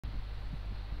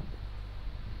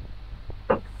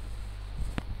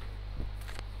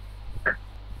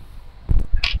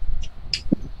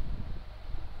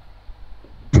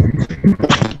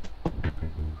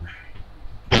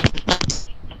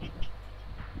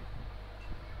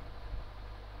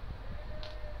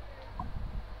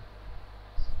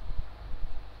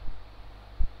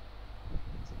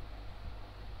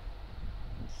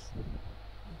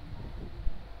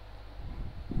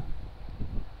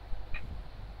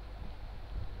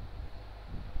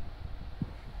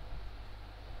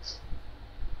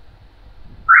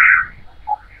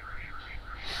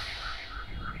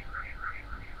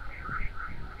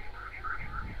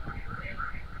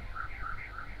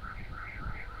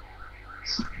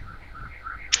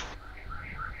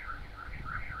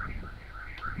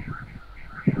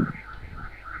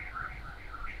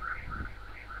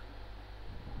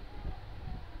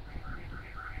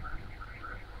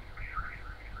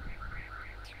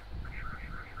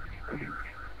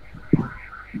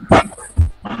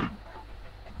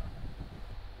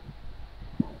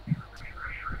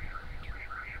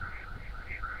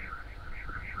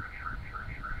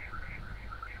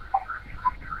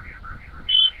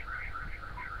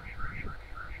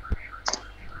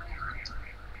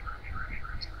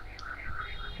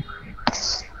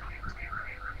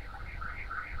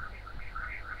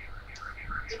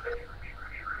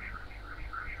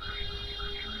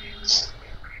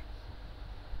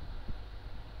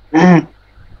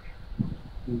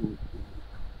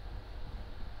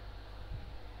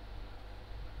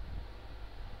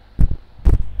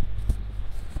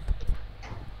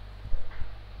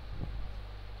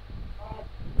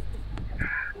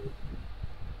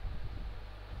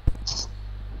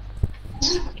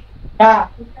Yeah.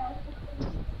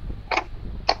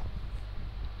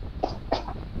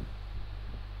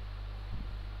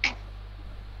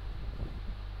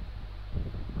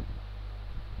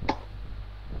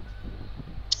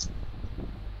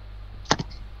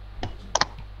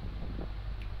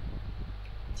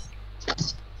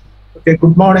 Okay,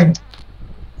 good morning,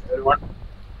 everyone.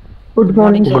 Good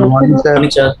morning, sir. Good morning,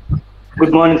 sir.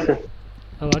 Good morning, sir.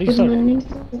 How are you,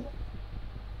 sir?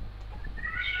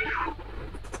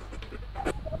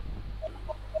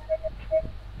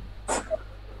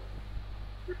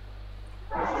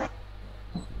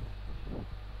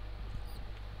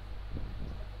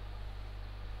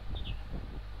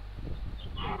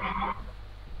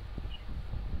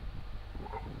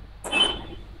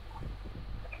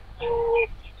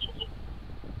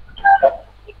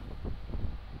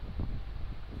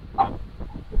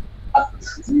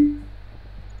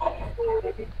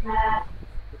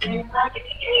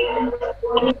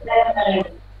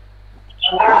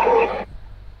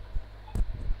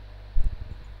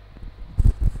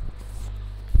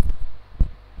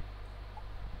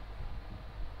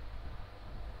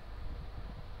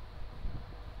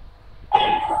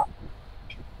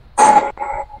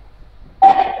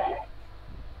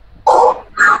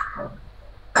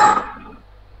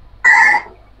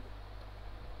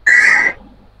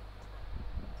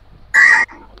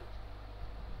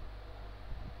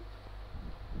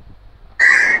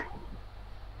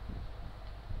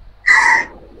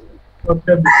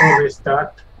 Okay, before we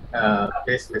start,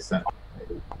 please listen.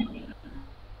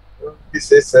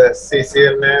 This is a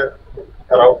CCNA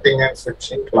routing and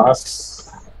switching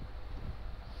class.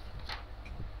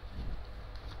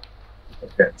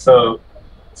 Okay, so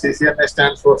CCNA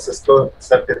stands for Cisco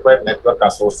Certified Network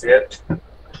Associate.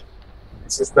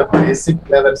 This is the basic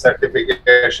level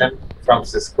certification from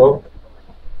Cisco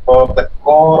for the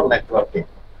core networking.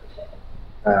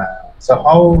 So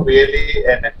how really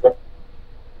a network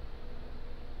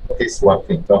is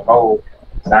working, so how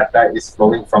data is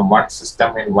flowing from one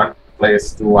system in one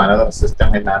place to another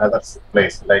system in another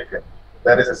place. Like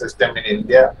there is a system in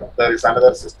India, there is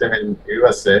another system in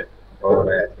USA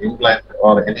or England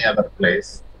or any other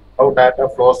place. How data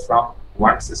flows from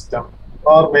one system,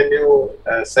 or when you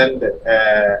send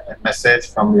a message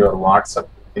from your WhatsApp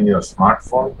in your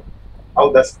smartphone,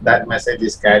 how does that message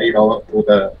is carried over to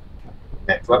the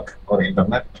network or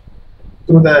internet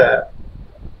to the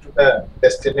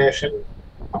destination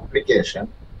application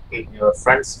in your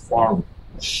friend's phone.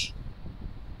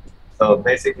 So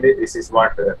basically, this is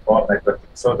what core networking.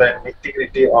 So the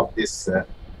nitty-gritty of this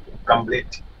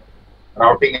complete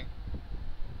routing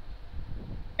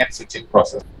and switching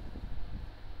process.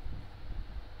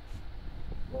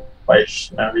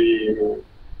 Vaishnavi.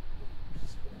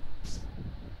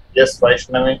 Yes,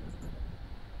 Vaishnavi.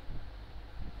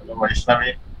 Hello,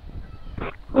 Vaishnavi.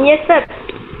 Yes, sir.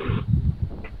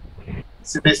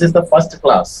 So this is the first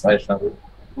class, Vaishnavi.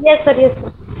 Yes, sir. Yes,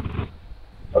 sir.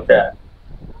 Okay.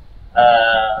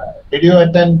 Did you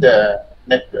attend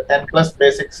N plus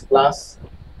basics class?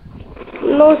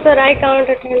 No, sir. I can't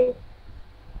attend.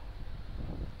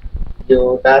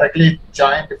 You directly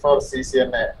joined for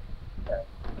CCNA.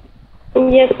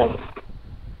 Yes, sir.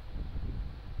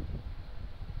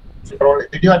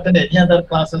 Did you attend any other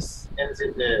classes in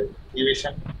the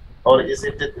division, or is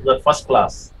it your first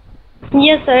class?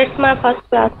 Yes, sir. It's my first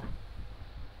class.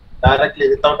 Directly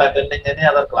without attending any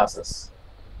other classes.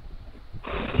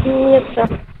 Yes, sir.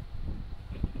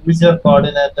 Who is your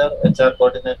coordinator, HR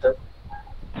coordinator?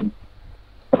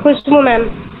 Khushbu ma'am.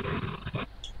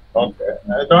 Okay,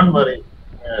 don't worry.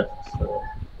 Yes. So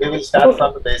we will start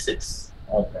from the basics.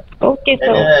 Okay. Okay, sir.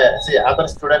 Anyway, see, other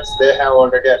students, they have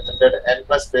already attended N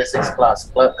plus basics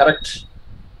class. Correct?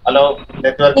 Hello,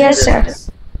 networking Yes, sir. basics.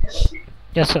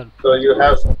 Yes, sir. So you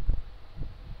have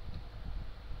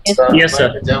Yes, going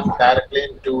sir. to jump directly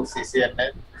into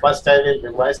CCNA. First, I will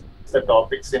revise the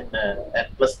topics in N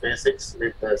plus basics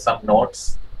with some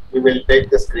notes. We will take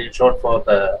the screenshot for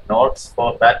the notes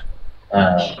for that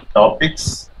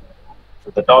topics. So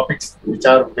the topics which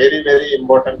are very, very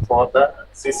important for the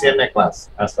CCNA class.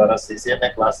 As far as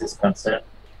CCNA class is concerned,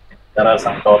 there are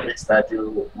some topics that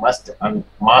you must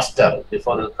master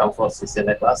before you come for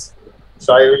CCNA class.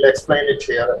 So I will explain it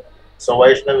here. So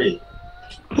Vaishnavi,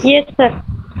 Yes, sir.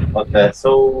 okay.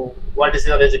 So what is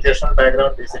your educational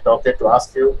background? Is it okay to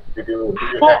ask you? Did you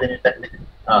have any technical?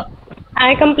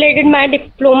 I completed my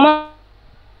diploma.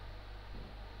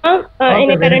 Okay, very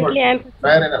good. Currently, I am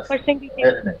Fair enough. pursuing teaching.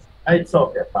 Very nice. It's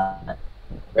okay. Fine.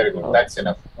 Very good. That's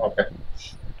enough. Okay.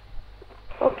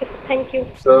 Okay, thank you.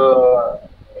 So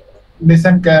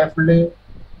listen carefully,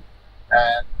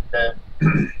 and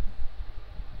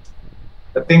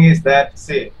the thing is that,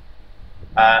 see,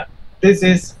 this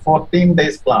is 14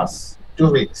 days class,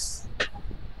 2 weeks.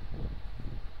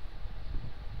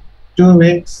 2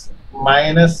 weeks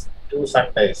minus 2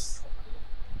 Sundays.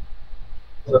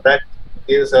 So that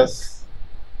gives us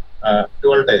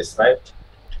 12 days, right?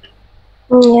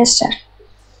 Yes, sir.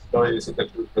 So is equal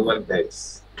to 12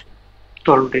 days.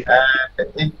 12 days. And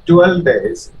in 12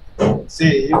 days,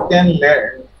 see, you can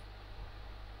learn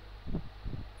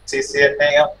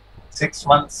CCNA of 6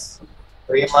 months,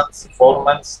 3 months, 4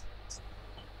 months,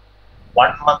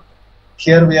 1 month.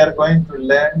 Here we are going to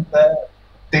learn the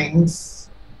things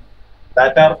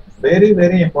that are very,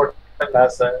 very important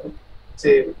as a,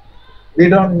 see, we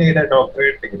don't need a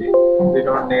doctorate degree, we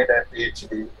don't need a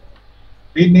PhD.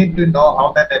 We need to know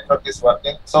how the network is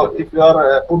working. So if you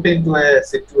are put into a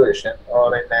situation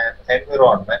or in an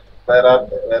environment where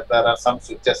there are some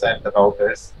switches and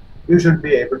routers, you should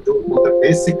be able to do the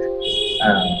basic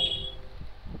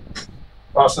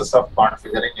process of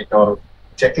configuring it or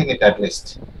checking it at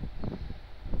least.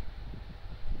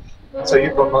 So you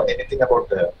don't know anything about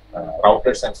the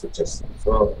routers and switches.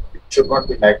 So it should not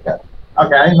be like that.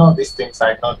 Okay, I know these things,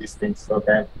 I know these things,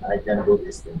 okay, I can do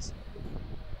these things.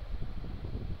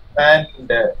 And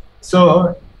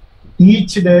so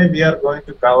each day we are going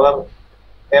to cover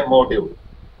a module.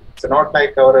 It's not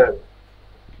like our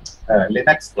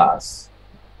Linux class.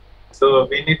 So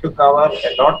we need to cover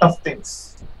a lot of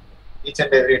things each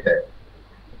and every day.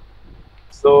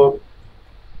 So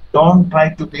don't try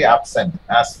to be absent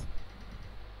as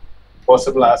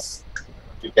possible as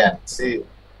you can. See,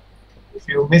 if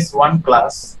you miss one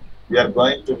class, you are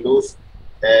going to lose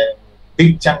a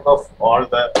big chunk of all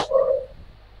the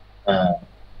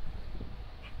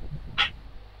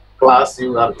class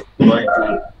you are going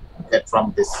to get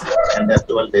from this and the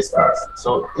 12 days class.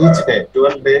 So each day,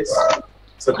 12 days.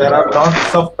 So there are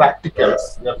lots of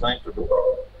practicals you are going to do.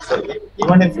 So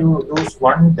even if you lose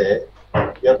one day,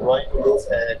 you are going to lose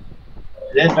a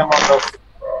great amount of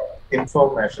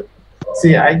information.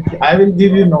 See, I will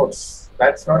give you notes.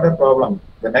 That's not a problem.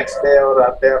 The next day or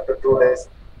a day after 2 days.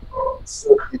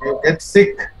 So if you get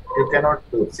sick, you cannot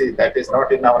do. See, that is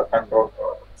not in our control.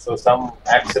 So some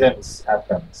accidents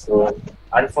happen. So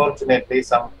unfortunately,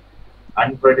 some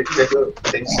unpredictable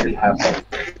things will happen.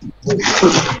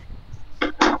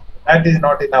 That is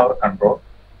not in our control.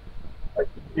 But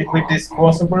if it is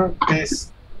possible,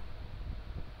 please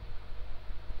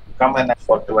come and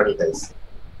for 12 days.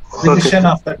 Revision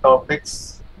of the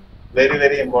topics, very,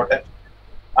 very important.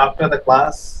 After the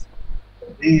class,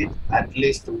 read at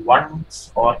least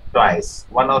once or twice,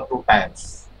 1 or 2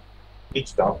 times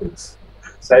each topics.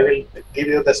 So I will give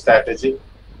you the strategy.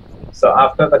 So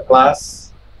after the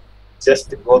class,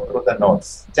 just go through the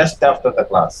notes, just after the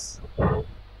class.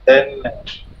 Then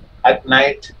at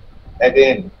night,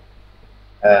 again,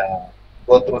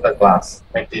 go through the class,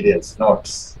 materials,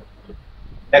 notes.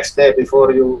 Next day,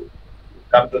 before you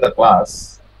come to the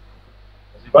class,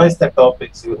 revise the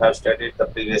topics you have studied the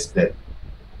previous day.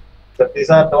 So these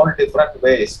are all different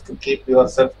ways to keep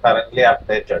yourself currently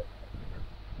updated.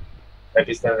 That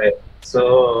is the way.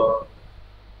 So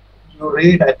you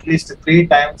read at least 3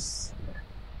 times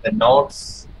the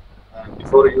notes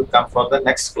before you come for the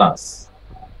next class.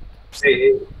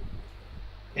 See,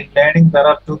 in learning there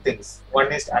are two things.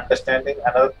 One is understanding,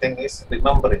 another thing is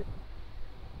remembering.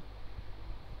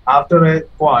 After a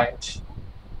point,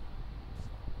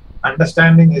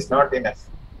 understanding is not enough.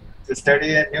 To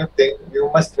study a new thing, you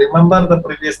must remember the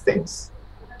previous things.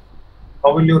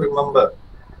 How will you remember?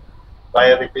 By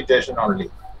a repetition only,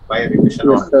 by a revision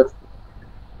Yes, only. sir.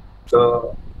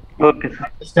 So, Okay, sir.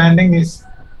 understanding is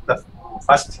the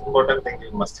first important thing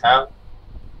you must have.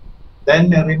 Then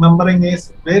remembering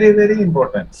is very, very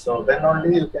important. So then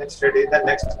only you can study the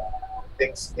next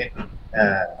things in,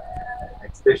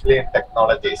 especially in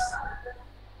technologies.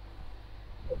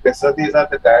 Okay, so these are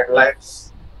the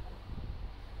guidelines.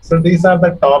 So these are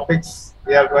the topics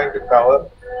we are going to cover.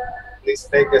 Please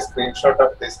take a screenshot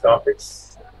of these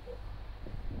topics.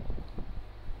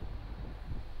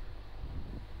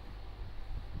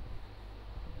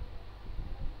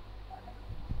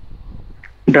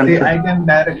 Done, See, sir. I can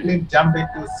directly jump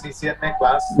into CCNA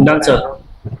class. Done, but sir.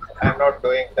 I'm not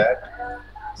doing that.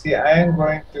 See, I am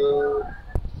going to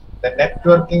the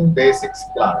networking basics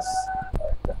class.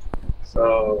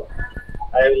 So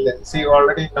I will see, you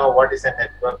already know what is a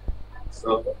network.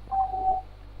 So,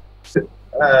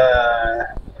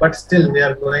 but still we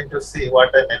are going to see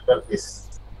what a network is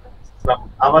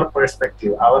from our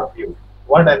perspective, our view,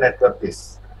 what a network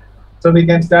is. So we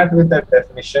can start with the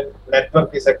definition.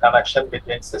 Network is a connection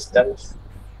between systems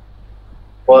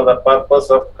for the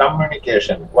purpose of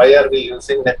communication. Why are we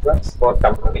using networks for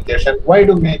communication? Why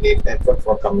do we need network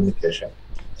for communication?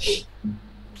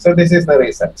 So this is the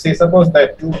reason. See, suppose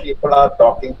that two people are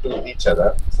talking to each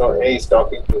other. So A is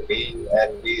talking to B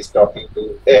and B is talking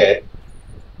to A,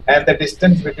 and the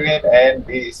distance between A and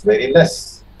B is very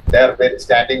less. They are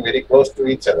standing very close to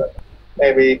each other,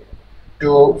 maybe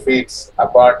 2 feet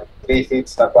apart, 3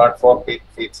 feet apart, 4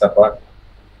 feet apart.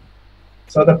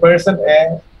 So the person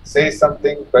A says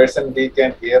something, person B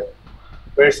can hear.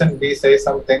 Person B says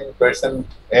something, person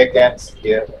A can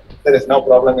hear. There is no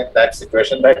problem in that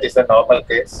situation. That is a normal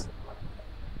case.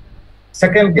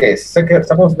 Second case,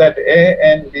 suppose that A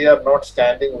and B are not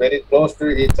standing very close to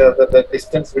each other. The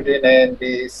distance between A and B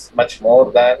is much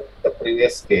more than the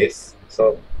previous case.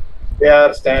 So they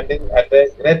are standing at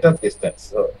a greater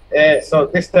distance. So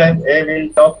this time A will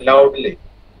talk loudly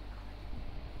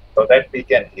so that we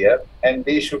can hear, and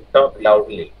B should talk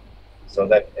loudly so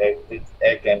that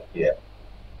A can hear.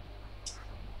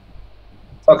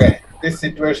 Okay, this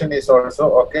situation is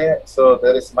also okay. So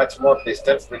there is much more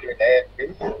distance between A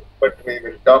and B, but we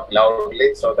will talk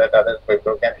loudly so that other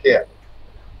people can hear.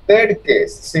 Third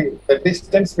case, see, the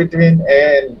distance between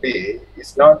A and B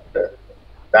is not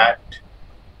that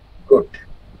good.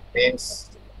 Means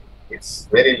it's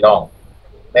very long,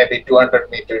 maybe 200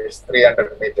 meters,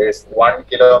 300 meters, 1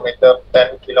 kilometer,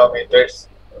 10 kilometers,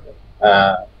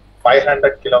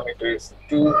 500 kilometers,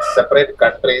 two separate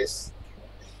countries.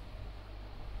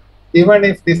 Even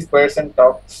if this person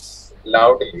talks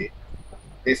loudly,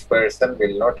 this person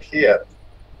will not hear.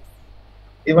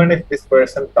 Even if this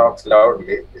person talks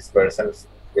loudly, this person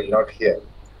will not hear.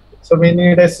 So we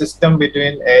need a system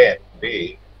between A and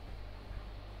B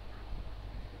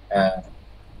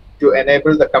to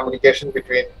enable the communication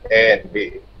between A and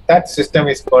B. That system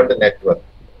is called a network.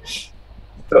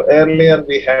 So earlier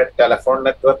we had telephone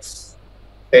networks,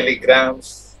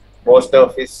 telegrams, post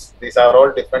office. These are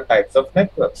all different types of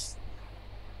networks.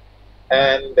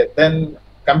 And then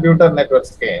computer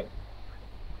networks came.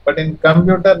 But in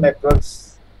computer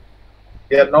networks,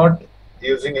 we are not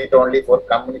using it only for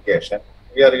communication.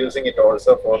 We are using it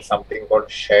also for something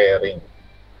called sharing.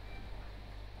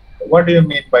 What do you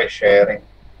mean by sharing?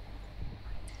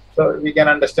 So we can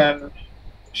understand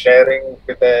sharing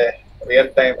with a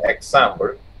real-time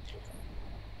example.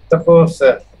 Suppose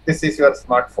this is your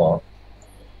smartphone.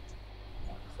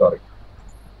 Sorry.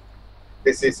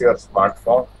 This is your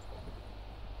smartphone.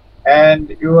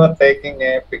 And you are taking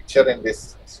a picture in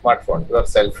this smartphone, your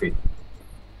selfie.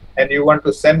 And you want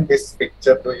to send this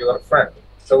picture to your friend.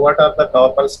 So what are the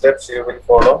normal steps you will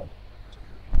follow?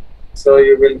 So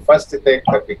you will first take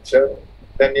the picture,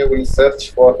 then you will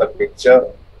search for the picture,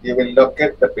 you will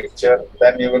locate the picture,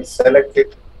 then you will select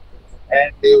it,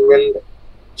 and you will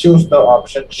choose the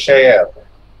option share.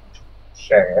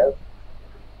 Share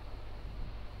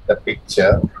the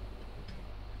picture.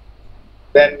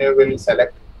 Then you will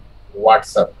select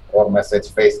WhatsApp or message,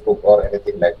 Facebook or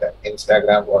anything like that,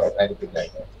 Instagram or anything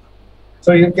like that.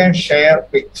 So you can share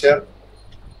picture,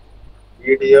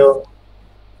 video,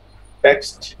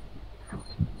 text,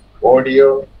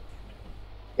 audio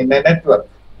in a network.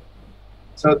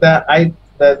 So the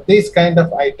these kind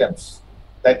of items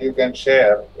that you can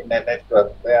share in a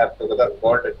network, they are together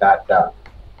called data.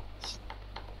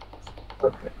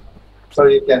 Okay. So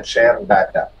you can share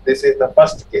data. This is the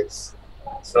first case.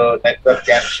 So network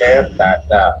can share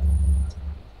data.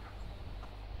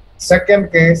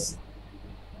 Second case,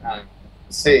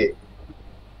 see,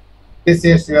 this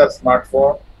is your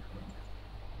smartphone.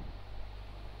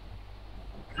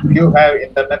 You have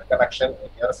internet connection in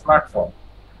your smartphone.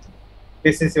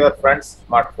 This is your friend's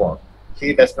smartphone.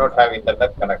 He does not have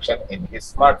internet connection in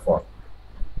his smartphone,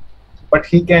 but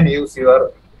he can use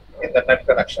your internet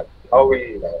connection. How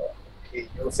will he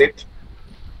use it?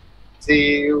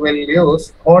 See, you will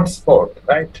use hotspot,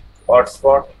 right?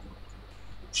 Hotspot,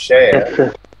 share Yes,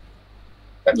 sir.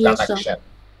 the Yes, sir. connection.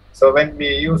 So when we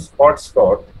use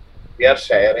hotspot, we are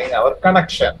sharing our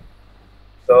connection.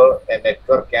 So a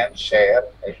network can share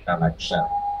a connection.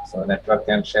 So network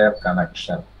can share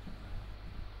connection.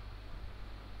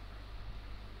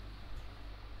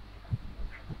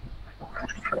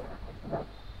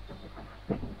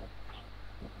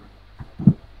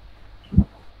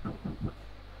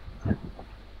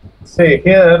 See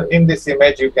here in this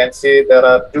image, you can see there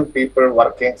are two people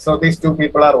working. So these two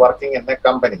people are working in a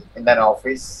company, in an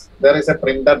office. There is a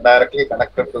printer directly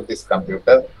connected to this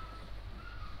computer.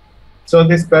 So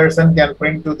this person can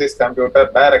print to this computer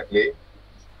directly,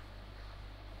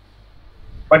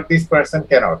 but this person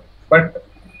cannot. But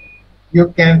you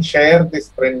can share this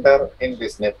printer in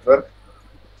this network,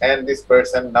 and this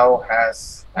person now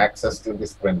has access to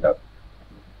this printer.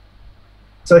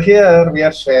 So here we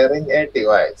are sharing a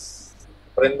device.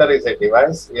 Printer is a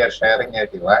device. We are sharing a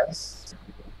device.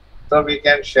 So we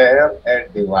can share a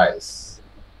device.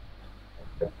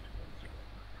 Okay.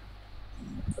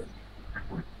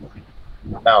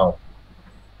 Now,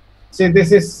 see,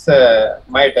 this is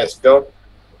my desktop.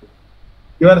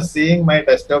 You are seeing my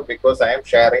desktop because I am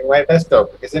sharing my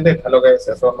desktop, isn't it? Hello guys,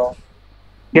 yes or no?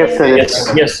 Yes, sir. Yes, Yes,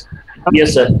 sir. yes,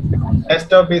 yes, sir.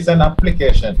 Desktop is an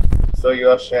application. So you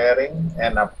are sharing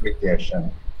an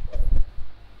application.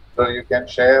 So you can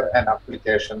share an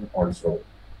application also.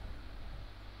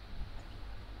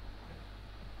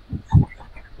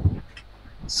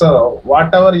 So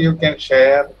whatever you can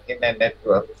share in a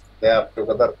network, they are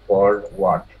together called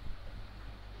what?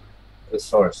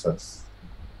 Resources.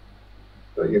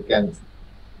 So you can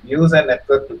use a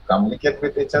network to communicate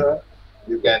with each other.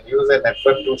 You can use a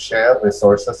network to share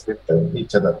resources with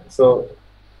each other. So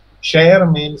share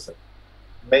means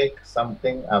make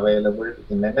something available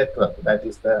in a network. That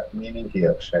is the meaning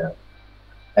here, share.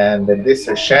 And this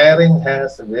sharing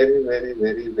has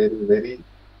very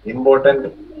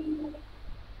important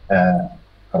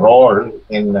role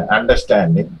in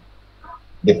understanding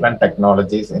different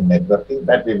technologies in networking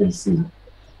that we will see.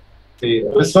 The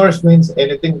resource means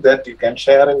anything that you can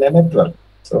share in a network.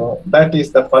 So that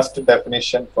is the first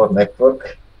definition for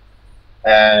network.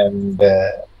 And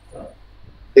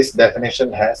this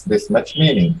definition has this much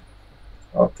meaning.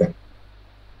 Okay.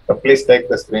 So please take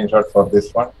the screenshot for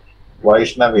this one.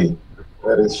 Vaishnavi,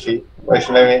 where is she?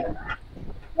 Vaishnavi,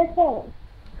 Yes, sir.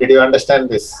 did you understand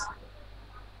this?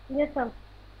 Yes, sir.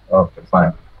 Okay,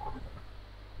 fine.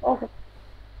 Okay.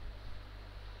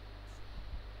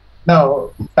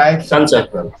 Now, types of Answer.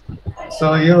 network.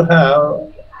 So you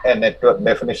have a network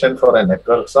definition for a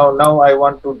network. So now I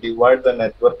want to divide the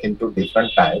network into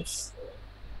different types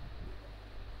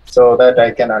so that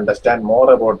I can understand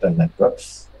more about the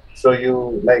networks. So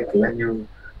you like when you,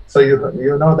 so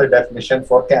you know the definition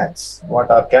for cats. What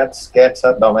are cats? Cats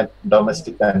are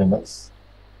domestic animals.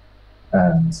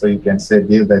 So you can say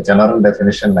give the general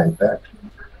definition like that.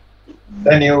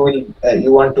 Then you will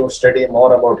you want to study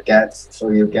more about cats, so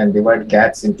you can divide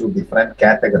cats into different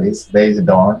categories based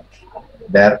on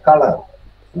their color.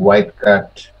 White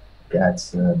cat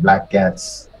cats, black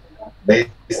cats,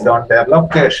 based on their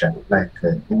location, like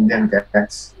Indian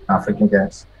cats, African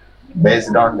cats,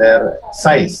 based on their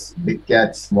size, big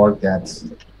cats, small cats.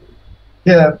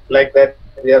 Here, like that,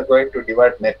 we are going to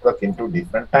divide network into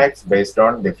different types based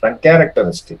on different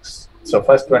characteristics. So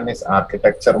first one is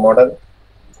architecture model.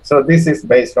 So this is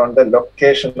based on the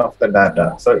location of the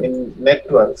data. So in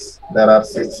networks, there are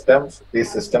systems.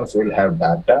 These systems will have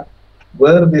data.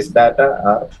 Where this data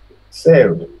are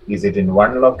saved? Is it in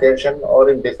one location or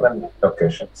in different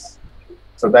locations?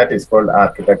 So that is called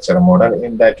architecture model.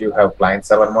 In that you have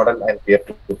client-server model and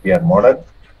peer-to-peer model.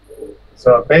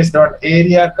 So based on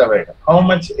area covered, how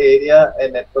much area a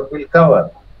network will cover?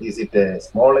 Is it a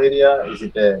small area? Is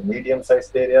it a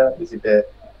medium-sized area? Is it a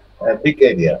big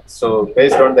area? So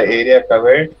based on the area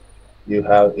covered, you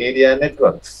have area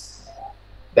networks.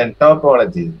 Then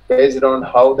topology, based on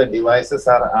how the devices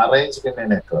are arranged in a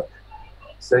network.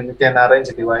 So you can arrange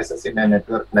devices in a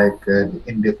network like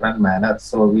in different manner.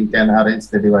 So we can arrange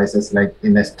the devices like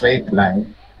in a straight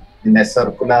line, in a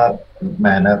circular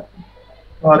manner,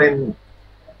 or in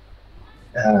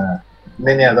uh,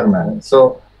 many other manners.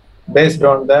 So based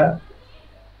on the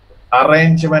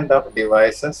arrangement of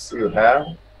devices, you have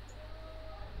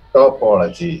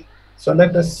topology. So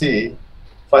let us see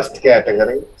first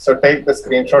category. So take the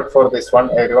screenshot for this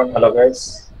one. Everyone, hello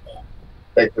guys.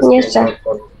 Take the Yes, sir. screenshot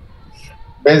for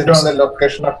based on the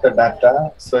location of the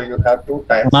data. So you have two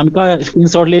types. Anamika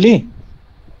screenshot ले ली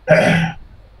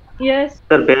Yes.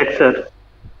 Sir, back, sir.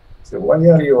 So why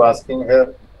are you asking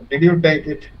her? Did you take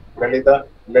it, Lalita?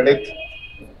 Lalit?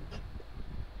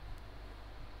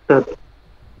 Sir,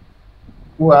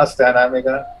 Who asked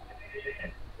Anamika?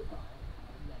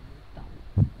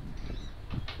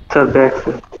 sir, back,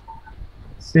 sir.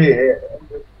 See,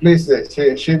 please,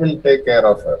 she will take care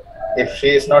of her. If she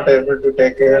is not able to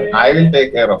take care, I will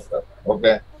take care of her.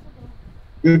 Okay?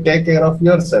 You take care of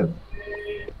yourself.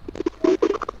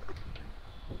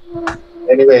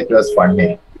 Anyway, it was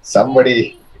funny.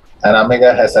 Somebody,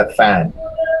 Anamika has a fan.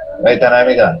 Right,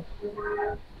 Anamika?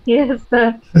 Yes,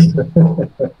 sir.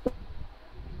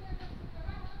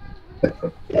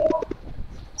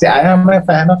 See, I am a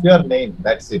fan of your name.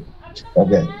 That's it.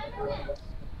 Okay.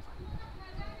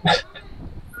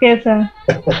 Okay, sir.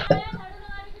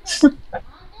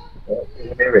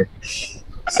 Anyway,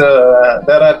 so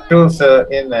there are two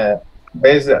in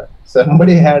base.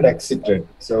 Somebody had exited.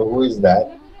 So who is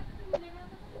that?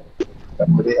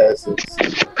 Somebody has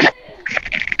exited.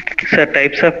 Sir,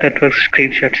 types of network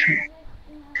screenshots.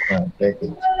 Take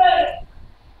it.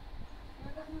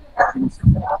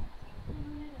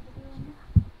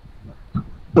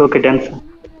 Okay, done, sir.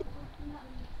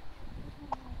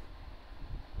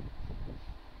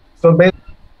 So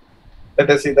let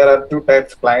us see, there are two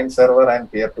types, client server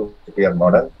and peer-to-peer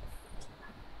model.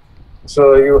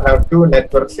 So you have two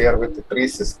networks here with three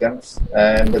systems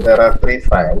and there are three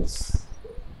files.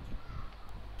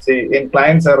 See, in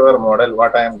client server model,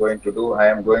 what I am going to do, I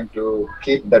am going to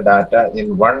keep the data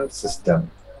in one system.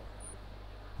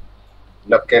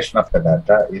 Location of the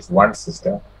data is one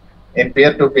system. In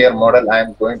peer-to-peer model, I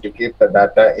am going to keep the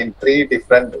data in three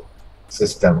different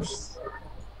systems.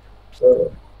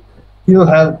 So you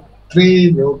have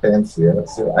three new terms here.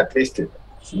 So at least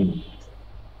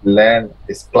learn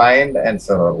this client and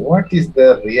server. What is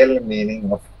the real meaning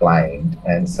of client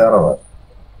and server?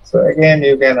 So again,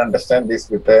 you can understand this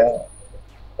with a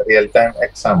real-time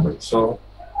example. So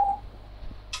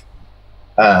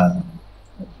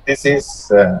this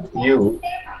is you.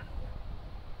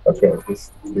 Okay,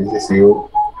 this is you,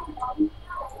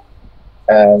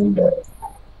 and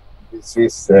this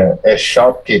is a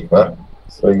shopkeeper.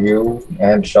 So you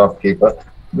and shopkeeper.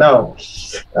 Now,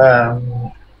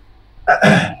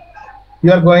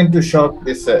 you are going to shop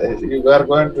this. You are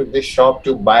going to this shop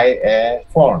to buy a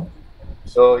phone.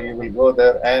 So you will go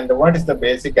there, and what is the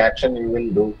basic action you will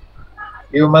do?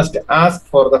 You must ask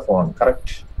for the phone,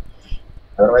 correct?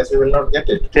 Otherwise, you will not get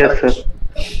it. Yes, Correct? sir.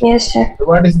 Yes, sir. So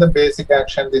what is the basic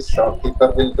action this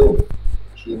shopkeeper will do?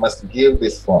 He must give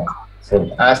this phone.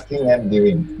 So asking and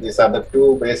giving, these are the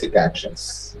two basic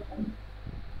actions.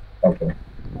 Okay.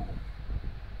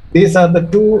 These are the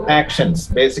two actions,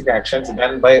 basic actions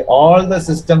done by all the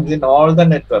systems in all the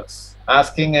networks,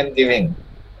 asking and giving.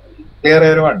 Clear,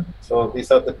 everyone? So these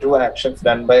are the two actions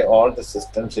done by all the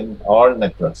systems in all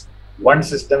networks. One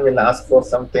system will ask for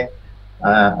something,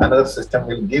 another system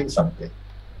will give something.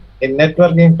 In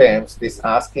networking terms, this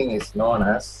asking is known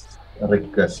as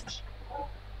request.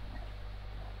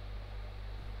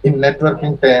 In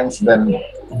networking terms, then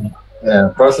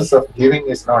process of giving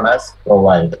is known as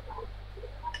provide.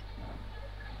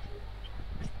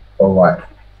 Provide.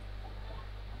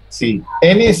 See,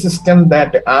 any system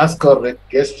that asks or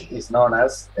request is known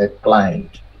as a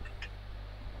client.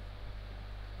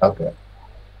 Okay.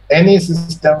 Any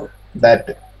system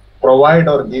that provide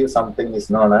or give something is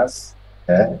known as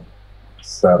a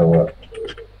server.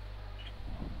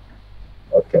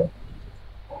 Okay.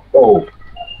 Oh.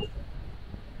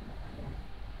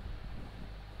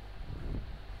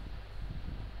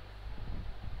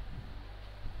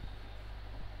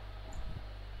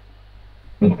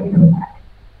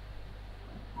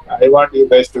 I want you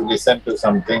guys to listen to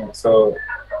something. So,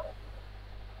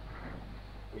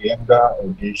 Priyanka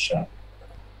Odisha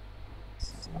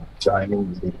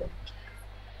joining the event.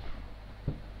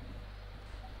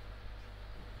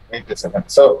 Wait a second.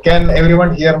 So, can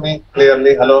everyone hear me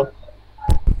clearly? Hello?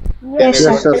 Yes,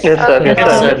 Yes, sir. sir. Yes, sir.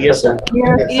 yes sir yes sir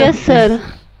Okay. Yes, sir.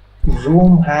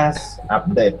 Zoom has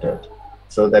updated.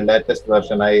 So the latest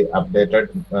version I updated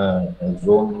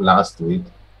Zoom last week.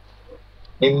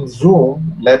 In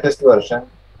Zoom latest version,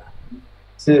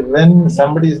 see when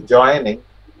somebody is joining,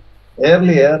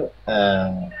 earlier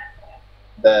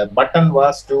the button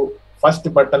was to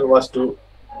first button was to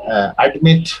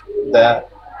admit the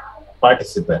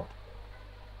participant.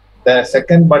 The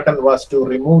second button was to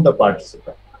remove the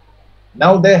participant.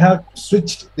 Now they have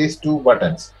switched these two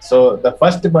buttons. So the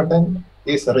first button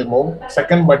is remove,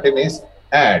 second button is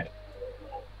add.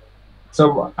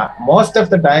 So most of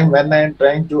the time when I am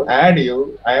trying to add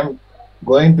you, I am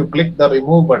going to click the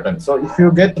remove button. So if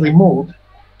you get removed,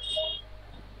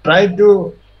 try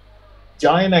to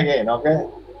join again, okay?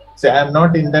 So I am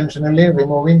not intentionally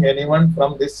removing anyone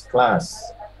from this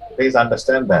class. Please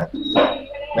understand that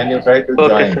when you try to Okay,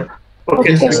 join. sir.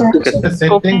 Okay, Okay, sir. sir. Okay, The sir.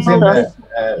 settings in sir.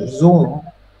 Zoom,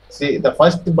 see the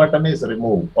first button is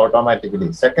remove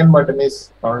automatically. Second button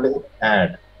is only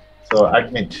add. So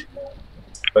admit.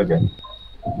 Okay.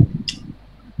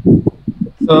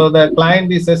 So the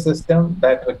client is a system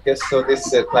that requests. So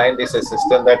this client is a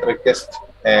system that requests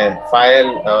a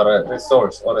file or a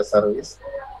resource or a service.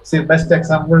 See, best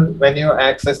example when you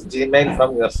access Gmail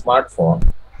from your smartphone.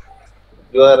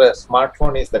 Your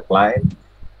smartphone is the client,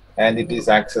 and it is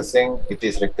accessing, it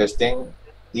is requesting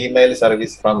email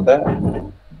service from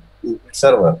the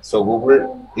server. So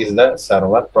Google is the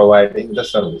server providing the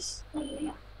service.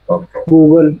 Okay.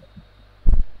 Google.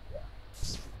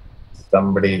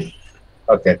 Somebody.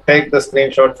 Okay. Take the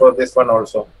screenshot for this one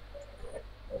also.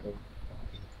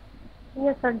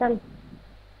 Yes, sir. Done.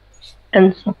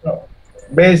 And sir.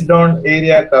 Based on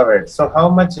area covered. So how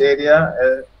much area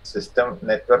a system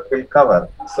network will cover?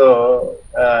 So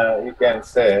you can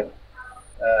say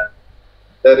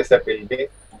there is a building.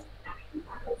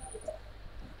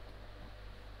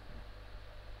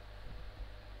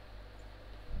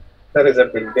 There is a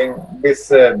building. This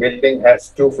building has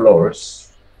 2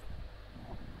 floors.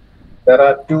 There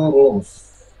are 2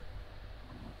 rooms.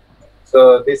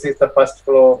 So this is the first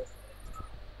floor.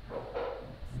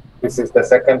 This is the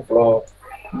second floor.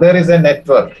 There is a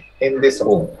network in this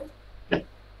room.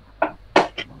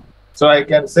 So I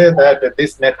can say that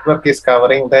this network is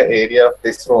covering the area of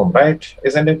this room, right?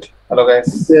 Isn't it? Hello,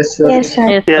 guys. Yes, sir. Yes, sir.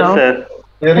 Yes, sir.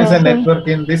 There is a Okay. network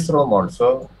in this room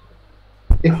also.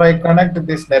 If I connect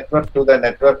this network to the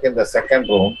network in the second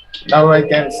room, now I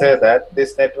can say that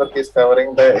this network is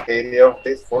covering the area of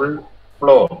this full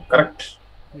floor, correct?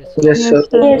 Yes, sir.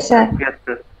 Yes, sir. Yes,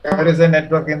 sir. There is a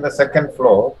network in the second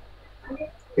floor.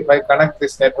 If I connect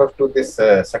this network to this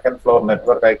second floor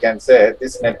network, I can say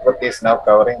this network is now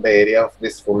covering the area of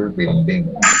this full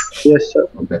building. Yes, sir.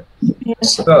 Okay.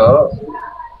 Yes, sir. So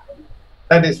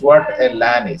that is what a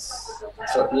LAN is.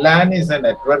 So LAN is a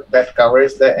network that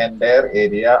covers the entire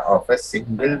area of a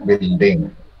single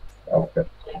building. Okay.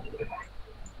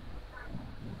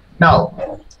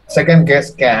 Now, second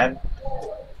case CAN,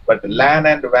 but LAN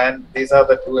and WAN, these are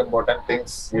the 2 important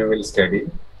things you will study.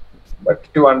 But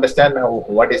to understand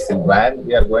what is WAN,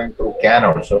 we are going through CAN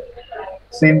also.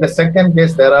 See, in the second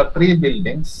case, there are 3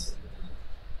 buildings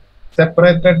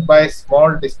separated by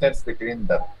small distance between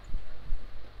them.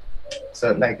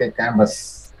 So like a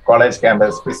campus, college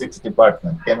campus, physics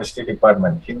department, chemistry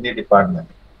department, Hindi department.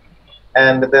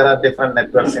 And there are different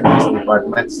networks in these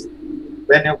departments.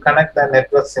 When you connect the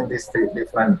networks in these 3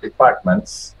 different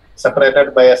departments,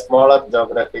 separated by a smaller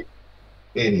geographic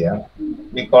area,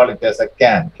 we call it as a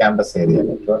CAN, campus area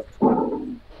network.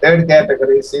 Third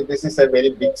category, see, this is a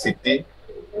very big city.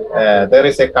 There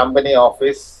is a company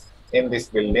office in this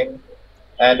building,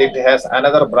 and it has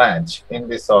another branch in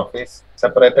this office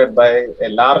separated by a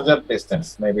larger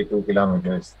distance, maybe 2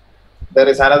 kilometers. There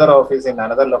is another office in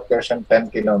another location, 10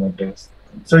 kilometers.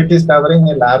 So it is covering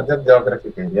a larger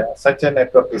geographic area. Such a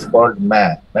network is called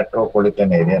MAN,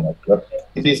 Metropolitan Area Network.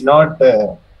 It is not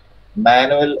a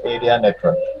manual area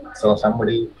network. So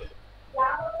somebody,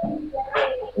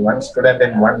 one student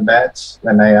in one batch,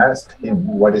 when I asked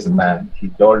him what is MAN, he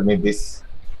told me this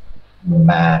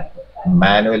MAN,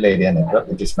 manual area network.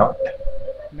 It is not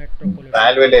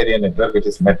manual area network, it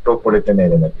is metropolitan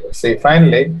area network. See,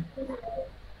 finally,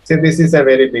 see, this is a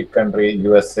very big country,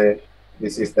 USA.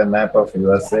 This is the map of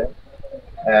USA.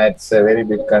 It's a very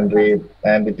big country,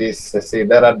 and it is, see,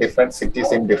 there are different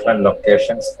cities in different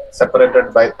locations,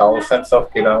 separated by thousands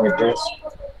of kilometers.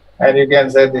 And you can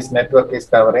say this network is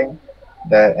covering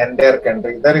the entire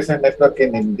country. There is a network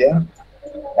in India,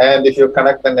 and if you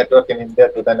connect the network in India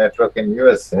to the network in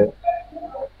USA,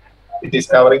 it is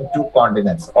covering 2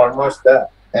 continents, almost the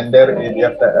entire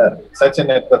area of the Earth. Such a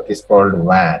network is called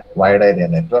WAN, wide area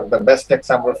network. The best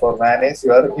example for WAN is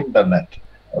your internet.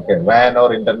 Okay, WAN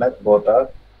or internet, both are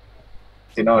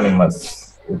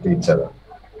synonymous with each other.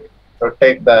 So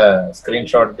take the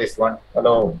screenshot, this one.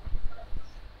 Hello.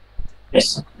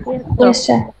 Yes, Yes,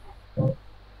 sir.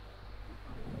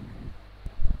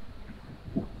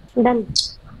 Done.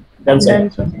 Done, sir.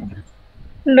 done, sir.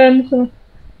 Done, sir.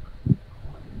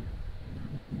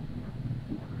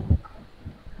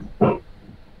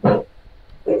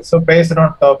 So based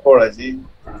on topology,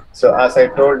 so as I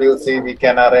told you, see, we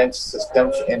can arrange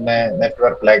systems in a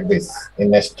network like this,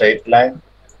 in a straight line,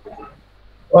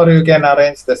 or you can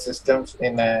arrange the systems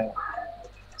in a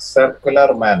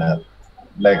circular manner,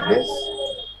 like this.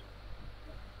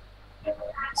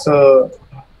 So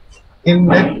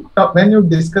when you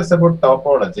discuss about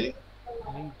topology,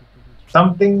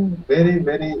 something very,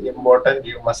 very important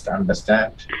you must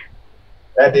understand.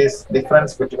 That is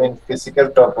difference between physical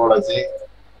topology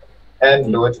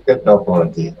and logical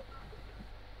topology.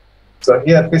 So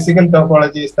here, physical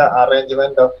topology is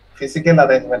the physical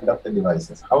arrangement of the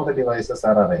devices, how the devices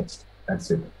are arranged. That's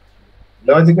it.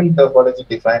 Logical topology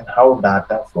defines how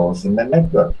data flows in the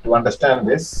network. To understand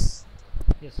this,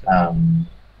 Yes, sir.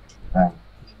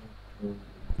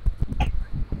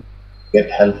 Get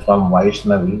help from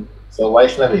Vaishnavi. So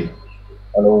Vaishnavi,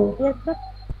 hello. Yes, sir.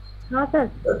 No,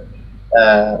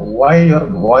 sir. Why your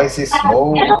voice is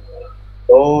so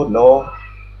low,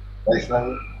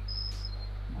 Vaishnavi?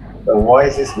 The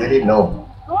voice is very low.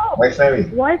 Oh, Vaishnavi,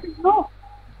 voice is low.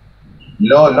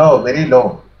 low, very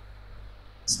low.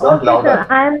 It's not Okay, louder.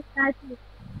 sir.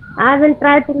 I will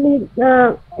try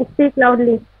to speak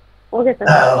loudly. Okay,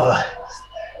 sir.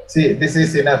 See, this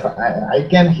is enough. I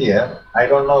can hear. I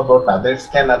don't know about others.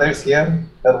 Can others hear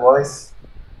the voice?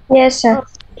 Yes, sir.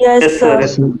 Yes, sir.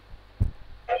 Yes, sir.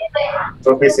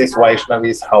 So this is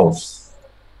Vaishnavi's house.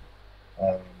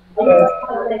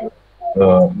 And,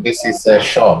 this is a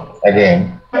shop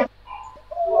again.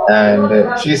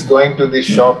 And she's going to this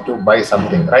shop to buy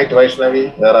something. Right,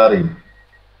 Vaishnavi? Where are you?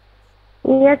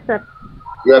 Yes, sir.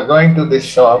 You are going to this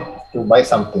shop to buy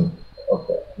something.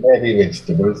 Okay. Maybe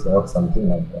vegetables or something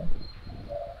like that.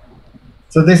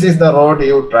 So this is the road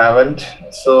you traveled.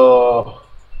 So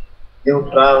you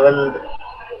traveled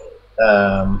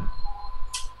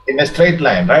in a straight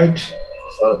line, right?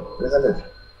 So isn't it?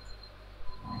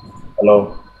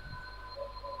 Hello.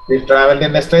 We traveled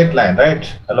in a straight line, right?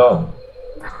 Hello.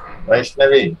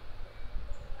 Vaishnavi.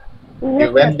 Yes,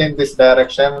 You went in this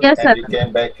direction Yes, and sir. you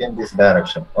came back in this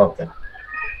direction. Okay.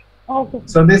 Okay.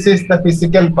 So this is the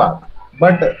physical part.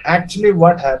 But actually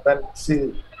what happened,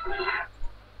 see,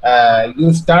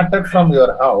 you started from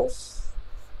your house.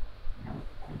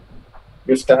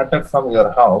 You started from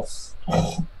your house.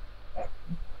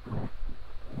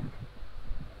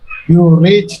 You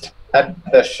reached at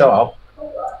the shop.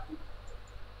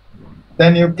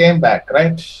 Then you came back,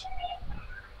 right?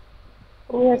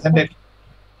 Yes, Isn't sir. it?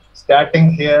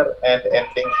 Starting here and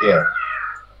ending here.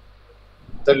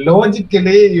 So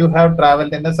logically, you have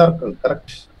traveled in a circle,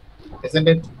 correct? Isn't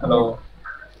it? Hello.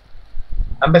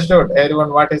 Understood?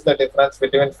 Everyone, what is the difference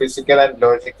between physical and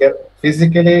logical?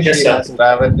 Physically, Yes, she sir. has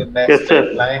traveled in a Yes, straight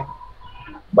sir. line,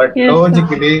 but Yes, sir.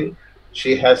 logically,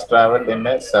 she has traveled in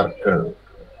a circle.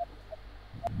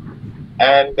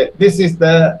 And this is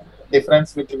the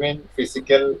difference between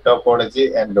physical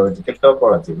topology and logical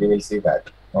topology. We will see that.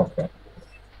 Okay.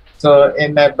 So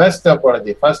in a bus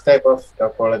topology, first type of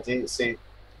topology, see,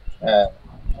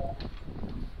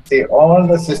 all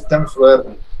the systems were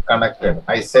connected.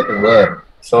 I said were,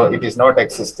 so it is not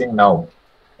existing now.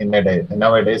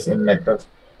 Nowadays in networks,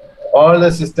 all the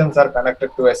systems are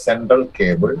connected to a central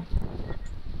cable.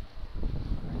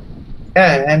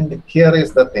 And here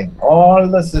is the thing: all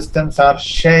the systems are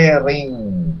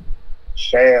sharing.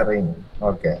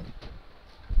 Okay.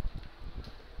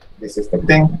 This is the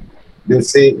thing you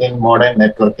see in modern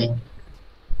networking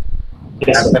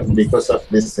Yes, sir. happens because of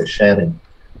this sharing.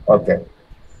 Okay.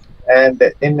 And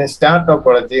in a star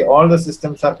topology, all the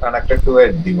systems are connected to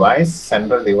a device,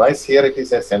 central device. Here it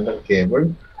is a central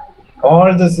cable.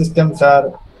 All the systems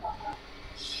are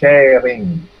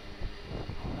sharing.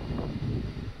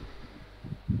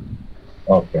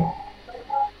 Okay.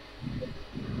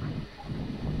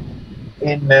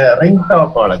 In ring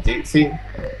topology, see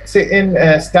in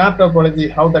star topology,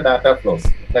 how the data flows.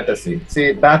 Let us see.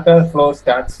 See, data flow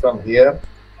starts from here.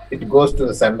 It goes to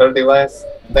the central device.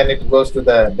 Then it goes to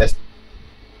the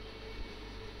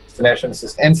destination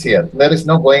system. Ends here. There is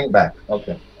no going back.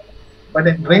 Okay. But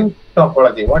in ring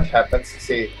topology, what happens?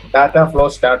 See, data flow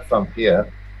starts from here.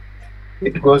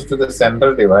 It goes to the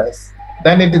central device.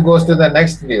 Then it goes to the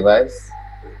next device.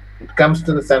 It comes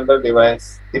to the central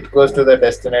device. It goes to the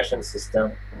destination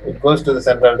system. It goes to the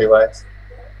central device.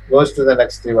 Goes to the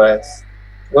next device.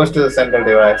 goes to the central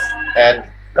device and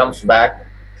comes back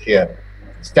here.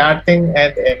 Starting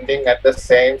and ending at the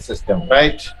same system,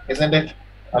 right? Isn't it?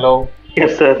 Hello?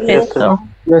 Yes, sir. Yes, Yes, sir. sir.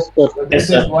 Yes, sir. So this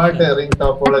is what a ring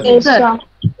topology Yes, is. sir.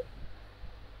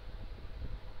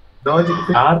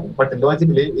 Logically R, but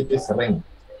logically it is ring.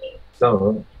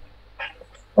 So,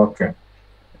 okay.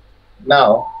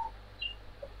 Now,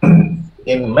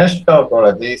 in mesh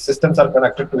topology, systems are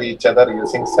connected to each other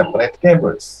using separate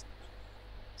cables.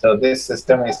 So this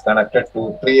system is connected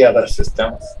to three other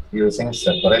systems using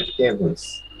separate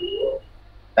cables.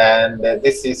 And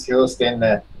this is used in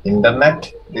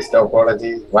internet, this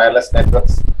topology, wireless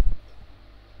networks.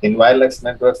 In wireless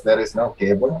networks, there is no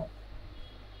cable.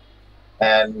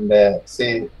 And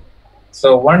see,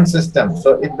 so one system,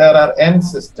 so if there are n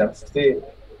systems, see,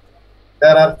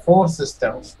 there are four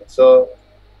systems. So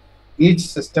each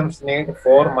systems need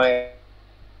 4 minus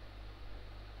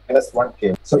 1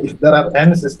 cable. So if there are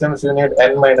n systems, you need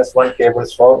n minus 1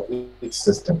 cables for each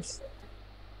systems.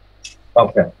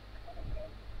 Okay.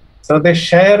 So the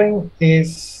sharing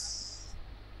is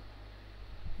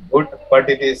good, but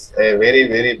it is a very,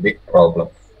 very big problem.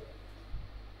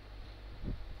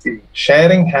 See,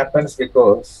 sharing happens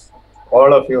because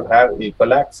all of you have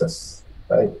equal access,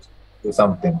 right, to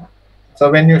something.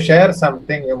 So when you share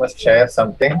something, you must share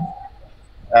something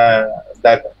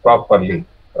that properly,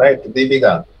 right?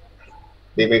 Deepika,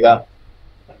 hello,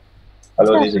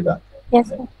 Sir. Deepika. Yes,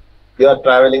 sir. You are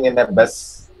traveling in a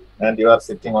bus and you are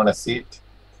sitting on a seat.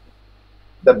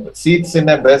 The seats in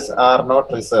a bus are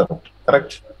not reserved,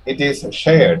 correct? It is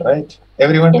shared, right?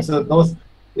 Everyone, Yes. so those,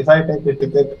 if I take a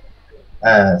ticket,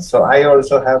 so I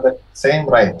also have the same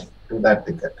right to that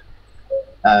ticket.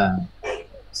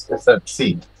 It's a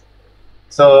seat.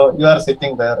 So you are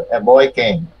sitting there, a boy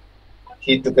came,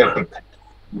 he took a ticket.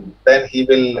 Then he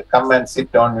will come and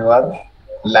sit on your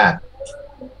lap.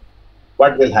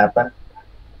 What will happen?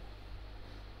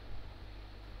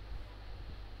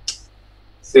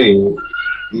 See,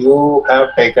 you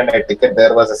have taken a ticket,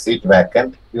 there was a seat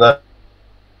vacant, you are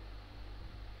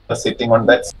sitting on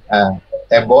that seat.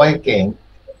 A boy came,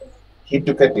 he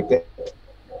took a ticket,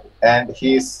 and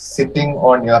he is sitting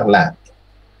on your lap.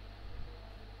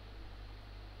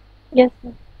 Yes,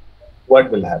 sir. What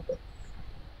will happen?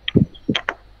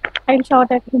 I'll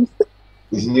shout at him.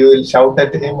 You will shout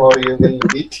at him or you will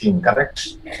beat him,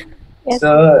 correct? Yes, So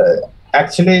sir.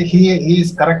 actually he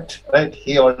is correct, right?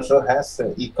 He also has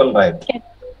equal right. Yes.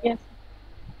 Yes.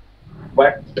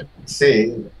 But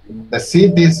see, the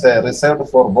seat is reserved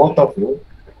for both of you.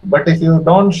 But if you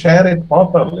don't share it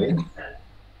properly,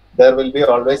 there will be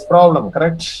always problem,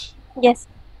 correct? Yes.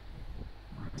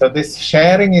 So this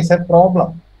sharing is a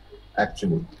problem,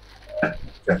 actually.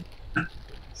 Okay.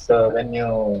 So when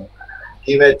you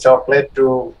give a chocolate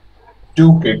to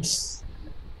two kids,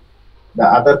 the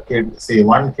other kid, see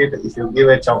one kid, if you give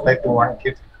a chocolate to one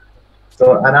kid,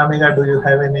 so Anamika, do you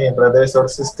have any brothers or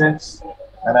sisters?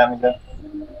 Anamika?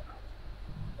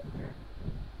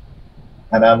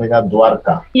 Anamika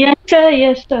Dwarka. Yes, sir.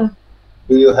 Yes, sir.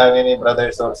 Do you have any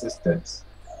brothers or sisters?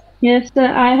 Yes, sir.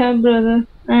 I have brother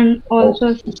and Oh,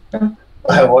 also sister.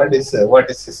 what is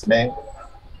his name?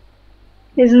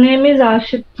 His name is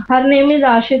Ashita. Her name is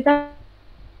Ashita,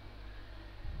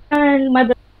 and my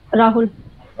brother Rahul.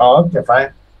 Oh, okay,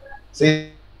 fine.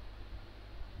 See,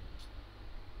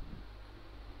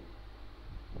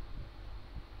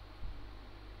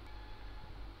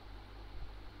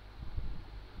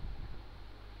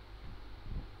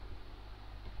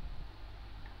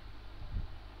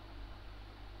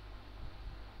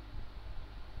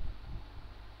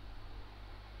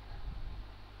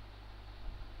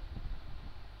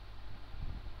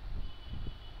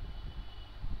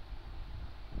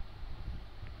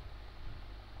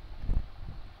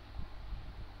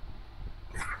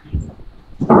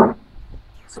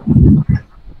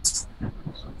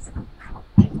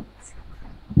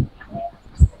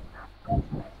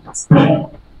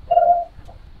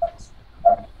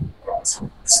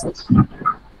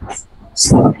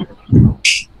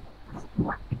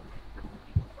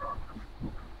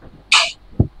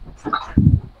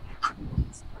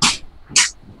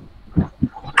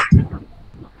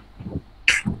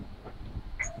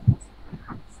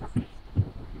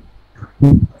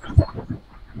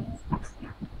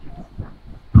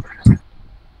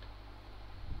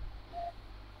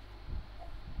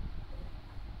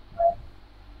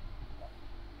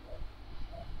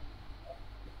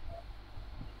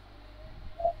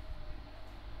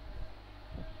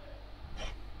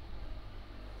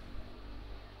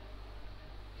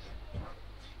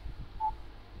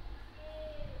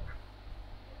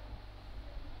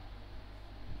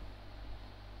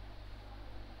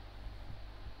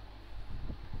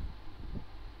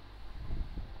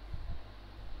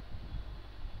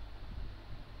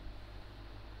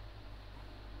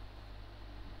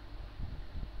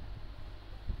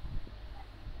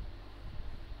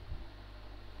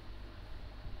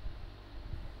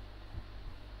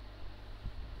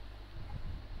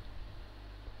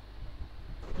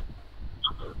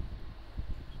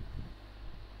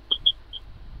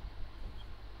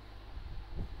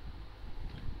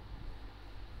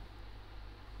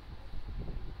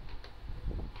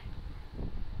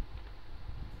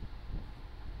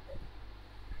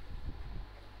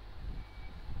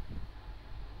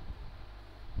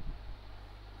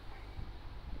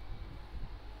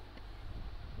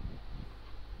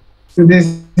 So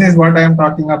this is what I am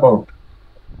talking about.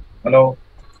 Hello.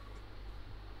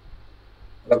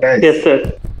 Hello guys. Yes,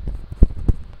 sir.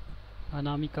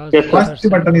 Anamika's Yes, sir. First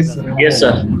button is brother. removed. Yes,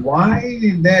 sir. Why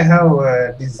they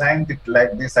have designed it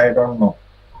like this, I don't know.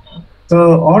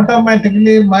 So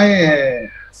automatically my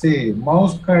see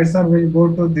mouse cursor will go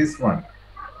to this one,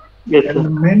 Yes, sir.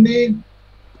 and many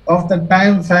of the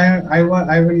times I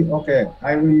will okay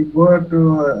I will go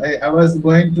to I was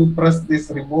going to press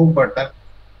this remove button,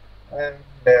 and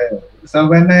so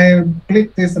when I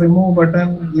click this remove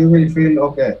button, you will feel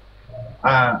okay.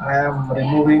 I am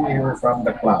removing you from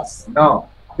the class. No,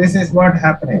 this is what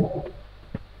happening.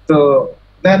 So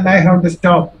then I have to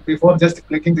stop before just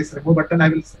clicking this remove button. I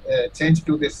will change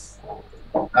to this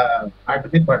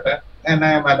admit button, and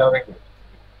I am allowing it.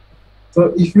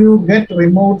 So if you get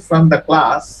removed from the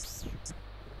class,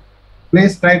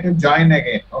 please try to join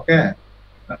again. Okay.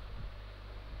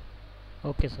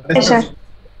 Okay, sir. Yes, sir.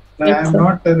 I am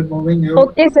not removing you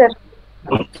Okay, sir.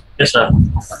 Yes, sir.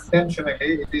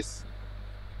 intentionally. It is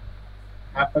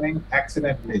happening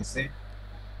accidentally. See,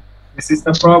 this is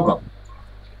the problem.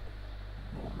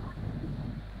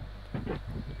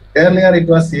 Earlier it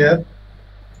was here,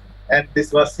 and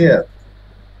this was here.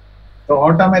 So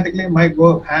automatically my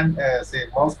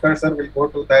mouse cursor will go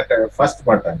to that first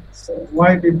button. So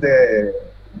why did they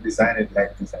design it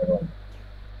like this? I don't know.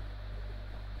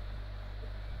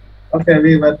 Okay,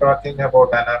 we were talking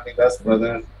about Anamika's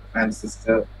brother and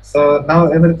sister. So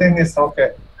now everything is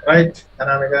okay, right?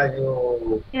 Anamika,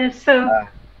 you Yes, sir.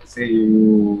 see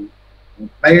you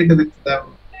played with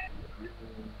them, you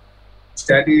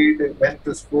studied, went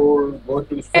to school, go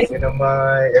to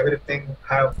cinema, everything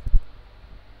have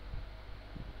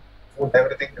food,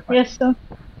 everything. Yes, sir.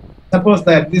 Suppose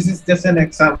that this is just an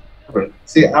example.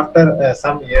 See, after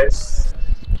some years,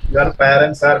 your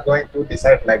parents are going to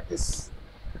decide like this.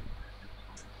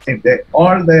 See,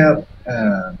 all their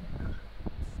uh,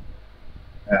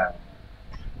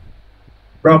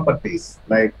 properties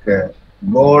like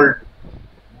gold,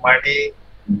 money,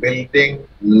 building,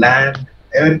 land,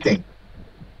 everything,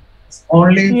 it's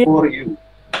only Yes. for you,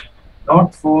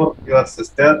 not for your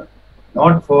sister,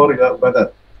 not for your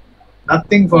brother,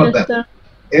 nothing for Yes, them. sir.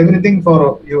 Everything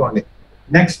for you only.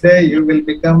 Next day you will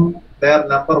become their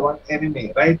number one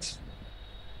enemy, right?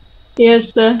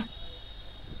 Yes, sir.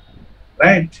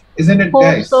 Right? Isn't it, Hope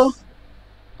guys? so.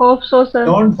 Hope so, sir.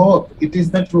 Don't hope. It is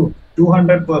the truth.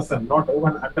 200%, not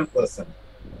even 100%.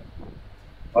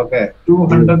 Okay,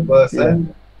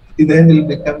 200%. They will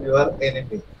become your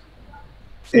enemy.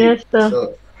 See, Yes,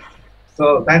 sir.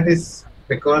 so that is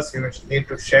because you need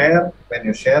to share. When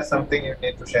you share something, you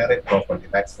need to share it properly.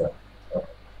 That's why.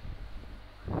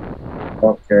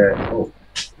 Okay. Oh.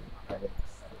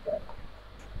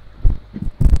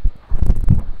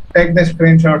 Take the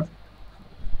screenshot.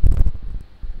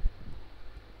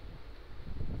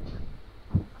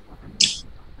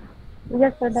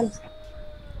 Yes, sir. Done.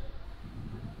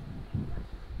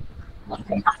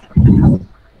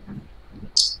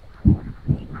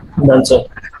 Done, sir.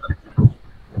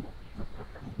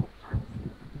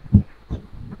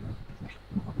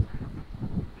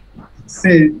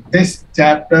 See, this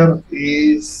chapter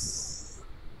is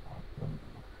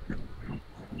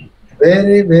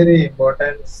very, very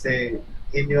important. See,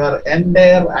 in your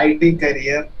entire IT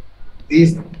career,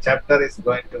 this chapter is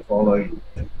going to follow you.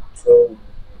 So,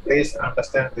 please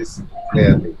understand this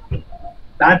clearly.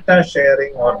 Data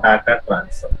sharing or data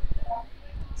transfer.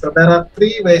 So, there are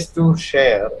three ways to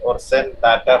share or send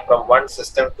data from one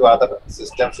system to other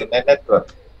systems in a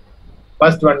network.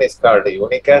 First one is called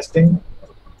unicasting.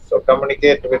 So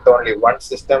communicate with only one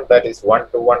system, that is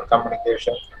one-to-one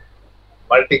communication.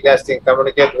 Multicasting,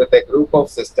 communicate with a group of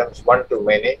systems,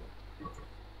 one-to-many.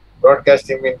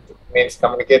 Broadcasting means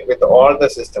communicate with all the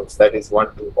systems, that is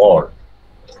one-to-all.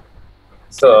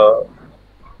 So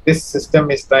this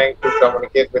system is trying to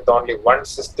communicate with only one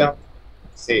system.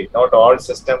 See, not all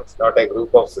systems, not a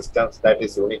group of systems, that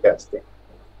is unicasting.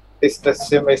 This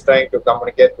system is trying to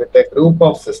communicate with a group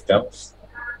of systems,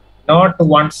 not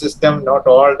one system, not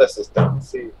all the systems.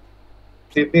 See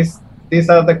these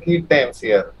are the key terms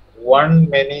here. One,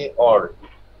 many, all.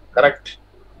 Correct?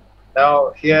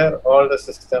 Now here all the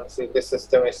systems, see, this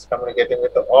system is communicating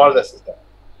with all the systems.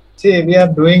 See, we are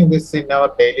doing this in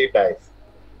our daily life.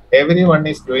 Everyone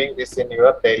is doing this in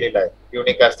your daily life.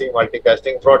 Unicasting,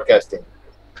 multicasting, broadcasting.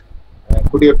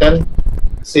 Could you tell?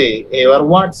 See, your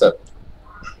WhatsApp.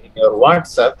 In your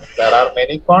WhatsApp, there are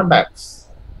many contacts.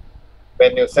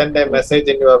 When you send a message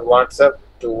in your WhatsApp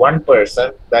to one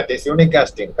person, that is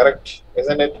unicasting, correct?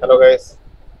 Isn't it? Hello, guys.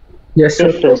 Yes, sir.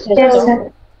 Yes, sir. Yes,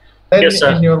 sir. Then Yes,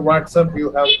 sir. in your WhatsApp,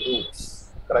 you have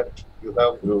groups, correct? You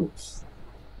have groups.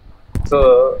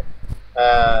 So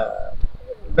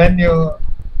when you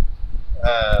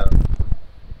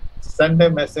send a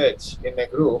message in a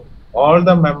group, all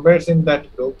the members in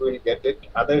that group will get it,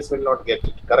 others will not get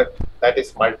it, correct? That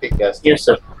is multicasting. Yes,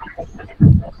 sir.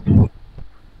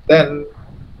 Then,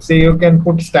 see, you can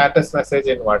put status message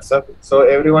in WhatsApp, so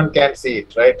everyone can see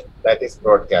it, right? That is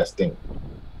broadcasting.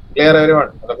 Clear,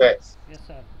 everyone? Okay. Yes,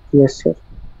 sir. Yes, sir.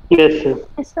 Yes, sir.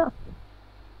 Yes, sir.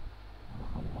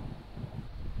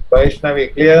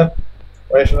 Vaishnavi, clear?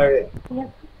 Vaishnavi,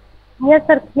 Yes,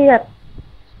 sir, clear.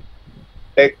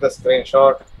 take the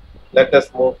screenshot. Let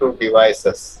us move to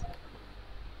devices.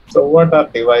 So what are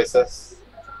devices?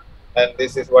 And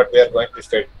this is what we are going to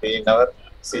study in our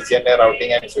CCNA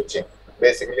routing and switching.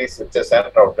 Basically switches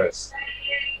and routers.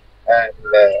 And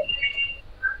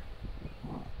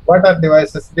what are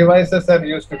devices? Devices are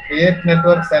used to create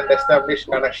networks and establish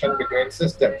connection between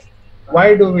systems.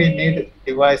 Why do we need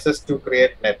devices to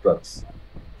create networks?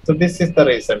 So this is the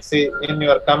reason. See, in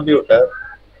your computer,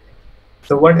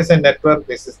 so what is a network?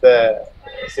 This is the,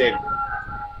 see,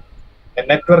 a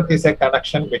network is a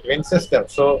connection between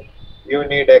systems. So you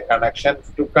need a connection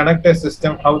to connect a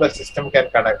system. How the system can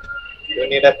connect? You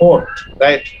need a port,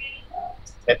 right?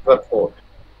 Network port.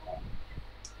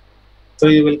 So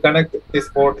you will connect this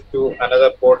port to another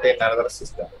port in another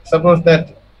system. Suppose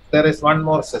that there is one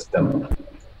more system.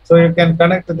 So you can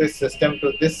connect this system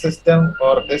to this system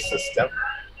or this system.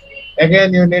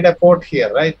 Again, you need a port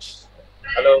here, right?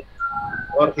 Hello?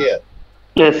 Or here.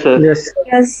 Yes, sir. Yes.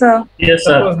 Yes, sir. Yes,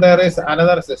 sir. Suppose there is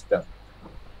another system.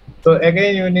 So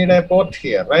again, you need a port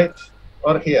here, right?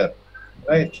 Or here,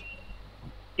 right?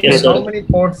 Yes, How sir. many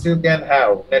ports you can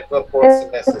have, network ports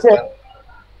in a system?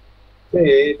 See,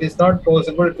 it is not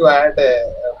possible to add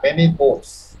many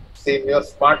ports. See, in your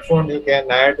smartphone, you can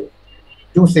add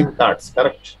 2 SIM cards,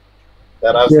 correct?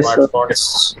 There are Yes, sir.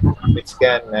 smartphones which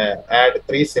can add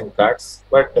 3 SIM cards,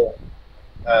 but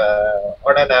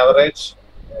on an average,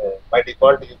 by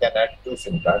default, you can add 2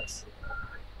 SIM cards.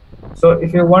 So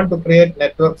if you want to create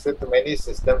networks with many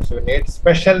systems, you need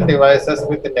special devices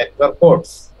with network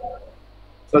ports.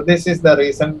 So this is the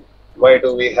reason why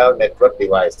do we have network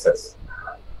devices.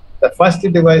 The first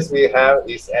device we have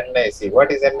is NIC.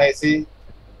 What is NIC?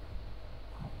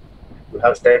 You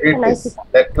have studied this.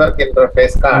 Network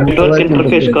interface card. Network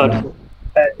interface card.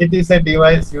 It is a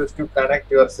device used to connect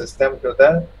your system to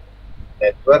the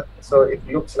network. So it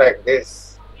looks like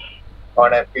this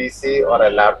on a PC or a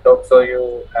laptop. So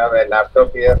you have a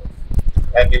laptop here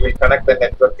and you will connect the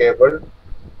network cable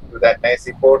to that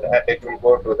NIC port and it will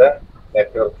go to the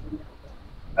network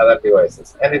other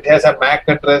devices. And it has a MAC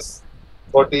address,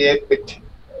 48-bit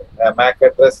MAC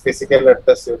address, physical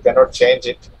address. You cannot change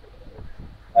it.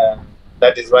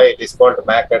 That is why it is called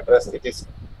MAC address. It is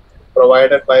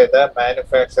provided by the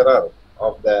manufacturer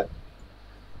of the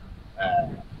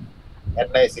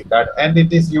NIC card and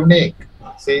it is unique.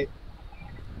 See,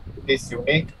 it is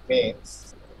unique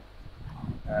means,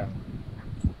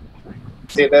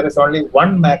 see, there is only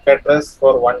one MAC address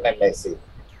for one NIC.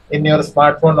 In your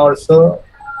smartphone also,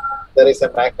 there is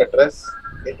a MAC address.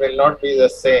 It will not be the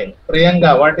same.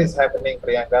 Priyanka, what is happening,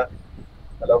 Priyanka?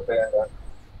 Hello, Priyanka.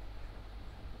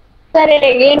 Sir,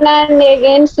 again and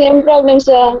again, same problem,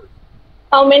 sir.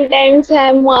 How many times I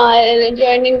am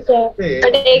joining, sir? See,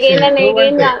 But again and do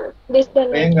one again, thing.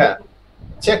 disconnect. Priyanka,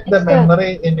 check the Yes, sir.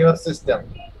 memory in your system.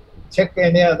 Check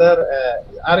any other.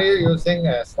 Are you using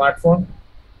a smartphone?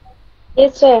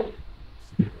 Yes, sir.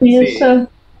 Yes, See, sir.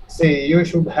 See, you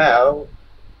should have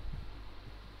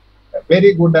a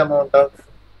very good amount of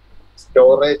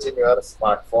storage in your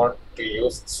smartphone to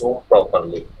use Zoom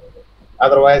properly.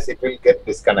 Otherwise, it will get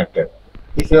disconnected.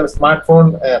 If your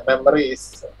smartphone memory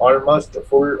is almost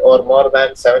full or more than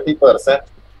 70%,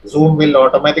 Zoom will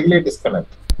automatically disconnect.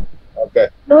 Okay.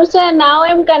 No, sir. Now I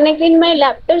am connecting my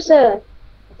laptop, sir.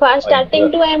 For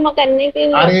starting to, I am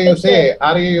connecting. Are you laptop, sir.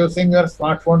 are you using your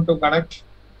smartphone to connect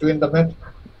to internet?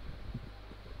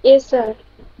 Yes, sir.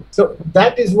 So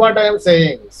that is what I am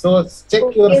saying. So check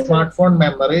your Okay, sir. smartphone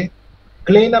memory,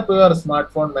 clean up your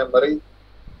smartphone memory,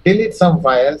 delete some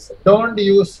files. Don't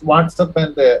use WhatsApp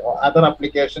and other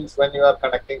applications when you are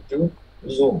connecting to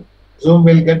Zoom. Zoom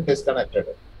will get disconnected.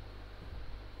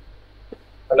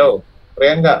 Hello,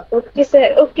 Priyanka. Okay,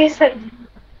 sir. Okay, sir.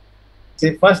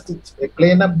 See, first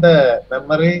clean up the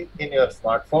memory in your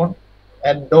smartphone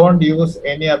and don't use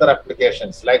any other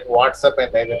applications like WhatsApp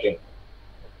and anything.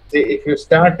 See, if you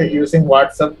start using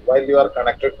WhatsApp while you are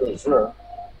connected to Zoom,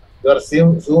 your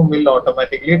Zoom will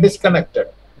automatically get disconnected.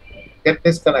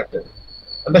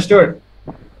 Understood?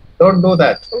 Don't do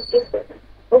that. Okay, sir.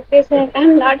 Okay, sir. I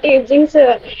am not using,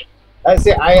 sir. I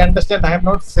say, I understand. I am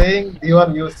not saying you are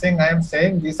using. I am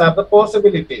saying these are the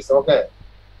possibilities. Okay.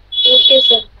 Okay,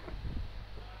 sir.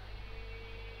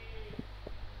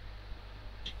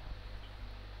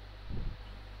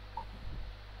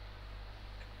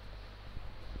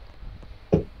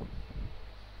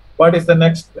 What is the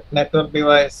next network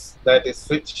device? That is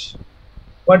switch.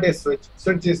 What is switch?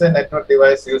 Switch is a network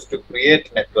device used to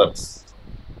create networks.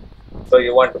 So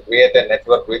you want to create a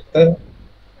network with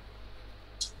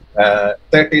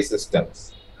 30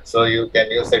 systems. So you can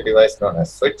use a device known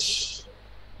as switch.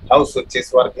 How switch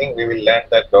is working, we will learn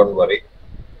that, don't worry.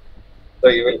 So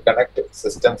you will connect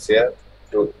systems here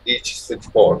to each switch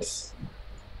ports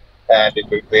and it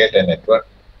will create a network.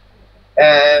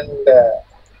 And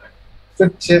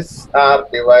switches are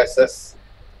devices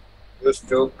used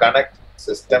to connect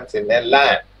systems in a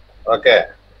LAN. Okay.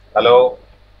 Hello?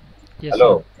 Yes,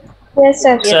 Hello? Yes,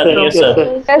 sir. Sir, yes, Yes, sir.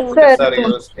 sir. Yes, Switches are sir.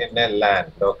 used in a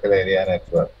LAN, local area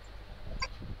network.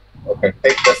 Okay,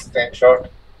 take the screenshot.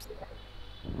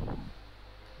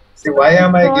 See, why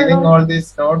am I giving all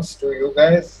these notes to you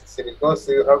guys? See, because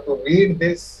you have to read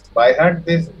this, by heart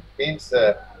this means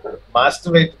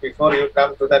master it before you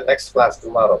come to the next class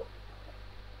tomorrow.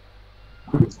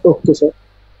 Okay, sir.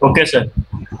 Okay, sir.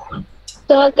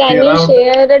 So can You're you out.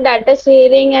 share the data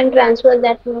sharing and transfer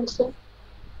that note, sir?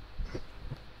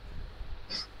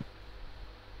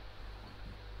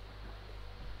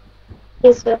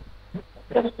 Yes, sir.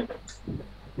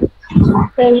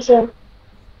 Thanks, sir.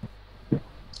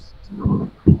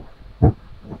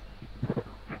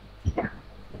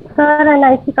 Sir, an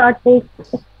IC card, please.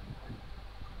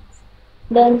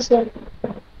 Done, sir.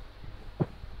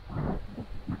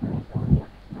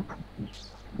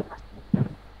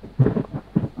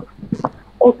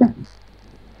 Okay.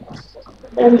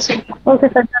 Done, sir. Okay,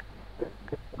 sir.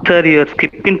 Sir, you are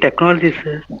skipping technology,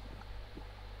 sir.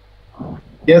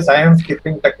 Yes, I am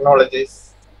skipping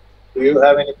technologies. Do you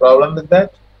have any problem with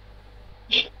that?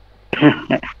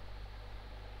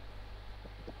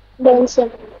 Done,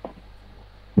 sir.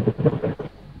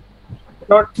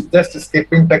 Not just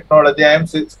skipping technology, I am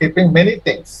skipping many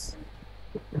things.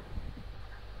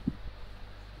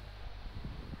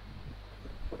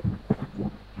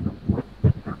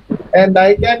 And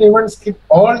I can even skip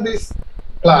all this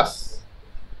class,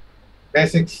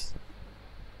 basics.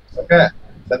 Okay,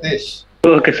 Satish.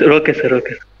 Okay, sir. Okay, sir.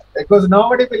 Okay. Because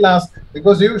nobody will ask,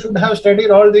 because you should have studied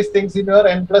all these things in your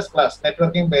N plus class,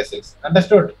 networking basics.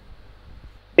 Understood?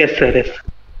 Yes, sir. Yes.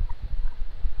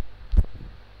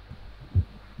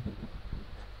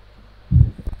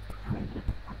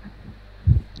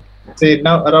 See,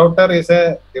 now a router is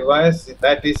a device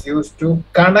that is used to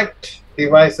connect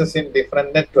devices in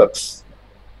different networks.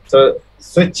 So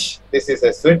switch, this is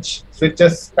a switch.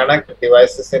 Switches connect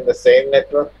devices in the same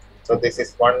network. So this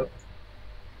is one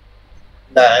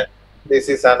LAN, this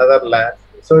is another LAN.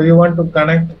 So you want to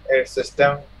connect a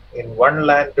system in one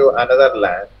LAN to another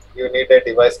LAN, you need a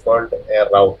device called a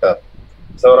router.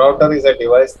 So router is a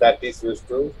device that is used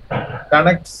to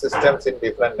connect systems in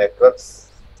different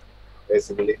networks,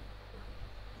 basically.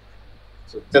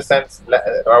 Switches and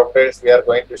routers we are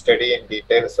going to study in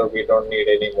detail, so we don't need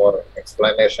any more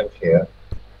explanation here.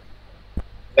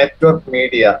 Network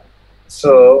media.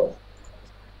 So,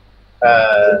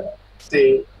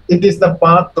 see, it is the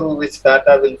path through which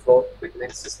data will flow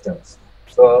between systems.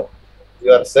 So,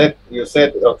 you said,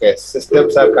 okay,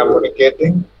 systems are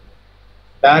communicating.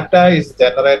 Data is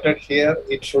generated here.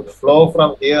 It should flow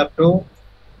from here to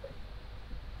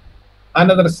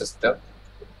another system.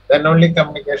 Then only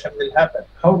communication will happen.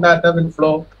 How data will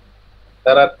flow?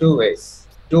 There are two ways,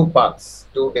 two paths,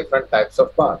 two different types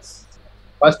of paths.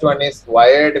 First one is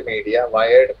wired media,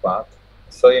 wired path.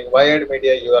 So in wired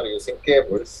media, you are using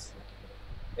cables.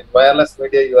 In wireless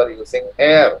media, you are using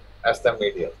air as the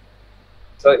medium.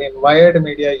 So in wired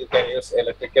media, you can use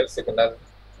electrical signal,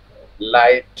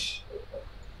 light.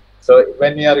 So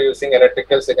when you are using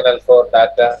electrical signal for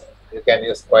data, you can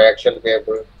use coaxial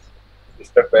cable,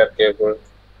 twisted pair cable.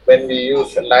 When we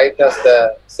use light as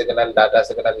the signal, data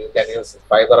signal, you can use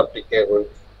fiber optic cable.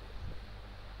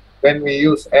 When we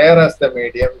use air as the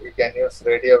medium, you can use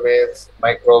radio waves,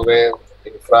 microwave,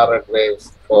 infrared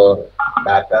waves for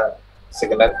data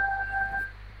signal.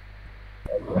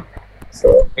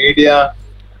 So media,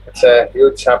 it's a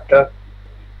huge chapter.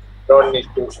 Don't need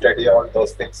to study all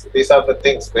those things. These are the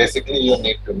things basically you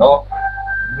need to know.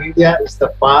 Media is the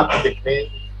path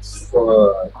between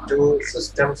two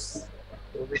systems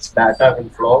through which data will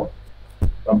flow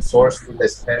from source to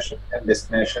destination and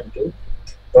destination to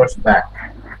source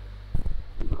back.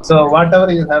 So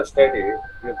whatever you have studied,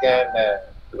 you can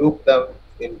group them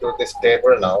into this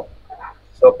table now.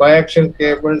 So coaxial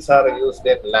cables are used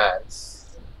in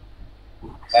LANs,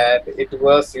 and it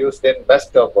was used in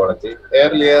bus topology.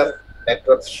 Earlier,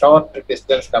 networks short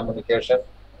distance communication,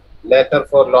 later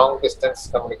for long distance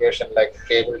communication like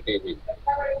cable TV.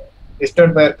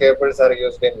 Distant wire cables are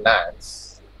used in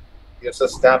LANs,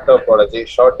 uses star topology,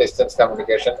 short distance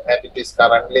communication, and it is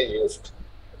currently used.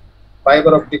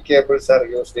 Fiber optic cables are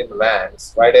used in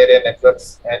WANs, wide area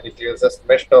networks, and it uses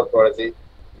mesh topology,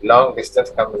 long distance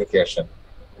communication.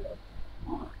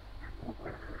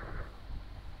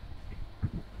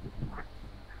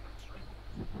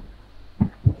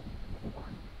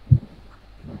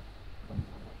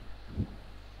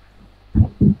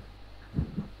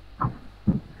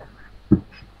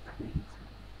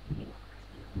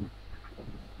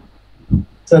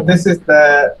 So this is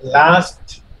the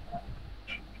last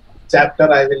chapter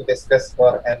I will discuss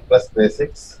for N plus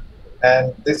basics,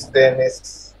 and this then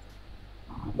is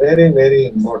very, very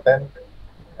important.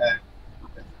 And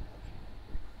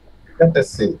let us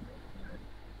see.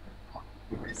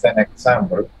 It's an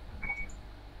example.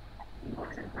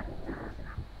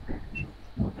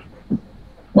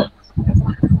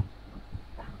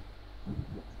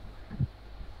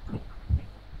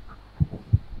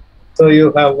 So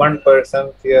you have one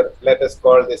person here, let us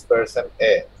call this person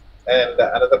A, and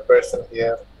another person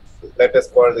here, let us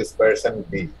call this person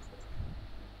B.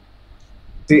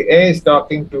 See, A is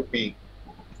talking to B,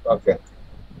 okay,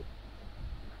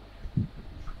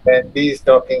 and B is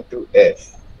talking to A.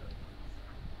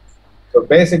 So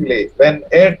basically, when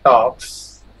A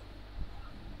talks,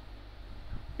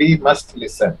 B must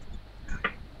listen,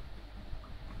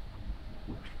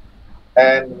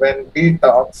 and when B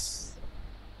talks,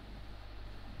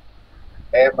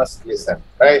 A must listen,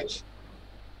 right?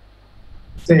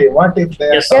 See, what if they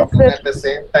are Yes, sir. talking at the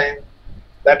same time?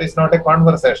 That is not a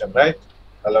conversation, right?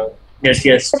 Hello? Yes,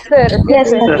 yes. Yes, sir. Yes,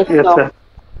 sir. Yes, sir.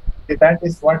 See, that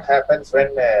is what happens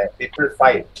when people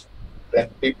fight. When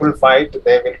people fight,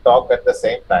 they will talk at the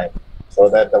same time, so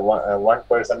that the one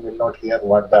person will not hear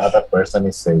what the other person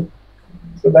is saying.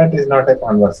 So that is not a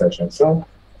conversation. So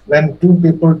when two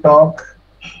people talk,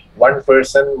 one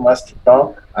person must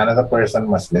talk, another person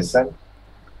must listen.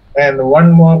 And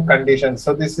one more condition.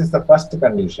 So this is the first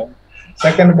condition.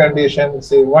 Second condition,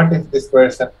 see, what if this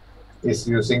person is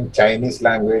using Chinese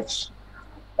language,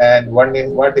 and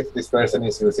what if this person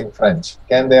is using French?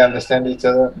 Can they understand each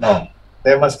other? No.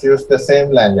 They must use the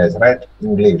same language, right?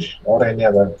 English or any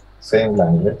other same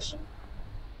language.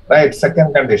 Right,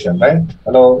 second condition, right?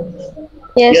 Hello?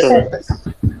 Yes, Yes, sir.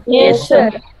 sir. Yes,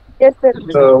 sir. Yes, sir.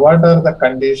 So what are the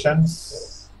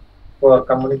conditions for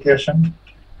communication?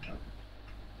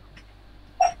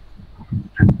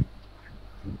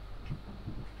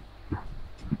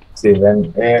 See,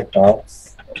 when A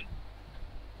talks,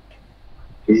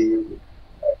 B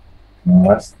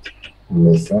must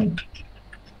listen.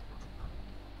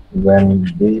 When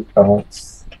B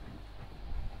talks,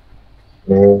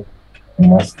 A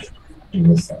must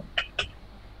listen.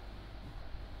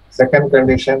 Second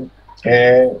condition,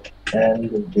 A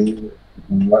and B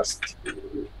must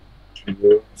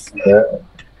use the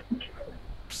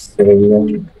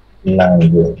same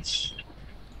language.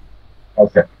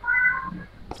 Okay.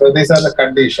 So these are the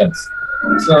conditions.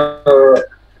 So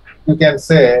you can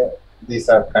say these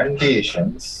are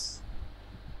conditions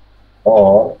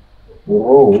or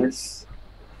rules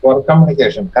for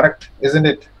communication, correct? Isn't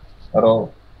it?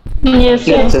 Or Yes,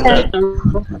 Yes, sir. sir.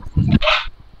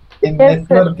 in Yes,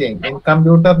 sir. networking, in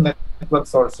computer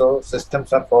networks also,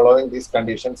 systems are following these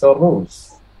conditions or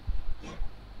rules.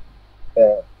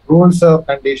 Rules or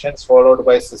conditions followed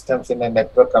by systems in a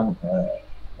network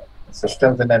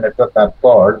are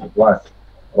called what?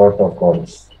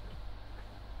 Protocols.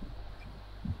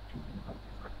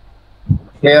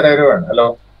 Clear, everyone?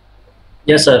 Hello.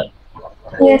 Yes, sir.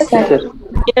 Yes, Yes, sir. sir.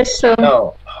 Yes, sir.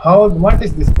 Now, what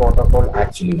is this protocol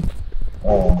actually?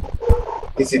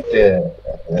 Is it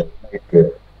like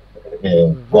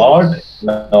a God?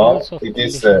 No, it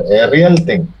is a real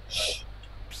thing.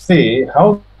 See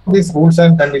how these rules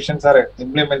and conditions are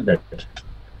implemented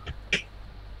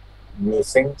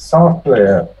using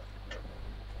software.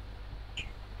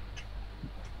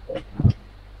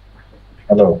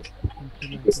 Hello.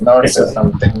 It's not Yes, sir.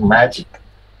 something magic.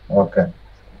 Okay.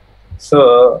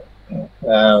 So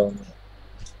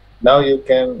now you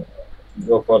can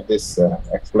go for this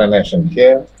explanation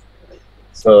here.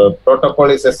 So protocol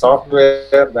is a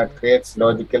software that creates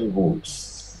logical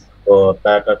rules for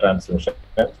data transmission,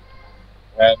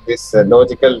 and these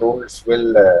logical rules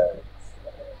will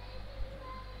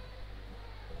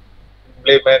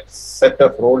implement set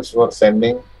of rules for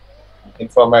sending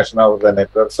information over the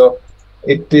network. So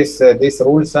It is these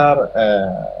rules are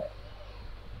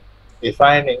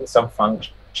defining some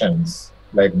functions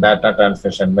like data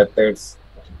transmission methods,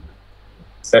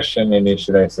 session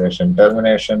initialization,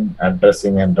 termination,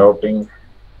 addressing and routing,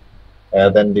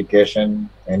 authentication,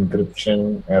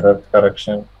 encryption, error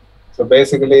correction. So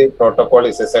basically, protocol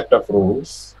is a set of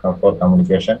rules for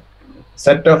communication.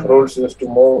 Set of rules used to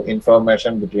move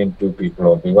information between two people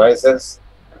or devices.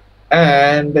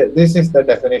 And this is the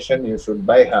definition you should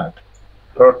by heart.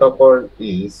 Protocol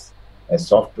is a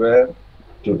software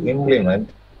to implement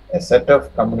a set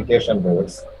of communication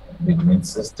rules between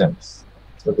systems.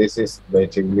 So this is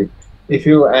basically, if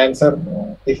you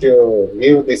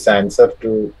give this answer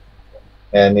to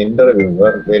an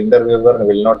interviewer, the interviewer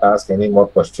will not ask any more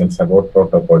questions about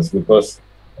protocols because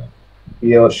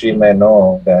he or she may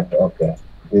know that, okay,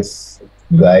 this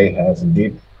guy has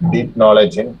deep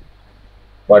knowledge in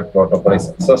what protocol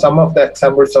is. So some of the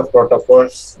examples of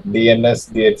protocols: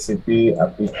 DNS, DHCP,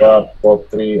 APIPA,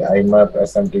 POP3, IMAP,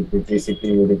 SMTP, TCP,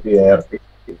 UDP, ARP,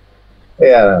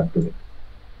 ARP.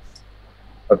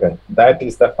 Okay, that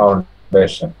is the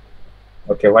foundation.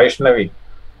 Okay, Vaishnavi.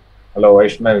 Hello,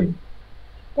 Vaishnavi.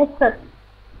 Yes, sir.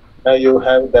 Now you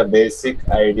have the basic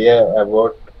idea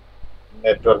about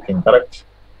networking, correct?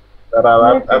 There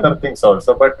are Yes, sir. other things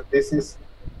also, but this is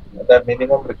the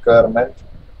minimum requirement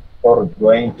for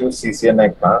going to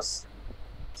CCNA class.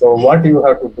 So what you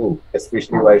have to do,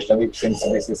 especially Vaishnavi, since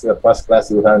this is your first class,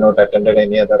 you have not attended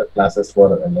any other classes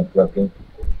for networking.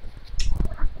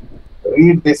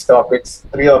 Read these topics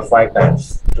 3 or 5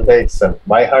 times today itself.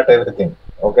 By heart everything.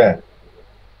 Okay.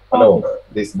 Hello,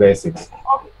 these basics.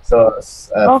 So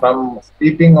from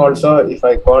sleeping also, if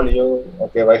I call you,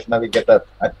 okay, Vaishnavi, get up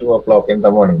at 2 o'clock in the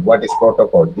morning. What is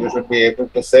protocol? You should be able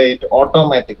to say it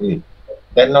automatically.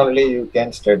 Then only you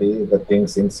can study the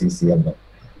things in CCNA.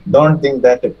 Don't think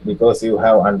that because you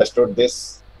have understood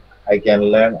this, I can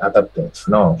learn other things.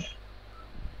 No.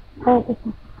 Okay,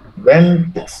 sir.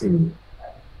 When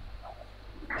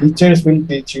teachers will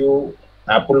teach you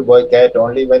apple, boy, cat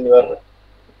only when you are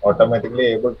automatically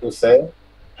able to say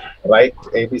write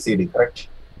ABCD, correct?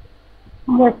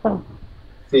 Yes, sir.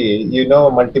 See, you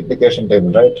know multiplication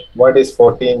table, right? What is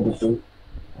 40 into 2?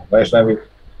 Vaishnavi,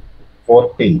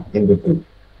 40 into 2.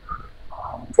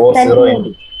 40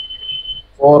 into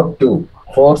 4, 2.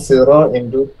 40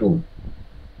 into 2.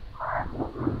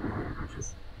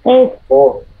 8.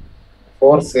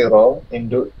 40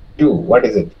 into 2. What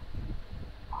is it?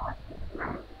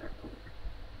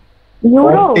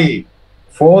 Euro. 40.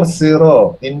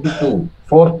 40 into 2.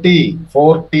 40.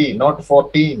 40, not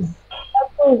 14.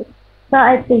 Okay.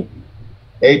 Sir, 80.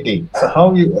 80. So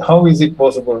how is it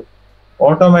possible?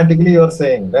 Automatically you are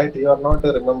saying, right? You are not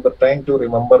trying to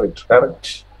remember it,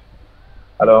 correct?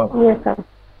 Hello? Yes, sir.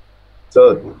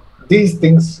 So these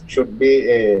things should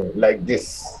be like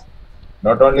this.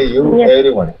 Not only you, Yes.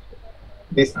 everyone.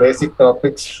 These basic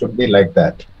topics should be like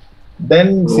that.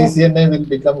 Then Yes. CCNA will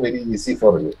become very easy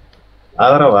for you.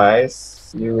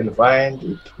 Otherwise, you will find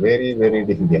it very, very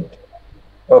difficult.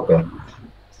 Okay.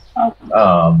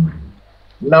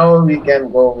 Now we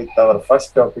can go with our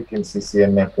first topic in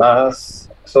CCNA class.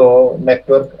 So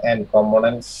network and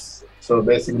components. So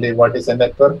basically, what is a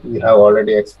network? We have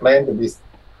already explained this.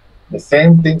 The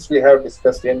same things we have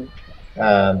discussed in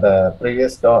the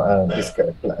previous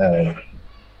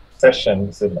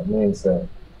sessions. It means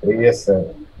previous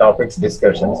topics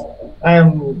discussions. I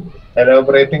am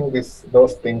elaborating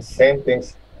those things, same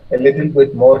things, a little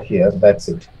bit more here. That's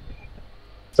it.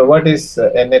 So what is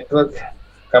a network?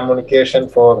 Communication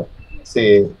for,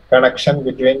 say, connection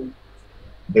between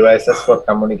devices for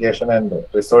communication and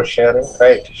resource sharing,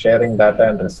 right? Sharing data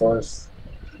and resource.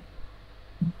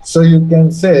 So you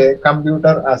can say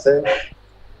computer as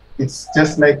it's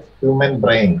just like human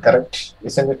brain, correct?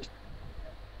 Isn't it?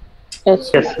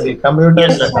 Yes. Yes, sir. See, computer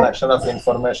Yes, is a sir. collection of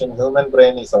information. Human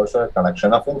brain is also a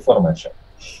collection of information.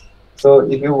 So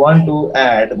if you want to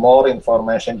add more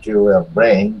information to your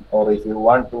brain, or if you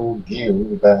want to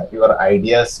give your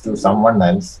ideas to someone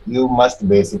else, you must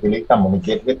basically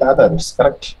communicate with others,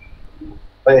 correct?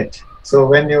 Right. So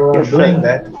when you are Yes, sir. doing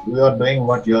that, you are doing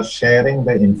what? You are sharing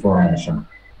the information.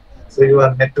 So you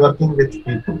are networking with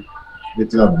people,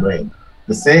 with your brain.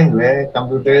 The same way,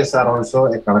 computers are also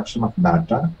a collection of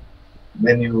data.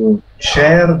 When you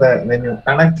when you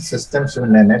connect systems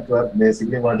in a network,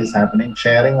 basically what is happening,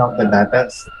 sharing of the data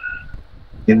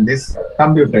in these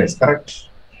computers, correct?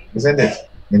 Isn't it?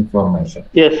 Information.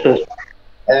 Yes, sir.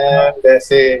 And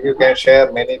say you can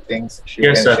share many things. You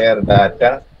Yes, can sir. share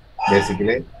data,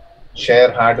 basically.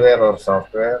 Share hardware or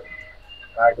software.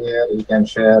 Hardware, you can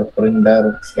share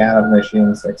printer, scanner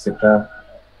machines, etc.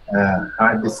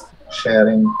 Hard disk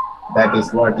sharing. That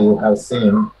is what you have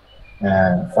seen.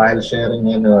 File sharing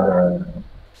in your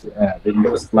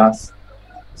Windows class.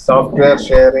 Software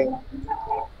sharing.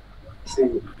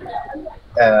 See,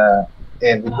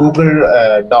 in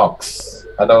Google Docs.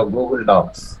 Hello, Google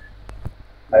Docs.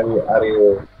 Have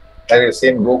you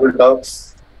seen Google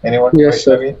Docs? Anyone? Yes,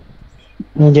 sir.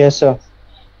 Vaishnavi? Yes, sir.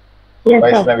 Yes,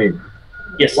 sir. Vaishnavi,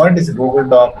 Yes. what is Google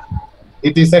Doc?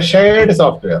 It is a shared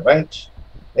software, right?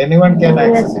 Anyone can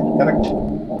access it, correct?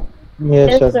 Yes,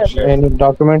 Yes, sir. sir. Shared. Any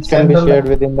documents can be shared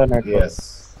within the network.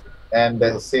 Yes. And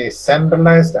see,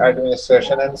 centralized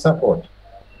administration and support.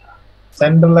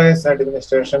 Centralized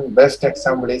administration, best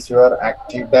example is your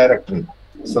Active Directory.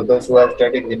 So those who have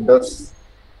studied Windows,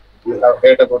 you have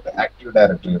heard about the Active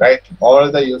Directory, right?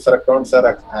 All the user accounts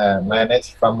are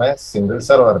managed from a single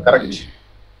server, correct?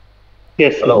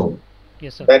 Yes, sir. Hello.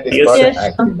 Yes, sir. That is Yes, called sir.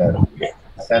 Active Directory.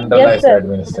 Yes, Centralized sir.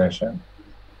 administration.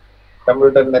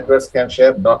 Computer networks can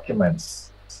share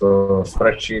documents. So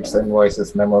spreadsheets,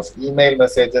 invoices, memos, email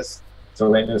messages. So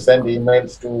when you send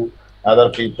emails to other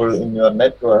people in your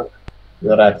network,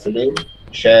 you're actually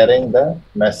sharing the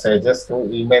messages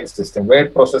through email system.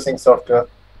 Word processing software,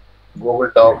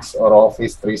 Google Docs or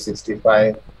Office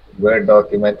 365, Word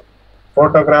document,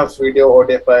 photographs, video,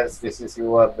 audio files. This is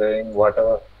you are doing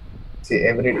whatever. See,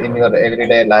 in your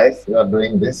everyday life, you are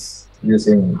doing this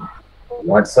using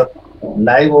WhatsApp.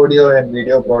 Live audio and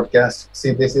video broadcast.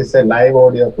 See, this is a live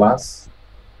audio class.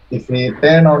 If we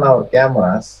turn on our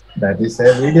cameras, that is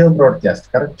a video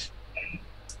broadcast, correct?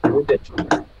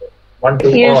 One to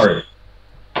Yes.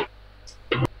 all.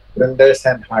 Printers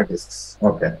and hard disks.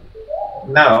 Okay.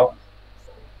 Now,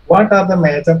 what are the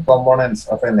major components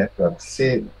of a network?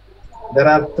 See, there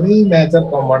are three major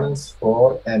components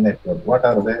for a network. What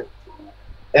are they?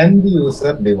 End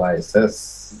user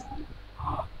devices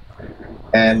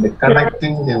and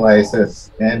connecting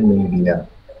devices and media.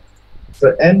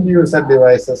 So end user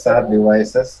devices are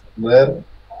devices where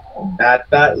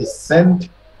data is sent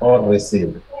or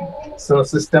received. So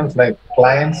systems like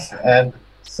clients and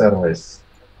servers.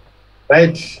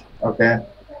 Right? Okay.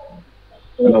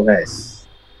 Hello guys.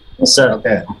 Yes, sir.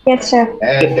 Okay. Yes, sir.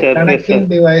 And Yes, sir. connecting Yes,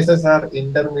 sir. devices are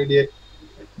intermediate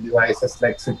devices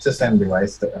like switches and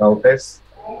device routers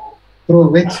through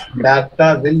which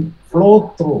data will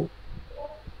flow through.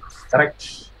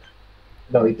 Correct?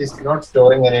 No, it is not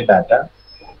storing any data.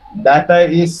 Data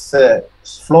is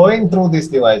flowing through these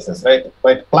devices, right?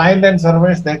 But client and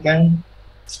servers, they can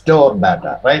store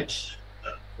data, right?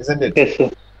 Isn't it? Yes,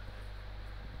 sir.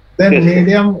 Then Yes, sir.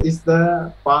 medium is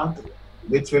the path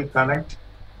which will connect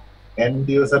end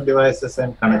user devices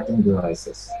and connecting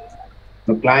devices.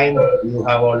 The client, you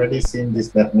have already seen this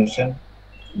definition,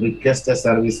 request a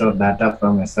service or data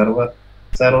from a server.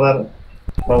 Server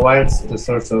provides the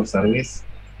source of service.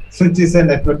 Switch is a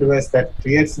network device that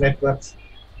creates networks.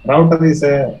 Router is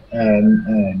a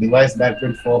device that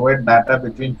will forward data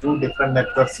between two different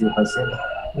networks you have seen.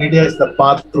 Media is the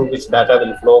path through which data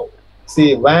will flow.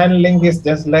 See, WAN link is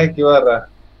just like your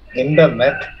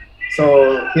internet.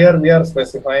 So here we are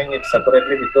specifying it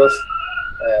separately because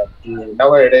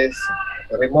nowadays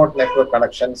remote network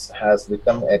connections has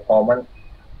become a common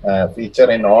feature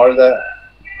in all the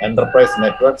enterprise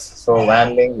networks. So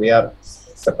WAN link, we are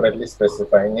separately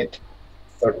specifying it.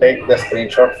 So take the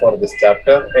screenshot for this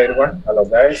chapter, everyone. Hello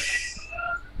guys.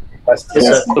 First,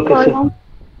 Yes, sir. Okay, sir.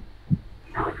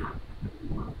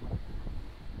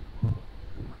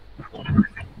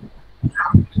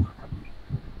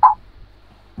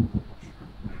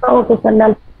 Okay, sir.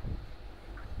 Done.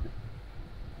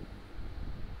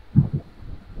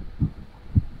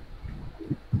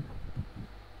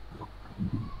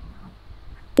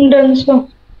 Done, sir.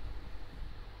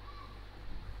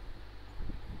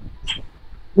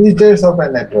 features of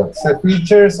a network. So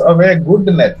features of a good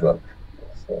network.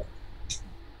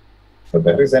 So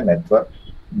there is a network.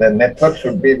 The network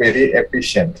should be very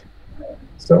efficient.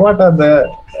 So what are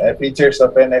the features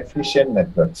of an efficient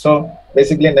network? So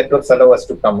basically networks allow us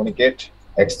to communicate,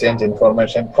 exchange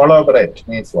information. Collaborate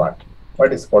means what?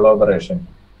 What is collaboration?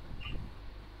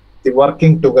 The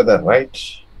working together, right?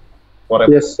 For a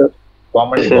Yes, sir.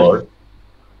 common goal.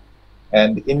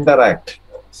 And interact.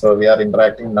 So we are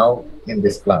interacting now in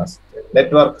this class.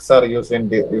 Networks are used in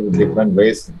different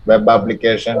ways. Web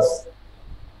applications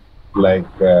like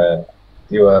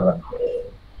your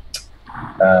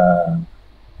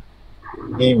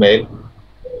email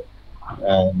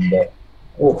and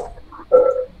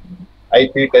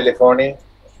IP telephony.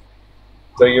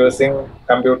 So using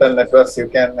computer networks, you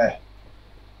can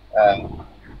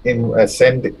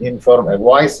send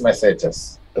voice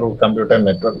messages through computer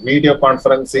network. Video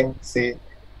conferencing, see,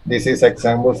 This is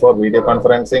example for video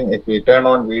conferencing. If we turn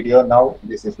on video now,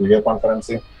 this is video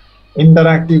conferencing.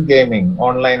 Interactive gaming,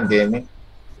 online gaming,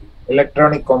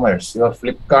 electronic commerce, your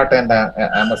Flipkart and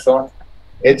Amazon,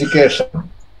 education,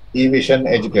 e-vision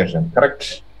education,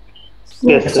 correct?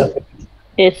 Yes, sir.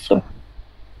 Yes, sir.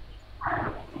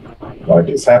 What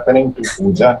is happening to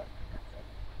Pooja?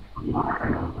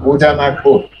 Pooja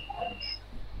Nagpur.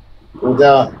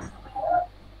 Pooja,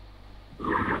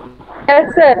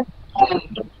 Yes, sir.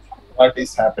 what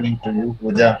is happening to you,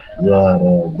 Pooja? You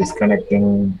are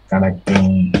disconnecting,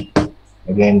 connecting,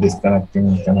 again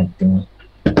disconnecting, connecting.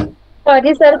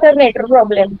 Sorry, sir, network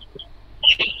problem.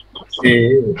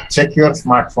 See, check your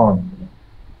smartphone.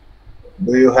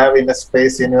 Do you have enough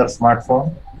space in your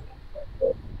smartphone?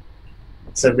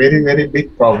 It's a very, very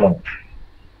big problem.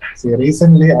 See,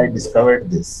 recently I discovered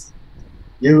this.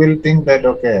 You will think that,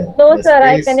 okay. No, the sir,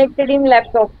 I space- connected in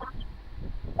laptop.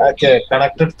 Okay,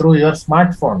 connected through your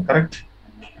smartphone, correct?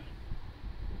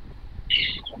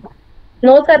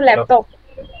 No, sir, laptop.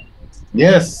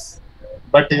 Yes,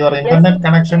 but your internet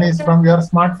connection is from your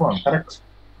smartphone, correct?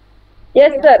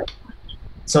 Yes, sir.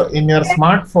 So in your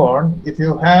smartphone, if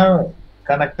you have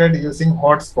connected using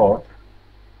hotspot,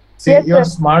 see, Yes, your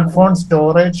sir. smartphone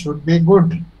storage should be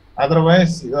good.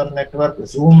 Otherwise, your network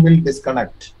Zoom will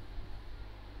disconnect.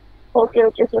 Okay,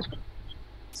 sir.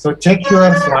 So check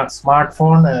your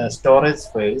smartphone storage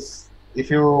space. If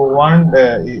you want,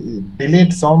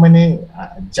 delete so many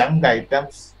junk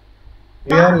items,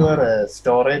 clear your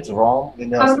storage ROM in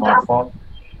your smartphone,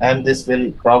 and this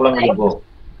problem will go.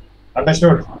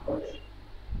 Understood?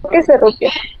 Okay, sir,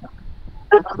 okay.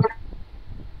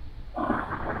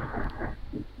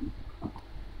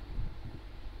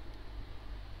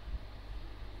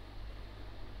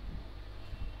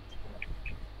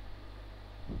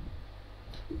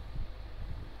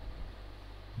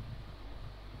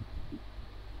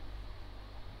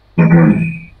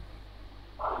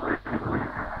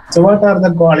 So what are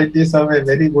the qualities of a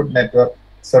very good network?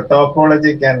 So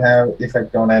topology can have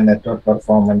effect on a network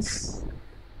performance.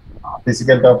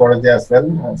 Physical topology as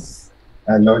well as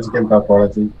logical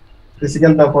topology.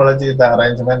 Physical topology is the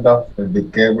arrangement of the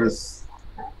cables,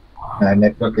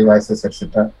 network devices,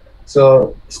 etc.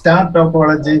 So star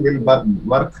topology will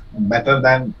work better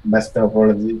than best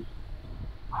topology.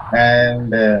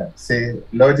 And say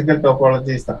logical topology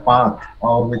is the path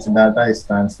over which data is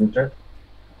transmitted.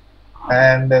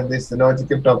 And this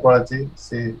logical topology,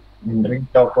 see, in ring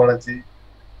topology,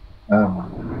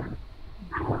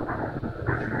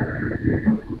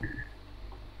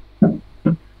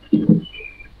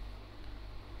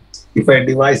 if a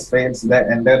device fails,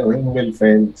 the entire ring will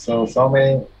fail. So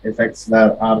many effects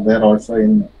that are there also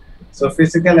in. So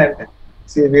physical and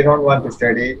see, we don't want to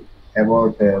study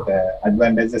about the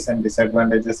advantages and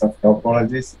disadvantages of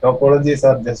topologies. Topologies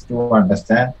are just to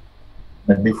understand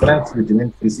the difference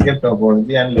between physical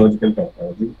topology and logical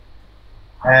topology.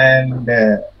 And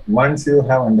once you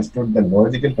have understood the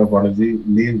logical topology,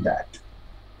 leave that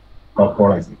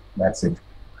topology. That's it.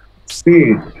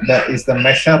 Speed, that is the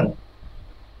measure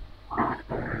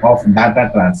of data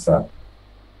transfer.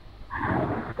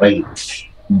 Right.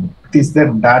 It is the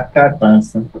data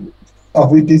transfer.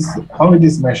 How it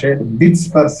is measured? Bits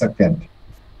per second.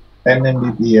 10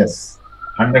 Mbps,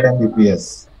 100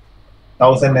 Mbps,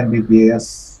 1000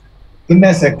 Mbps. In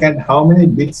a second, how many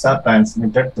bits are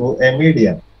transmitted through a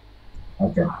medium?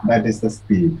 Okay, that is the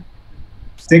speed.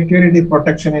 Security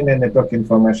protection in a network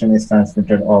information is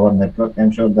transmitted over network.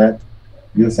 Ensure that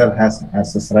user has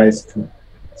access to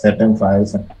certain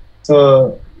files.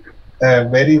 So a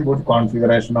very good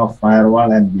configuration of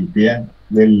firewall and VPN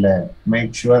will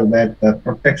make sure that the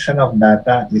protection of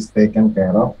data is taken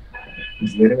care of.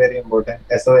 It's very, very important.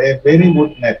 So a very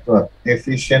good network,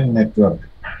 efficient network,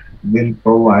 will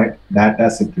provide data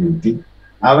security,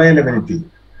 availability.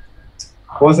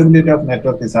 Possibility of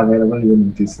network is available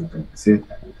unity security. See,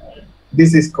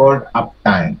 this is called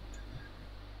uptime.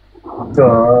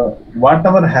 So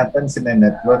whatever happens in a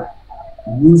network,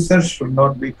 users should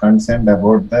not be concerned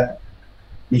about the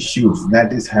issues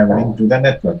that is happening to the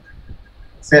network.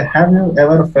 Say, have you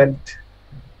ever felt?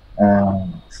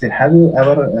 Have you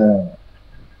ever?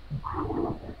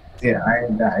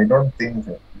 I don't think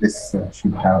this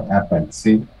should have happened.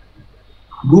 See,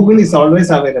 Google is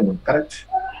always available, correct?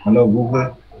 Hello,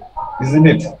 Google, isn't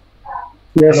it?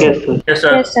 Yes, sir. Yes,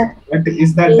 sir. Yes, sir. But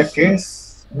is that the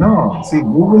case? No. See,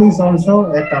 Google is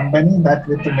also a company that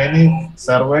with many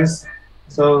servers.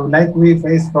 So, like we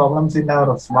face problems in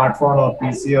our smartphone or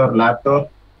PC or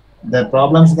laptop, the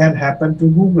problems can happen to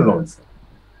Google also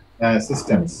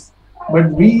systems. But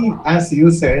we as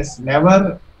users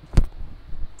never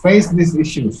face these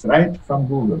issues, right, from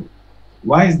Google.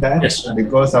 Why is that? Yes, sir.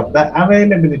 Because of the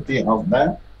availability of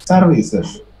the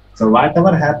services. So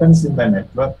whatever happens in the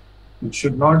network, it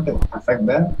should not affect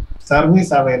the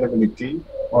service availability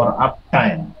or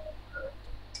uptime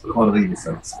for the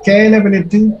user.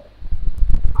 Scalability,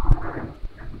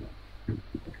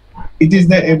 it is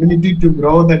the ability to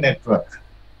grow the network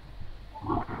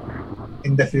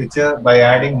in the future by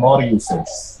adding more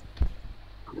users.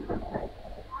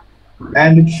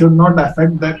 And it should not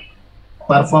affect the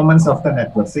performance of the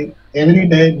network. See, every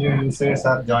day new users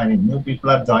are joining, new people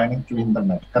are joining to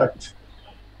internet, correct?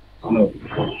 No.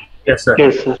 Yes, sir.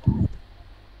 Yes, sir.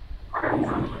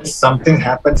 If something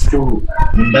happens to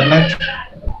internet,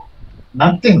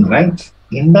 nothing, right?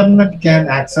 Internet can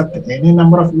accept any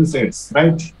number of users,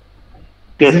 right?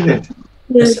 Yes, Isn't sir. it?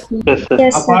 Yes, sir. Yes, sir.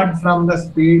 Yes, sir. Apart from the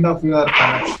speed of your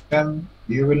connection,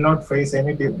 you will not face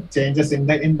any changes in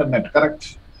the internet,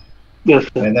 correct? Yes,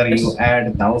 sir. Whether you Yes. add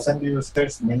 1,000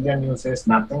 users, million users,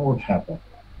 nothing would happen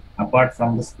apart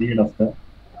from the speed of the.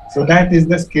 So that is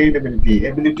the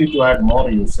scalability, ability to add more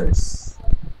users.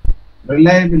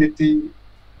 Reliability,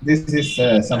 this is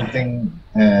something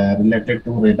related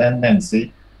to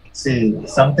redundancy. See,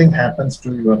 something happens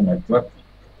to your network.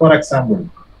 For example,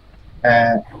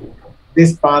 uh,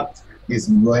 this path is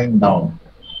going down.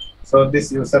 So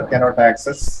this user cannot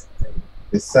access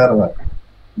this server.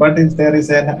 But if there is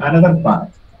another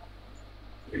path,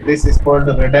 this is called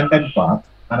redundant path,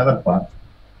 another path.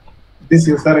 This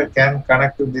user can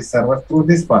connect to this server through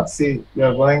this path. See, you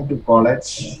are going to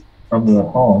college from your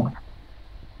home.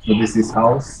 So this is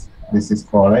house, this is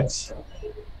college.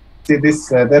 See, this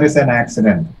there is an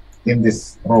accident in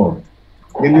this road.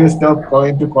 Will you stop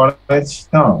going to college?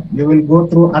 No, you will go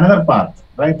through another path,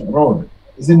 right? Road,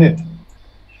 isn't it?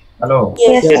 Hello.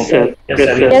 Yes, Yes, sir. sir. Yes, Yes,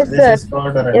 sir. sir. Yes, This sir. is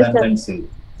called a Yes, sir. redundancy.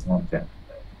 Okay.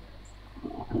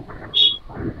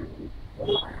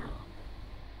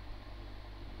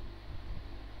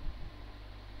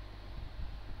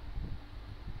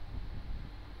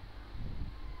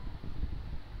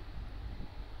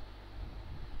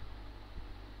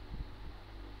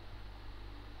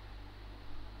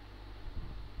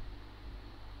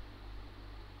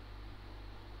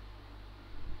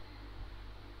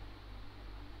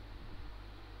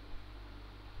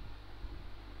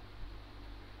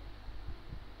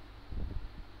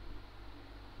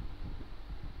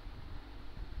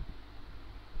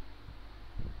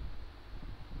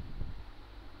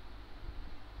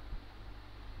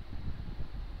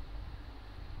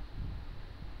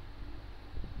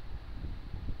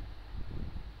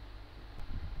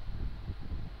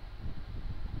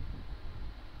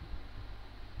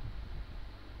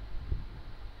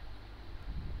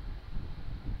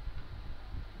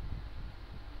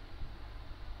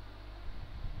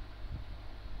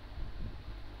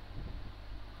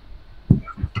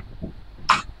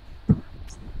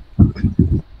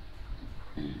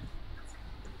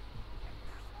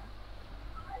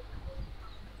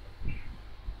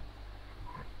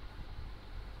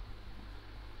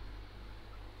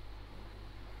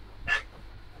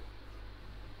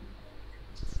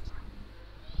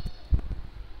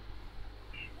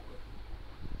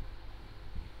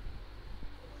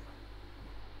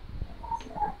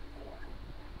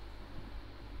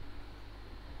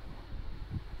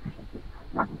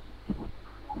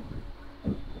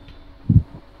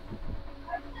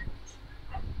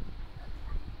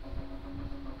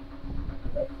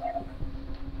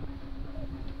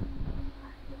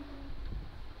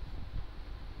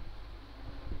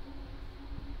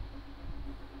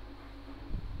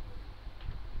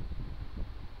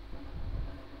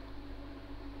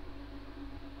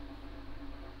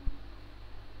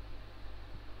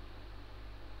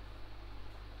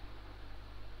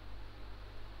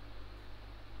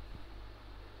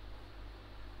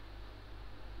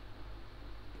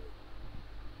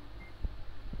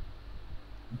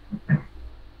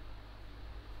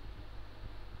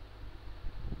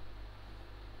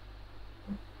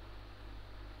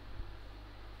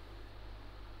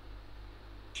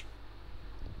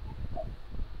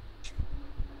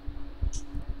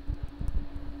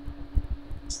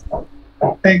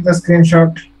 Take the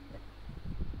screenshot.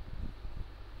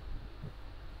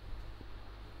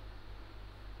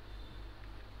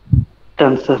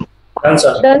 Done, sir. Done,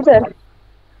 sir. Done, sir.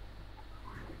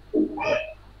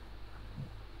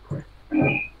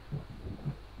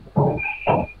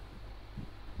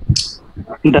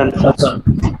 Done, sir. Done, sir.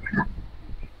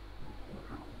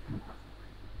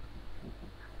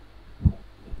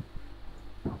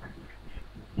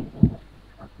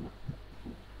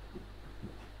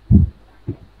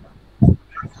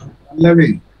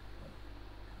 Pallavi.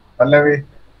 Pallavi.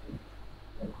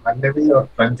 Pallavi or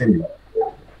Pranjali?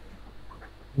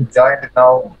 You joined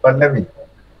now, Pallavi.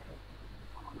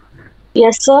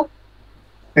 Yes, sir.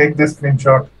 Take the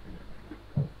screenshot.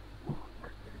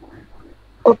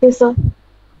 Okay, sir.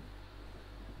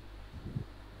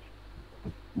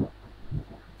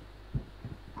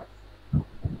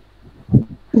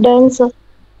 Done, sir.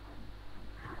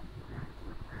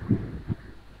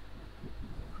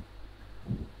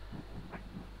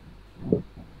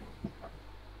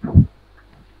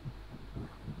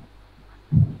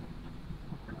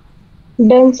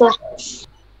 Done, sir.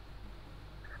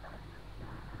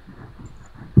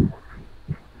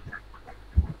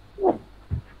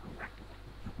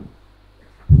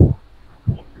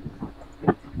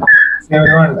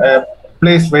 Everyone,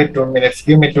 please wait 2 minutes.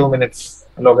 Give me 2 minutes.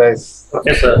 Hello, guys.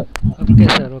 Okay, sir. Okay,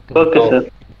 sir. Okay. Okay, So, sir.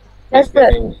 please Yes,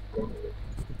 sir. give me.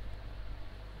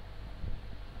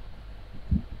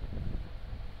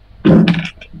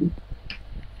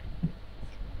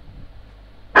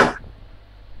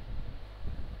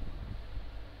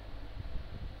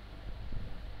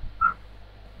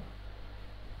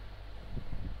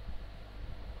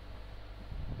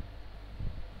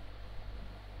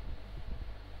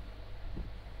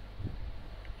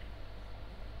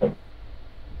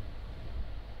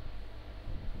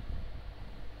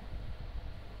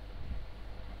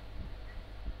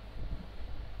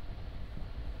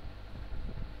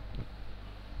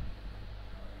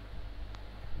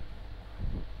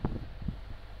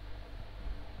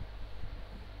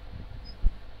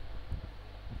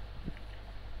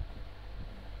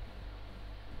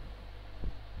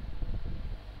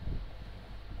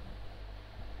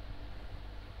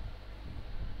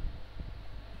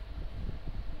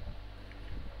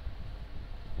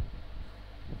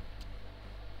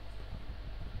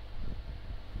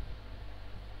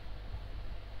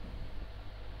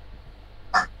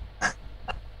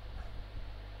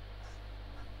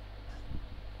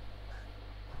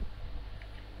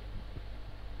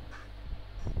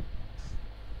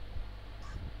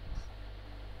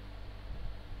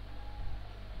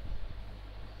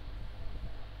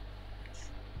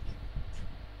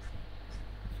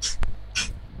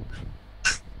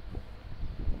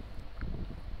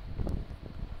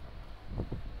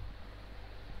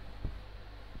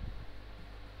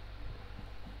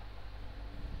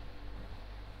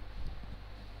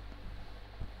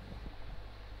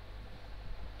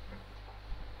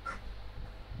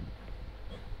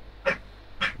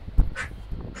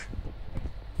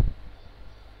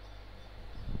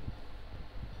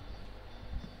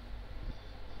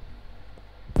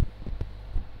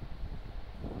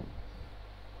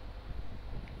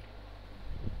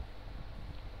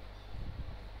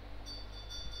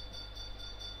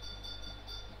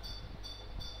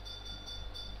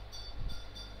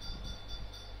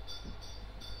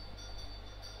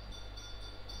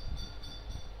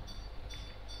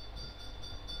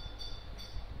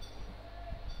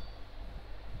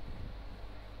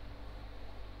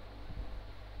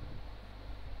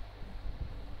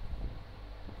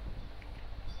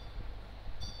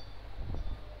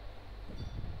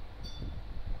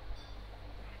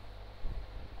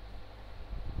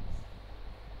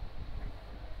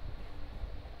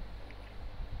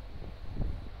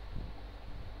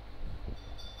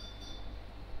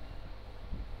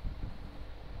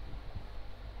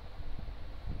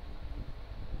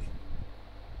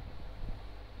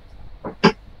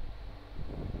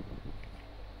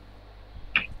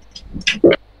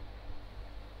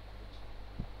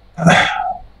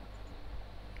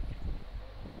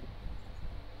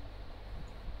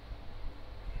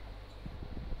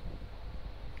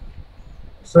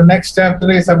 So next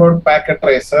chapter is about packet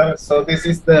tracer. So this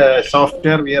is the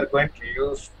software we are going to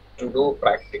use to do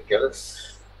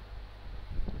practicals.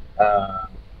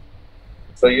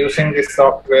 So using this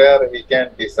software, we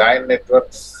can design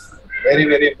networks. Very,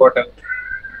 very important.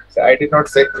 So I did not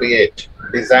say create,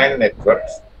 design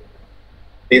networks.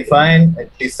 Design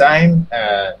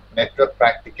network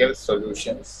practical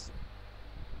solutions.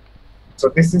 So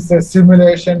this is a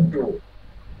simulation tool.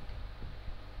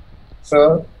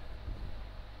 So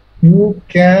you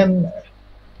can,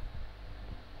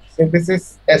 so this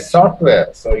is a software.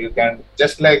 So you can,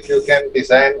 just like you can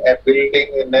design a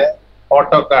building in a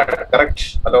AutoCAD,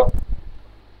 correct? Hello?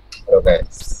 Hello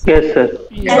guys. Yes, sir.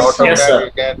 In Yes. AutoCAD Yes, sir.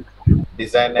 you can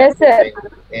design a Yes, sir. building.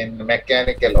 In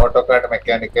mechanical, AutoCAD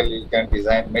mechanical, you can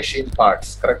design machine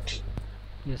parts, correct?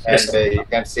 Yes. And Yes, you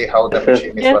can see how the Yes, sir.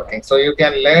 machine is Yes. working. So you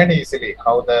can learn easily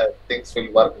how the things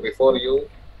will work before you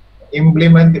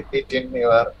implement it in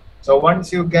your. So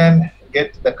once you can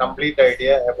get the complete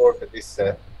idea about this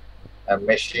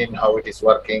machine, how it is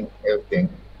working, everything,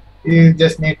 you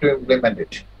just need to implement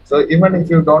it. So even if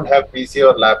you don't have PC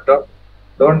or laptop,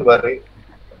 don't worry.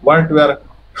 What we are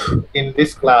in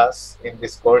this class, in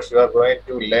this course, you are going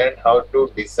to learn how to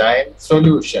design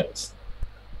solutions.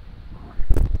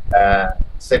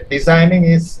 So designing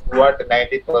is what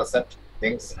 90%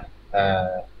 things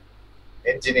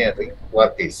engineering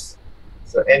work is.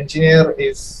 So engineer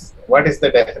is, what is the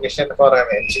definition for an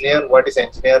engineer? What is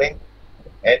engineering?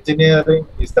 Engineering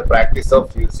is the practice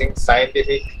of using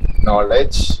scientific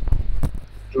knowledge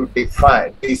to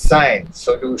design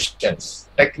solutions,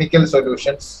 technical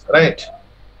solutions, right,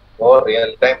 for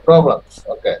real-time problems.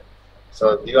 Okay,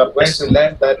 so you are going to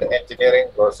learn that engineering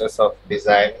process of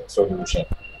designing solution.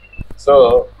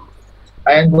 So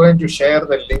I am going to share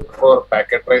the link for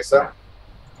Packet Tracer.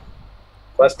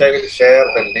 First, I will share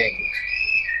the link,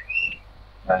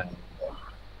 and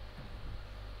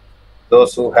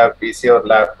those who have PC or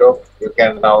laptop, you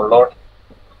can download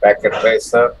Packet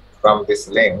Tracer from this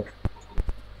link.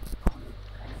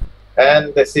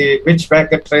 And see which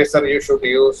packet tracer you should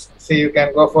use. See, you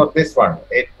can go for this one,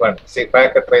 8.1. See,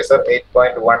 packet tracer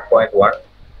 8.1.1.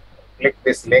 Click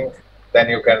this link, then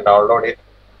you can download it.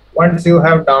 Once you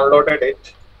have downloaded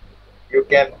it, you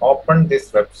can open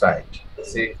this website.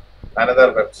 See,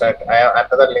 another website,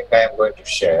 another link I am going to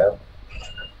share.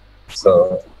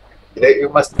 So you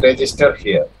must register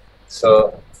here.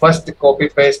 So first copy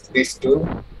paste these two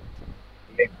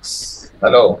links.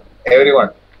 Hello,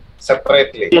 everyone.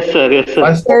 Separately. Yes, sir.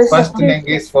 Yes, sir. First link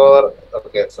is for,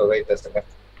 okay, so wait a second.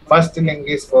 First link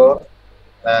is for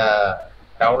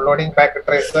downloading packet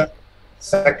tracer.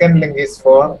 Second link is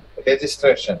for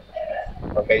registration,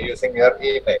 okay, using your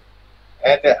email.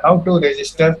 And how to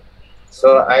register?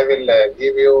 So I will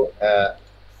give you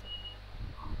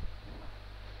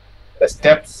the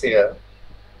steps here.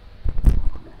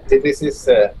 See, this is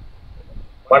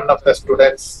one of the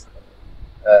students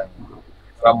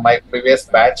from my previous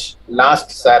batch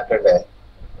last Saturday.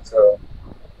 So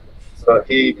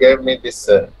he gave me this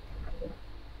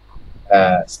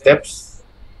steps.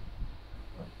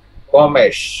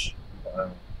 Komesh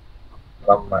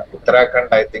from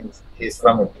Uttarakhand, I think he's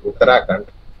from Uttarakhand,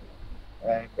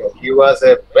 and he was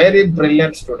a very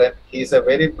brilliant student. He's a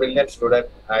very brilliant student.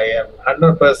 I am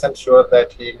 100% sure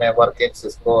that he may work in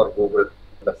Cisco or Google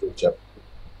in the future.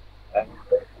 And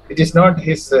it is not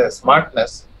his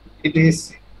smartness. It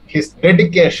is his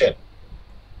dedication,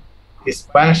 his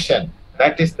passion.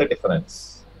 That is the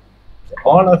difference.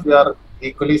 All of you are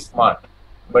equally smart,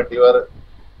 but your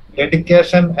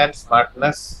dedication and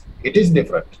smartness, it is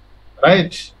different,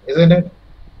 right? Isn't it?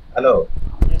 Hello.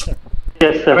 Yes, sir.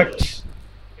 Correct.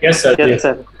 Yes, sir. Yes,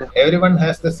 sir. Everyone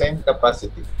has the same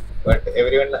capacity, but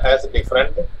everyone has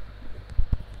different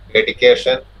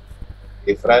dedication,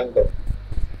 different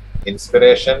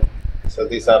inspiration. So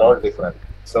these are all different.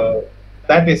 So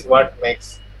that is what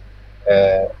makes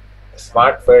a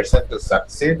smart person to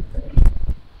succeed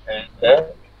and a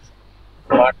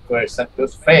smart person to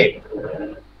fail.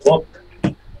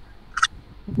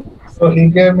 So he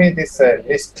gave me this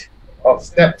list of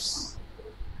steps.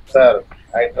 Sir,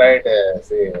 I tried,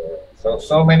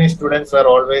 so many students were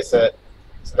always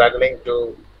struggling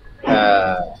to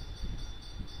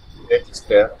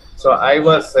register. So I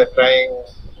was trying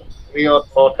 3 or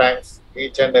 4 times.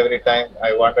 Each and every time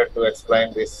I wanted to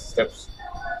explain these steps.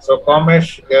 So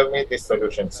Komesh gave me this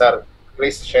solution. Sir,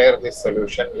 please share this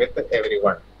solution with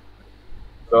everyone.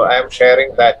 So I am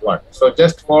sharing that one. So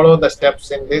just follow the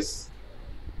steps in this.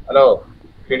 Hello,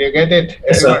 did you get it,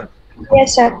 Yes, everyone? sir.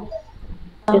 Yes, sir.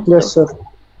 Yes, sir.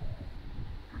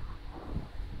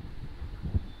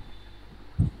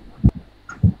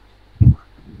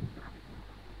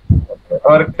 Okay.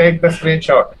 Or take the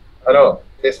screenshot. Hello,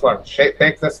 this one. Take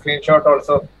the screenshot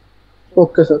also.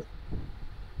 Okay, sir.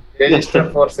 Register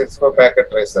for Cisco Packet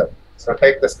Tracer. So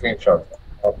take the screenshot.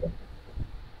 Okay.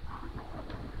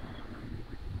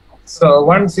 So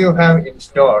once you have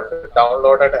installed,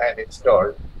 downloaded and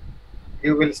installed,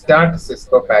 you will start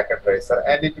Cisco Packet Tracer,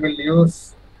 and it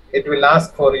will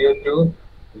ask for you to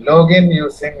log in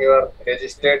using your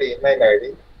registered email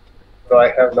ID. So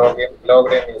I have logged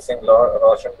in using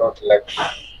roshan.lex.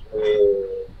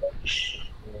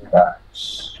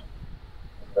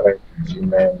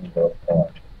 gmail.com.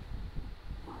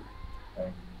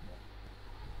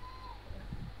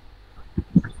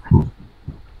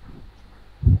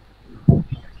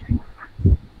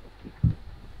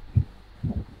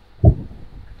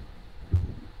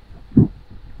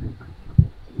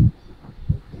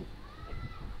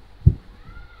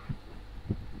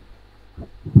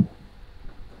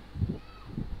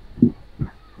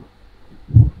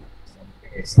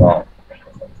 It's wrong.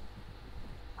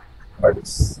 What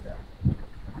is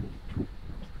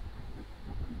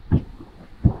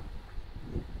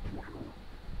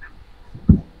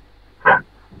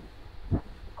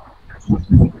Once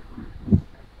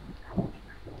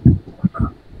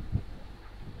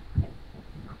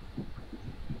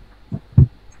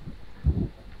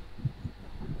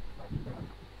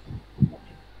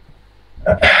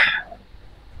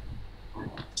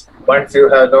you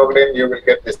have logged in, you will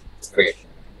get this screen.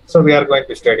 So we are going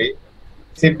to study.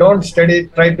 See, don't study,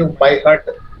 try to by heart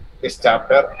this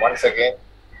chapter once again.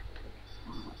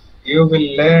 You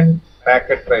will learn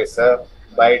packet tracer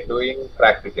by doing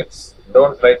practicals.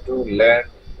 Don't try to learn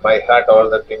by heart all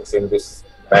the things in this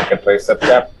packet tracer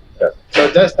chapter.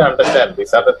 So just understand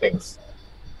these other things.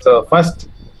 So first,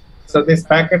 so this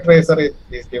packet tracer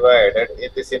is divided,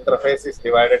 this interface is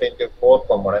divided into 4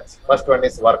 components. First one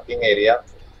is working area.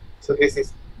 So this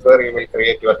is where you will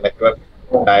create your network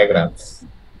diagrams.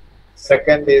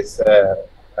 Second is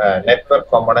network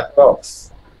component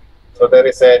box. So there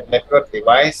is a network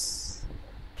device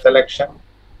selection.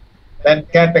 Then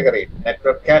category,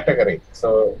 network category.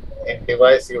 So in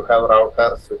device you have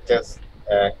router, switches,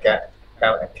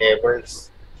 cables,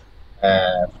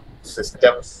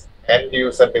 systems, end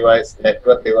user device,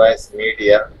 network device,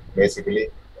 media, basically.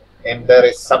 And there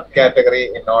is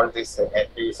subcategory in all this end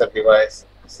user device.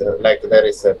 So like there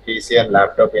is a PC and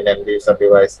laptop in end user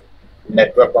device.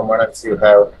 Network components you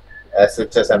have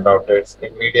switches and routers.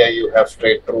 In media you have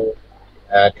straight through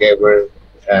cable,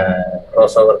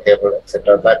 crossover cable,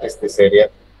 etc. That is this area.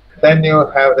 Then you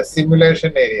have the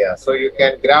simulation area. So you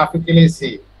can graphically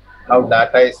see how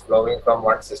data is flowing from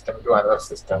one system to another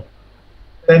system.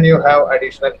 Then you have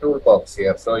additional toolbox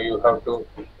here. So you have to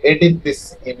edit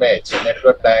this image,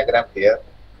 network diagram here,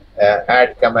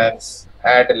 add commands,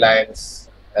 add lines,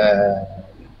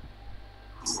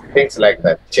 things like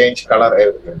that, change color,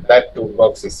 everything. That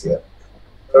toolbox is here.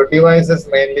 So devices,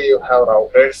 mainly you have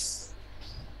routers.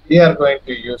 We are going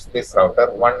to use this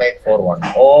router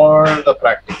 1841, all the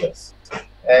practicals.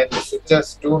 And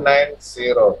switches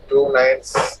 290,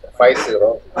 2950,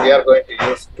 we are going to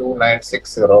use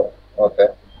 2960. Okay.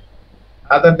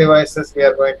 Other devices we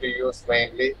are going to use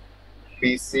mainly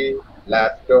PC,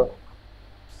 laptop.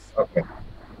 Okay.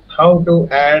 How to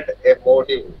add a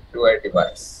module to a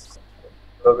device.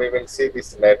 So we will see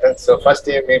this later. So first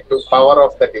you need to power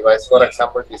off the device. For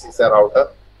example, this is a router.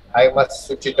 I must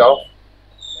switch it off.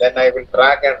 Then I will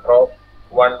drag and drop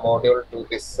one module to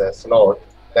this slot.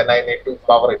 Then I need to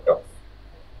power it off.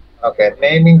 Okay.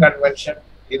 Naming convention,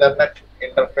 Ethernet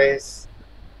interface,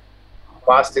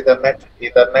 fast Ethernet,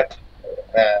 Ethernet.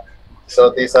 So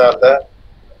these are the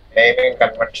naming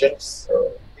conventions.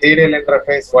 So serial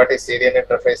interface, what is serial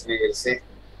interface we will see.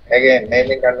 Again,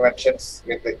 naming conventions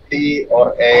with the T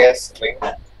or AS string.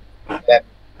 Then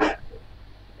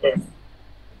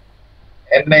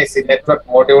NIC, network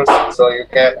modules. So you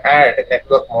can add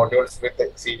network modules with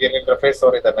the serial interface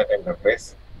or Ethernet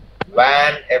interface.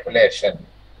 WAN emulation.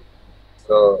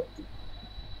 So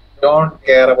don't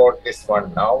care about this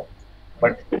one now,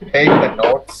 but take the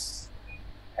notes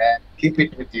and keep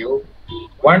it with you.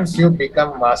 Once you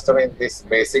become master in these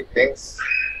basic things,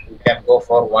 you can go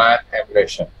for WAN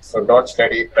emulation. So don't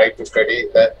study, try to study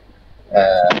the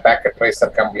packet tracer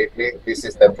completely. This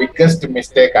is the biggest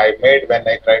mistake I made when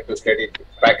I tried to study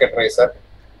packet tracer.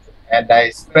 And I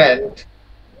spent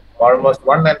almost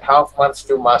 1.5 months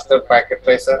to master packet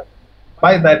tracer.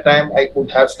 By that time, I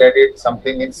could have studied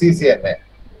something in CCNA.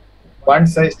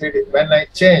 Once I studied, when I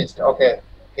changed, okay,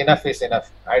 enough is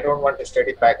enough. I don't want to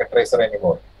study packet tracer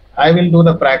anymore. I will do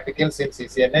the practicals in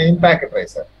CCNA in packet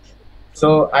tracer.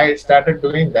 So I started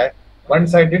doing that.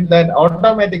 Once I did that,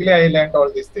 automatically I learned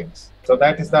all these things. So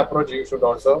that is the approach you should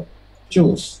also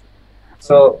choose.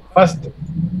 So first,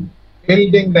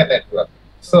 building the network.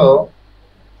 So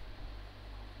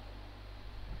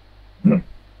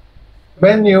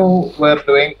when you were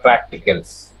doing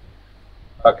practicals,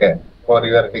 okay, for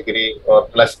your degree or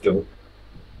 +2,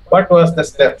 what was the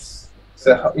steps?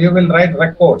 So you will write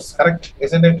records, correct?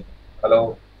 Isn't it?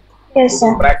 Hello? Yes,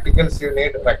 sir. Practicals, you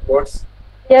need records.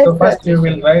 Yes, So first sir. you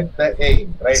will write the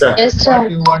aim, right? Sir. Yes, sir.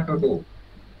 What you want to do,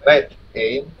 right?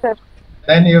 Aim. Sir.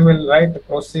 Then you will write the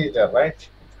procedure, right?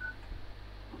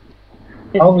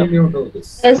 How will you do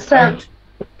this? Yes, sir. Right?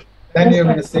 Then Yes, you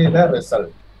sir. will see the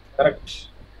result, correct?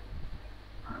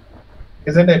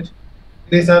 Isn't it?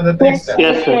 These are the 3 Yes, steps.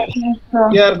 Yes, sir. Yes, sir.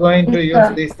 We are going to Yes, use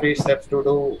sir. these 3 steps to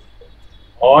do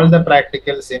all the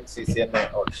practicals in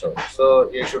CCNA also. So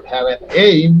you should have an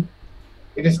aim.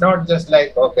 It is not just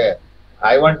like, okay,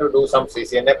 I want to do some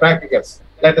CCNA practicals.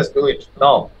 Let us do it.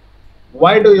 No.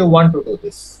 Why do you want to do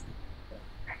this?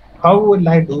 How will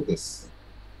I do this?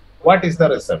 What is the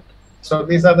result? So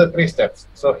these are the 3 steps.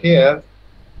 So here,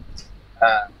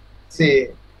 see,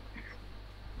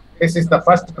 this is the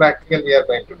first practical we are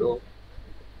going to do.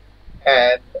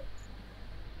 and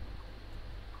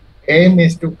aim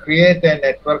is to create a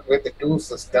network with two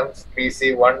systems,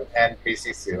 PC1 and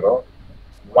PC0.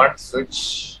 One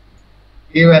switch,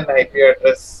 give an IP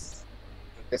address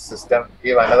to this system,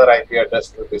 give another IP address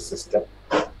to this system.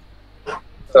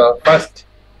 So first,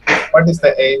 what is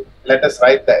the aim? Let us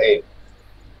write the aim.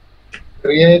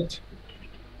 Create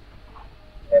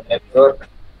a network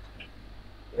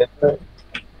with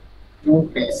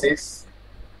two PCs,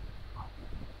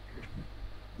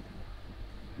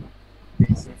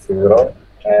 PC0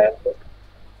 and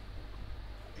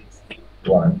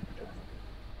PC1.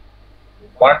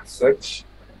 One switch.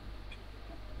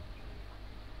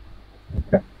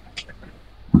 Okay.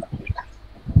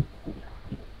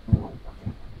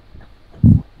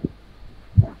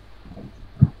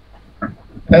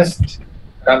 Test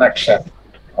connection.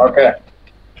 Okay.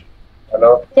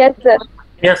 Hello. Yes, sir.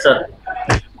 Yes, sir.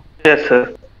 Yes,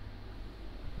 sir.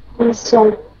 Yes,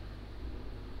 sir.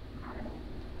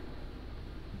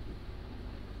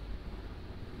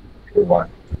 One.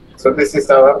 So this is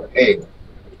our aim.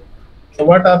 So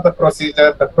what are the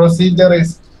procedure? The procedure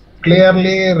is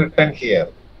clearly written here.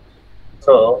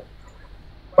 So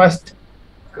first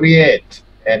create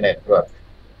a network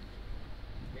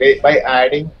by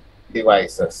adding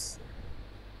devices.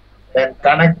 Then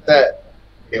connect the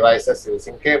devices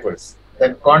using cables.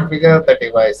 Then configure the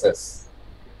devices.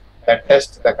 Then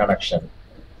test the connection.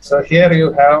 So here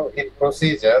you have in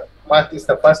procedure, what is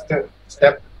the first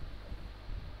step?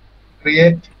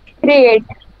 Create Create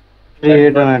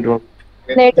Create a network.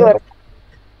 with network.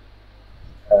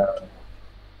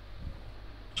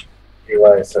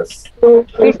 Devices.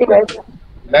 With device.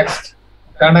 Next,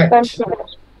 connect Configure.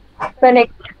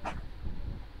 Connect.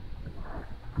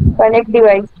 Connect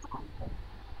device.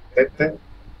 with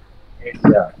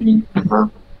media.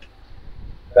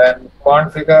 Then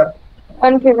configure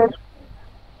Configure.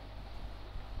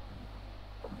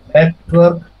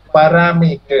 network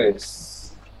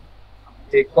parameters.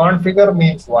 See, configure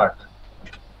means what?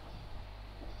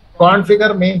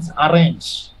 Configure means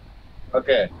arrange.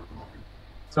 Okay.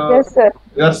 So Yes, sir.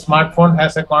 your smartphone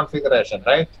has a configuration,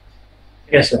 right?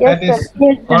 Yes, sir. Yes, That is sir.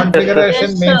 Yes, sir. configuration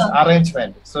Yes, means sir.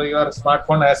 arrangement. So your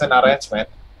smartphone has an arrangement.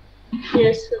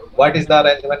 Yes, sir. What is the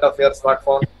arrangement of your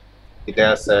smartphone? It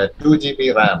has a 2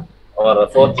 GB RAM or a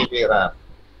 4 GB RAM,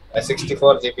 a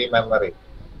 64 GB memory,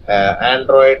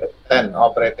 Android 10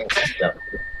 operating system,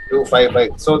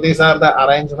 255. So these are the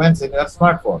arrangements in your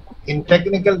smartphone. In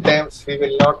technical terms, we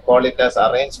will not call it as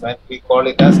arrangement, we call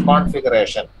it as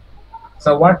configuration.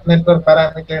 So what network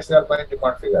parameters you are going to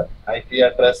configure? IP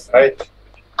address, right?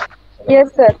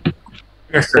 Yes, sir.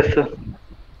 Yes, sir. Yes, sir.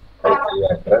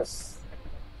 IP address,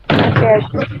 Yes.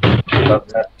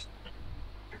 subnet,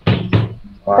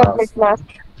 Submit mask.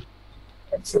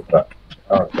 etc.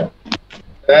 Okay.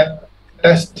 Then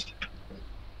test.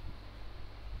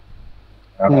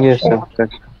 Yes, sir.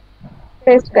 Correct.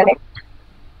 Test connect.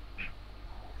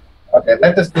 Okay,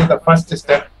 let us do the first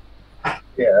step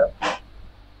here.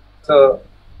 So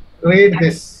read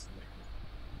this.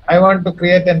 I want to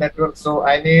create a network, so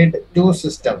I need two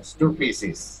systems, two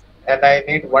PCs, and I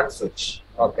need one switch.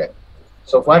 Okay.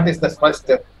 So what is the first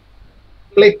step?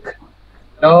 Click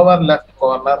lower left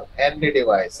corner end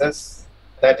devices.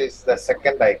 That is the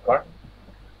second icon.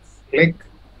 Click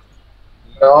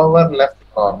lower left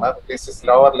corner. This is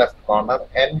lower left corner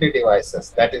end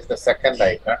devices. That is the second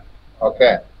icon.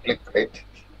 Okay. Click it.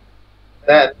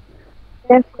 Then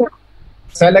Yes, sir.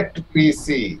 select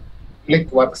PC, click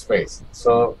workspace.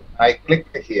 So I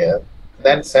clicked here,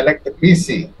 then select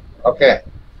PC. Okay.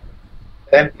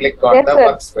 Then click on Yes, the sir.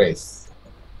 workspace.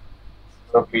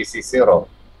 So PC0.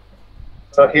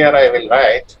 So here I will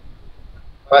write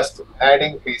first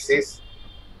adding PCs,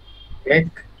 click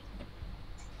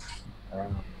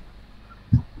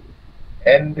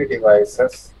end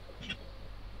devices,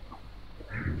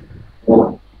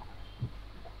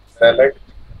 select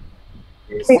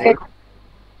PC, Click.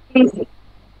 PC.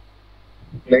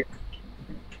 click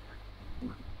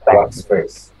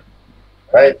workspace.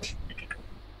 Right?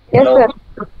 Yes, Hello?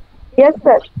 sir. Yes,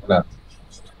 sir. Hello.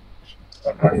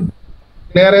 Okay.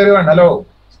 Clear everyone? Hello.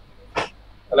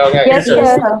 Hello guys. Yes,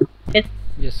 sir. sir.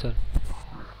 Yes, sir.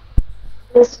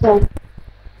 Yes, sir.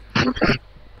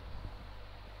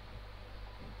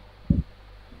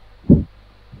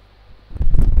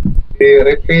 We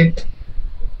repeat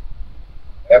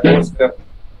above step.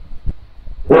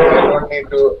 I don't need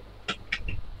to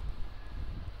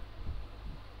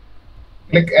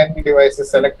click end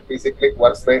devices, select PC, click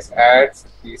workspace, adds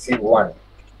PC1.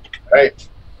 Right?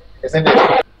 Isn't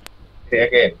it? Okay,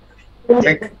 again.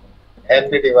 Click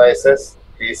end devices,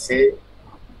 PC,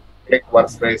 click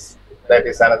workspace, That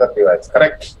is another device.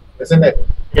 Correct, isn't it?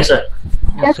 Yes, sir.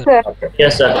 Yes, sir. Okay.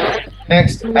 Yes, sir.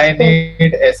 Next, I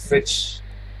need a switch.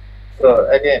 So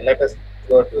again, let us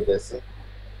go to this.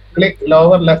 Click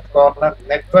lower left corner,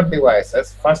 network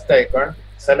devices, first icon,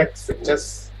 select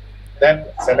switches, then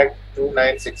select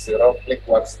 2960, click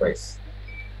workspace.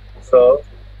 So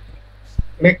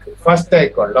click first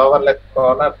icon, lower left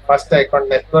corner, first icon,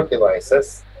 network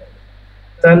devices,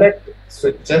 select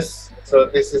switches. So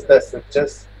this is the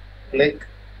switches, click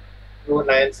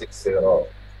 2960.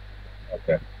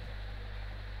 Okay.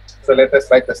 So let us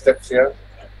write the steps here.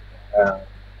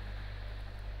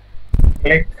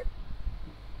 Click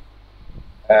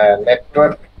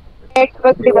network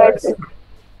Network devices.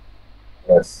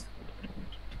 Yes.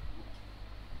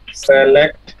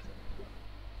 Select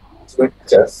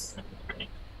switches.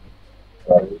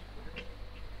 Sorry.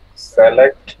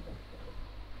 Select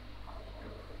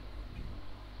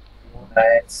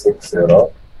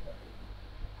 2960.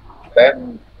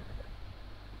 Then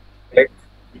click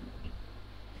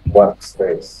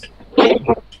workspace.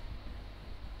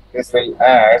 This will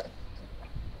add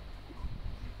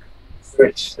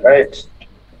switch, right?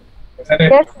 Isn't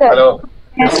it? Yes, sir. Hello.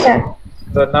 Yes, sir.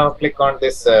 So now click on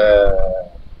this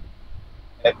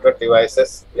network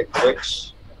devices, click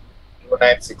switch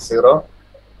 2960,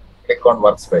 click on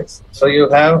workspace. So you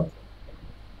have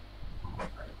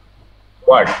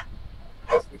what?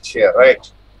 A switch here,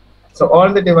 right? So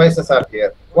all the devices are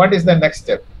here. What is the next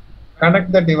step?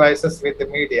 Connect the devices with the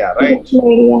media, right?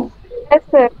 Yes,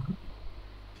 sir.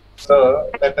 So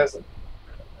let us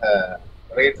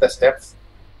read the steps.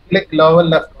 Click lower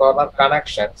left corner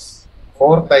connections,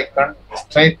 fourth icon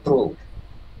straight through,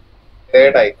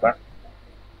 third icon.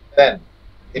 Then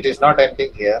it is not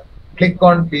ending here. Click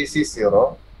on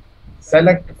PC0,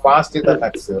 select fast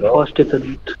Ethernet 0, Fast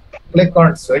Ethernet. click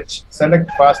on switch, select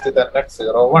fast Ethernet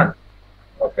 01.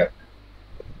 Okay.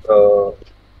 So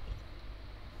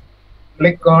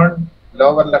click on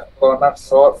lower left corner,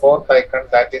 so fourth icon,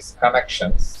 that is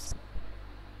connections.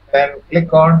 Then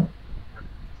click on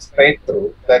straight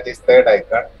through, that is third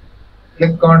icon.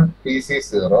 Click on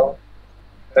PC0,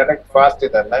 select fast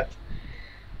Ethernet,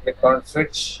 click on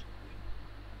switch,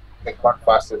 click on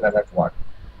fast Ethernet 1.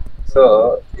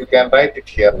 So you can write it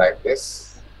here like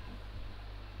this.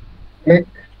 Click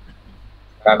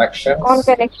connections, On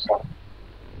connection.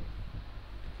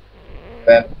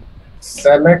 then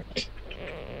select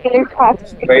Select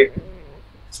fast.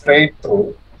 straight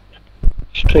through,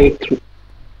 Straight through.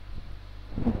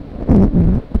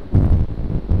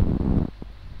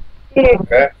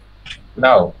 okay.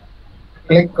 Now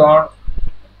click Fast.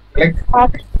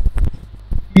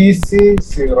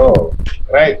 PC0,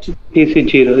 right?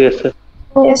 PC0, yes, sir.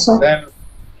 Yes, sir. Then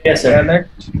Yes, sir.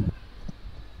 select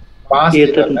fast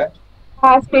Ethernet. Ethernet,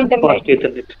 Fast internet. Fast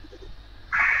Ethernet.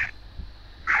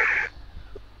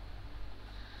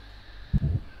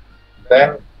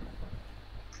 then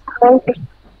Okay.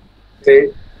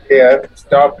 say here,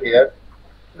 stop here,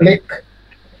 click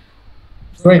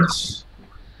switch,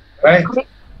 right?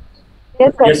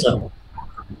 Yes, sir. Yes, sir.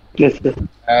 Yes, sir.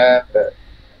 And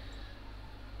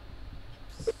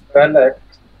select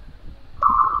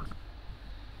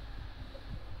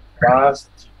fast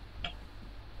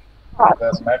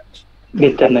Ethernet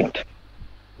Ethernet.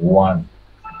 1.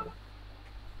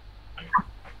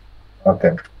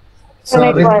 Okay. So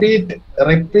Ethernet 1.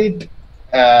 repeat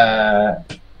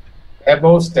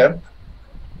above step.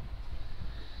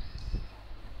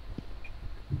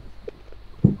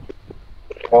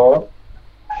 For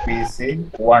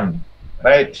PC1,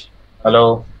 right?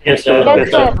 Hello. Yes, sir.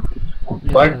 Yes, sir.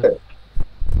 But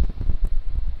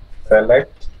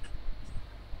select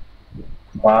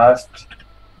fast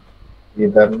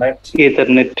Ethernet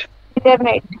Ethernet.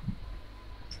 Internet.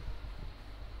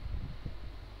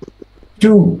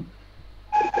 2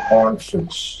 on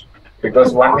switch,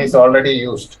 because 1 is already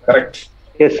used, correct?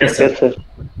 Yes, sir. Yes, sir. Yes, sir.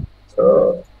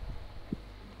 So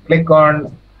click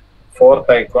on fourth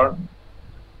icon,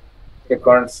 click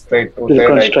on straight to Click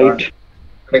third on icon, straight.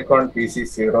 click on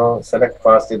PC0, select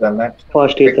fast Ethernet,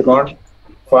 Fast click Ethernet. on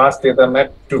fast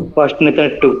Ethernet 2. Fast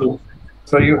Ethernet 2.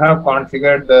 So you have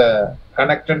configured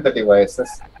connected the devices.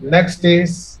 Next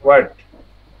is what?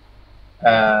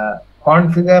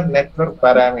 Configure network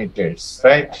parameters,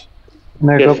 right?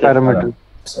 Network Yes, sir. parameter.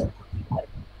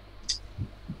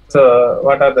 So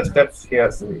what are the steps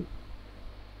here, Sri?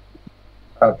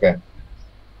 Okay.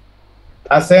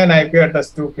 Assign IP address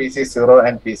to PC0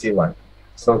 and PC1.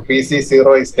 So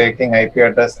PC0 is taking IP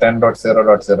address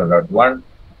 10.0.0.1.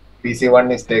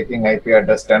 PC1 is taking IP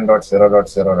address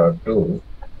 10.0.0.2.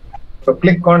 So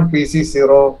click on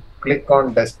PC0, click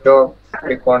on desktop,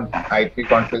 click on IP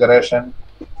configuration,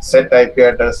 set IP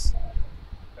address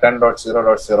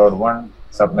 10.0.0.1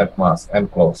 subnet mask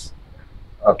and close.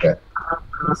 Okay.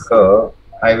 So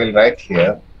I will write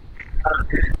here.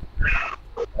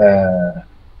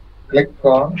 Click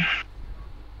on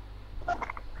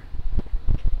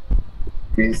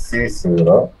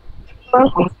PC0.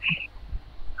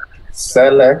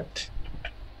 Select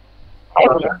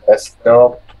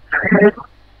desktop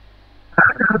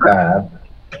tab.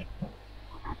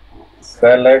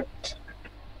 Select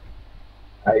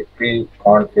IP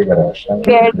configuration.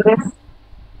 Address.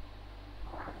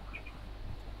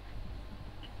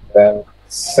 Then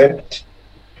set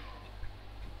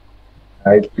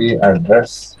IP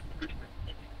address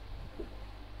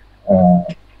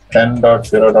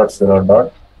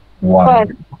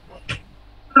 10.0.0.1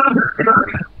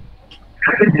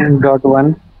 Dot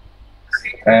one.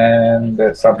 and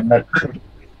subnet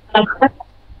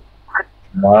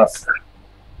mask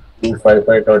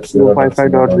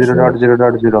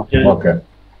 255.0.0.0.0. Okay.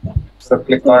 So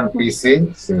click on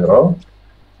PC0.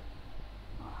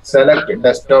 Select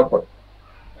desktop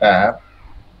tab.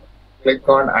 Click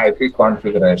on IP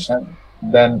configuration.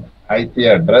 Then IP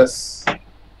address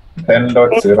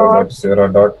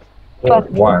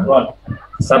 10.0.0.1.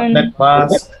 Subnet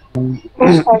mask. Don't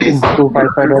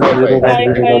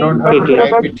have to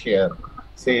type it here.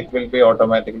 See, it will be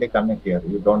automatically coming here.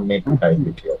 You don't need to type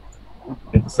it here.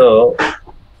 So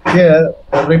here,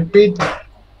 repeat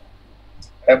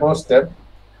above step.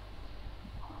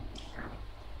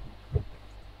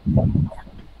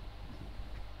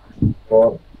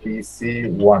 For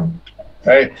PC1,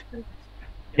 right?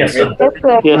 Yes, sir. Yes,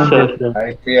 sir. Yes, sir.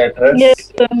 IP address.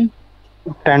 Yes,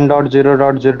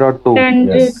 10.0.0.2.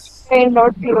 Yes.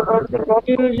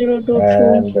 10.0.0.0.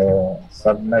 And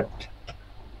subnet.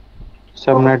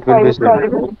 Subnet will be set.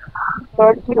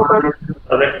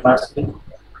 Select masking.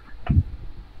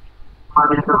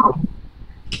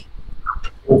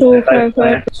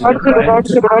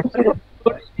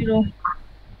 255.0.0.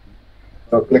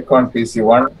 So click on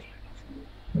PC1,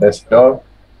 desktop,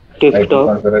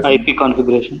 Desktop IP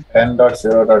configuration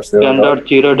 10.0.0.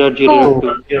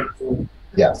 10.0.0.2.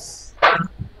 Yes.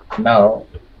 Now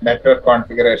network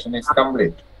configuration is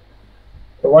complete.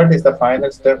 So what is the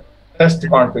final step? Test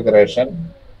configuration.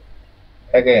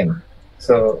 Again.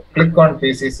 So click on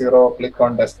PC0, click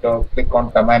on desktop, click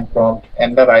on command prompt,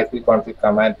 enter IP config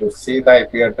command to see the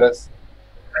IP address,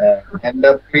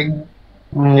 enter ping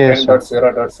Yes, sir.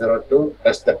 10.0.0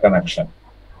 test the connection.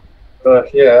 So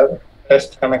here,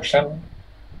 test connection,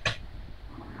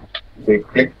 we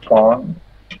click on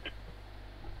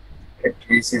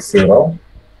PC0,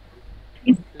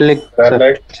 Click.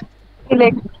 select,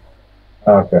 Select.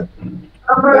 okay,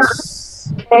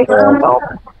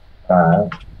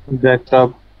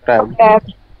 Desktop tab. Tab.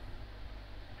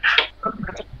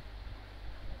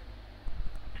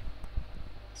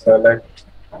 select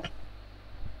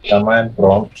command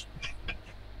prompt,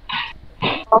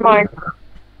 Command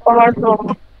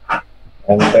prompt.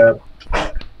 enter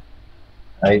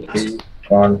IP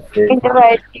config Enter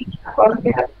IP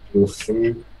config. to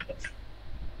see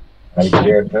IP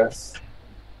address.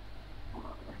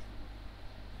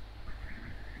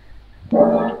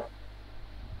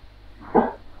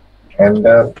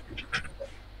 Enter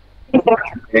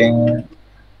ping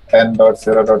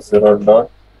 10.0.0.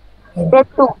 Step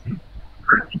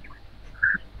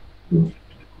 2.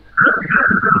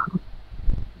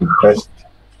 Test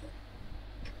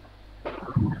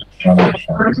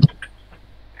connection.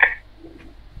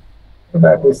 So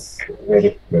that is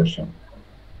verification.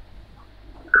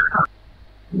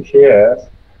 Here, you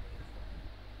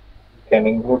can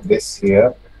include this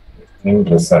here in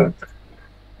result.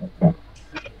 Okay.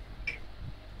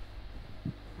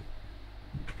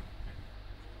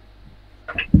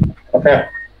 Okay.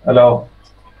 Hello.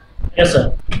 Yes,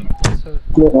 sir.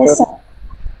 Yes, sir.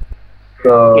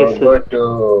 So Yes, sir. go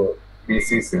to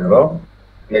PC0,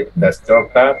 click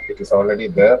desktop tab, it is already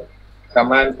there.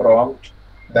 Command prompt,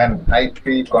 then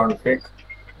IP config.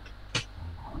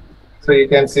 So you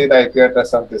can see the IP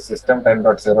address of the system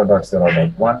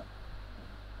 10.0.0.1.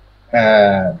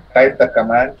 Type the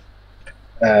command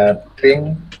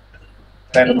ping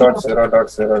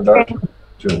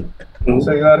 10.0.0.2.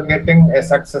 So you are getting a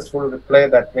successful reply.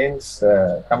 That means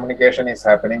communication is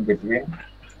happening between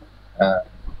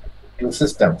two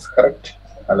systems, correct?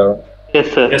 Hello.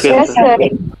 Yes, sir. Yes, Yes, sir.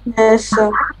 Yes,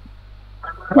 sir.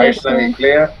 Vaishnavi,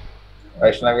 clear?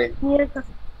 Vaishnavi. Yes, sir.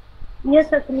 Yes,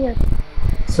 sir. Clear.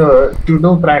 So to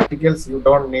do practicals, you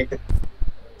don't need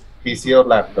PC or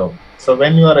laptop. So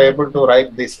when you are able to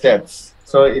write these steps,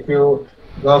 so if you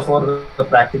go for the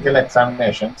practical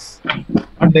examinations.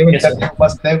 What they will Yes, tell sir. you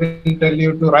first, they will tell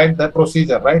you to write the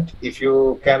procedure, right? If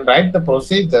you can write the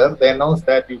procedure, they knows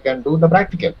that you can do the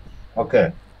practical.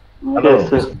 Okay. Hello. Yes,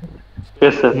 sir.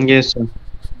 Yes, sir. Yes, sir.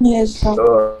 Yes, sir.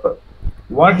 So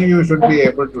what you should be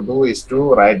able to do is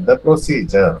to write the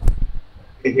procedure.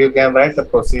 If you can write the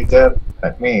procedure,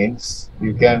 that means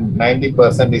you can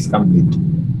 90% is complete.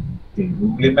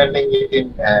 Implementing it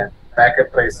in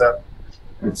packet tracer,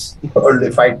 it's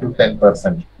only 5 to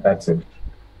 10%. That's it.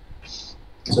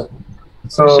 Sir,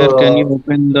 can you So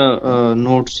open the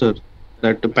notes, sir?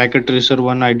 That packet tracer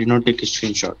one, I did not take a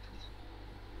screenshot.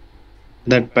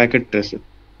 That packet tracer.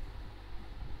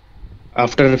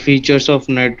 After features of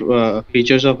a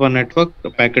network, the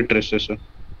packet tracer, sir.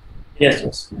 Yes,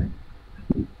 yes.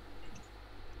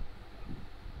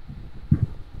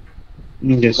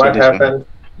 Yes, sir. what This one. happened?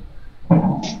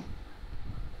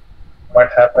 What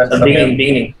happened? So Samir?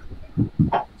 beginning.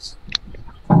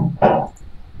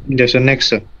 Yes, sir. Next,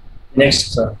 sir.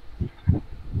 Next, sir.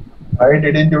 Why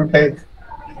didn't you take?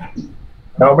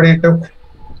 Nobody took.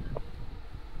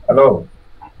 Hello.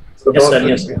 So Yes, those sir.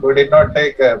 Yes, sir. who did not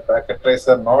take packet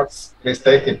tracer notes, please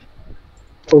take it.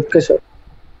 Okay, sir.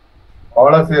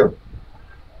 All of you.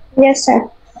 Yes, sir.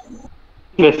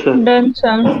 Yes, sir. Done,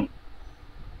 sir.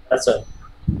 Yes, sir.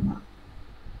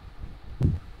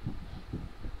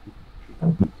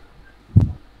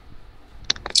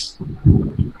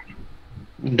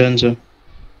 Done, sir.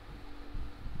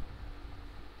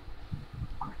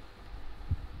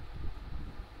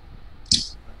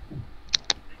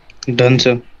 Done,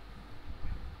 sir.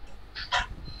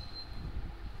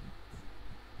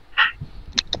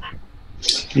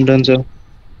 Done, sir.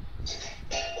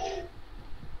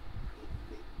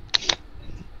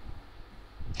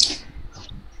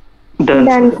 Done,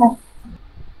 Done, sir. sir.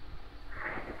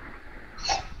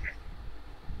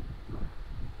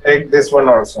 Take this one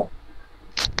also.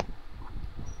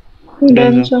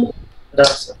 Done, sir. Done,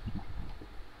 sir.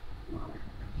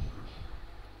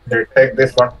 Take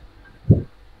this one.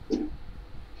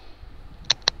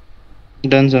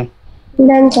 Done, sir.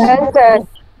 Done, sir. Done, sir.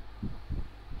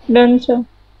 Done, sir.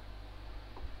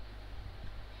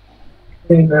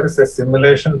 There is a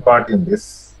simulation part in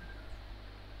this.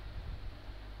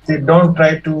 See, don't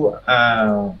try to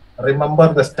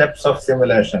remember the steps of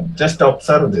simulation. Just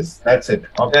observe this. That's it.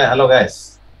 Okay. Hello,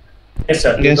 guys. Yes,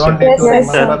 sir. You Yes, don't sir. need to Yes,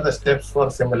 sir. remember the steps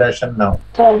for simulation now.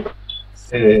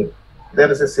 See, there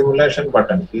is a simulation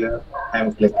button here. I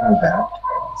am clicking that.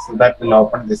 So that will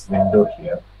open this window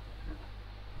here.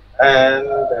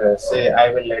 And say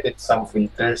I will edit some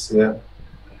filters here.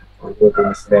 We'll go to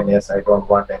miscellaneous. I don't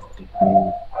want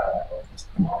FTP,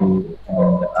 STP,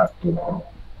 and RTP.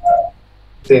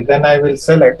 See, then I will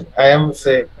select. I am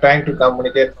trying to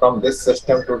communicate from this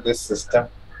system to this system.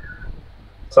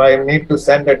 So I need to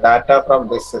send a data from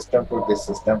this system to this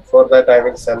system. For that, I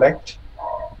will select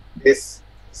this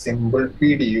symbol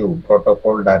PDU,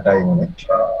 protocol data unit.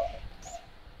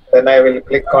 Then I will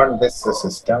click on this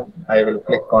system. I will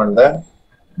click on the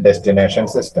destination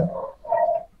system.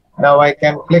 Now I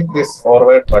can click this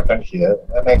forward button here.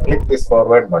 When I click this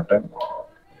forward button,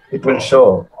 it will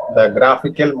show the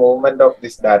graphical movement of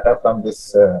this data from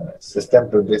this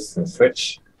system to this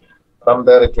switch. From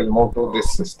there, it will move to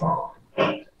this system.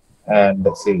 And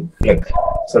see, click.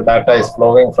 So data is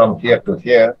flowing from here to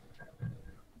here.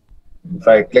 If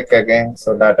I click again,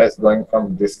 so data is going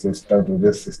from this system to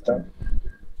this system.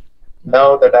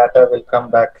 Now the data will come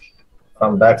back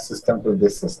from that system to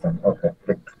this system. Okay,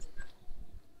 click.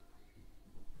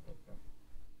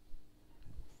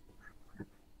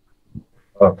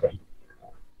 Okay.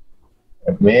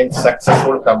 It means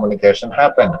successful communication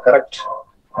happened, correct?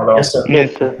 Hello? Yes, sir.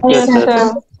 Yes, sir. Yes, Yes, sir.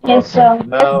 sir. Yes, sir.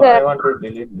 Now Yes, I sir. want to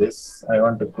delete this. I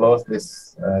want to close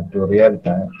this to real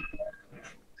time.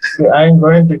 See, I'm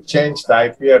going to change the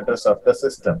IP address of the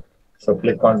system. So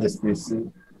click on this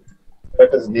PC.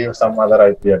 Let us give some other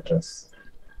IP address.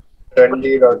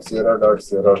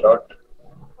 20.0.0.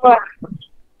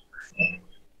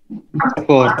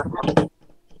 4.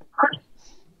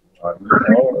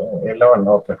 11,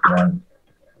 okay, fine.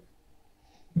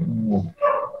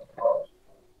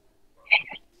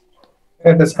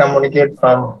 Let us communicate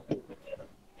from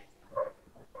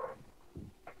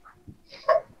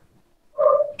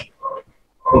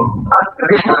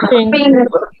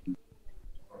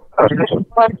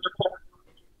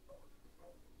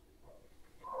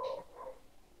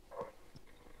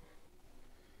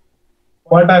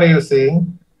what are you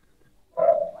seeing?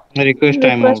 Request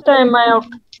timeout. Request time out.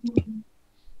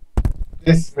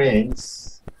 This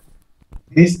means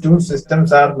these two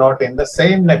systems are not in the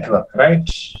same network, right?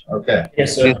 Okay.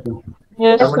 Yes, sir. Yes, sir.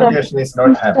 Yes, sir. Communication is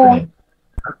not happening.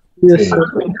 Yes, See, sir.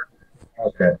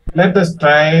 okay. Let us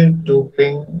try to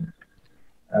ping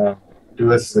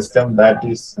to a system that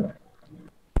is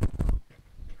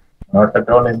not at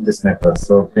all in this network.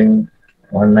 So ping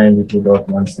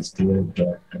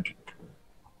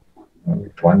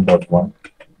 192.168.1.1.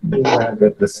 We will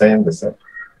get the same result.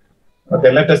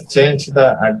 Okay, let us change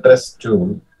the address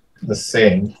to the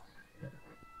same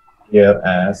here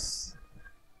as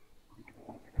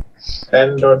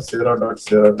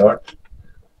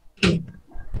 10.0.0.2.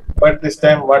 But this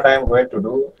time what I am going to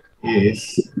do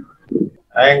is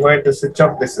I am going to switch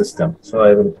off the system. So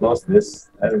I will close this.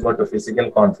 I will go to physical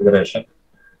configuration.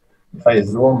 If I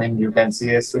zoom in, you can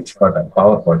see a switch button,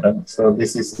 power button. So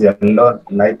this is yellow,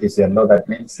 light is yellow. That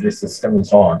means this system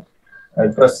is on. I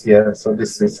press here. So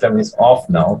this system is off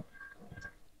now.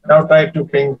 Now try to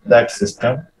ping that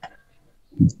system.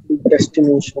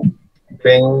 Destination.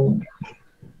 Ping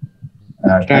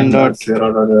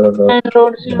 10.0.0.1.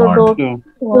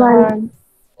 10.0.1.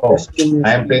 Oh,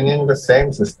 I am pinging the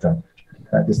same system.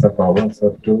 That is the problem.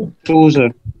 So to 2,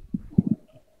 sir.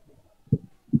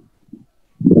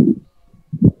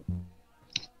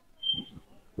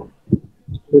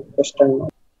 Request time.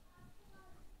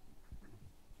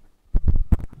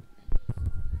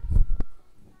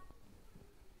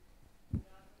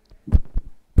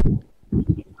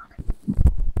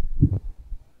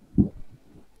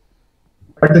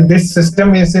 but this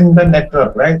system is in the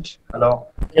network, right? Hello.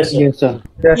 Yes, sir. Yes, sir.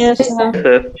 Yes, sir.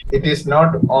 Sir. It is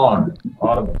not on,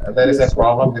 or there is a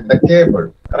problem with the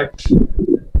cable, correct? Yes,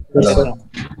 Hello. sir.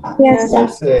 Yes,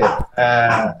 sir.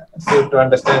 So to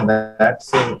understand that,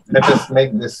 so let us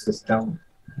make this system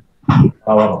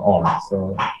power on.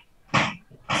 So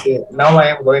see, now I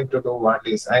am going to do what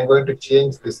is, I am going to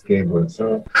change this cable.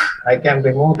 So I can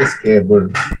remove this cable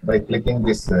by clicking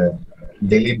this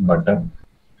delete button.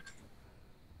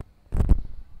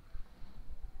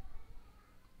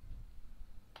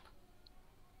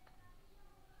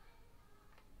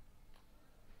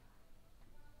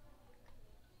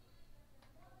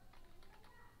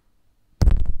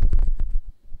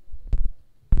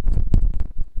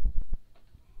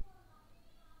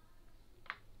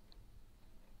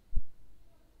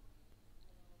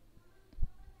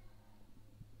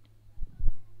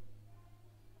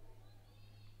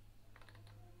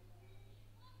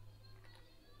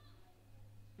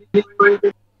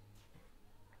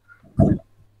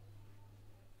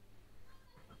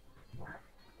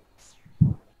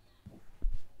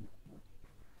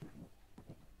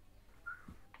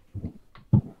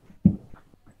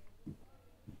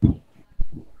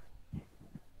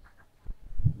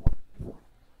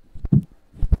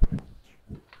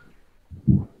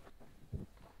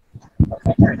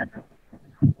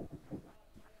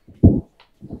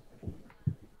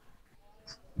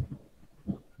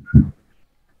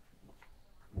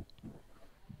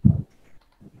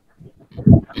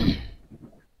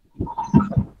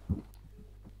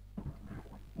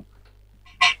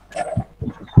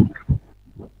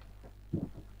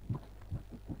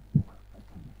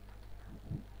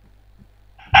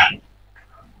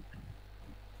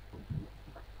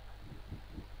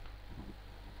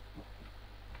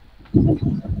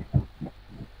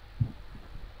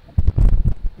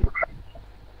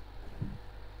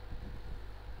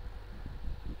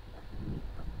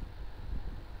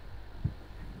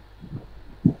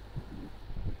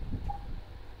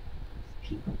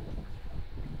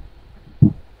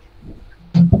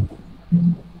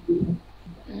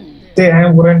 See, I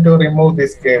am going to remove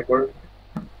this cable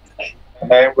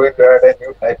and I am going to add a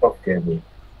new type of cable.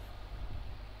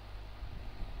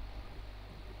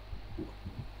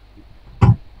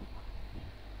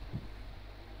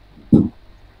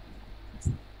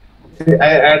 See,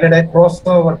 I added a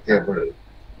crossover cable.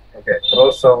 Okay,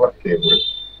 crossover cable.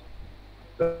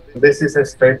 So this is a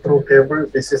straight through cable.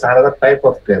 This is another type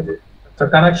of cable. So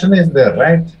connection is there,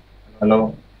 right?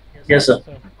 Hello. Yes, sir.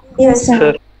 Yes, sir.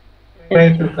 Sir.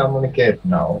 Try to communicate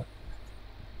now.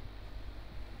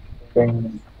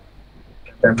 Ping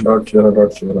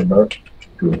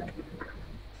 10.0.0.2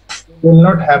 will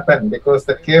not happen because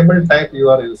the cable type you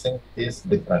are using is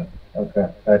different. Okay,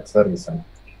 that's the reason.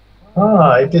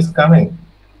 Ah, it is coming.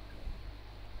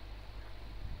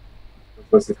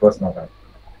 Because it was not happening.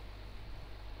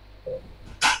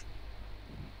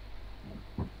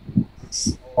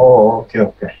 Oh,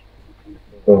 okay.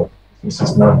 So this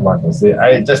is not what I say.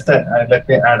 I just let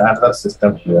me add another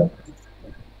system here.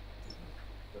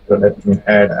 So let me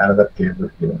add another cable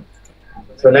here.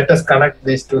 So let us connect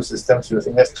these two systems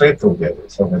using a straight through cable.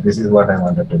 So this is what I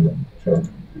wanted to do.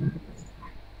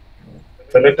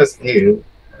 So let us give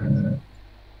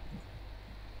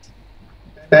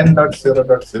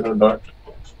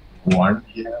 10.0.0.1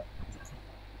 here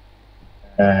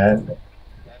and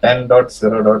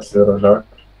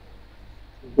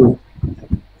 10.0.0.2.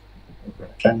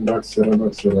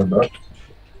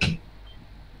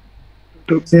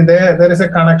 10.0.0.2. See, there is a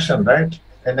connection, right?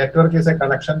 A network is a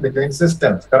connection between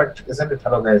systems, correct? Isn't it?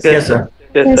 Hello, guys. Yes, sir.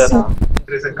 Yes, sir.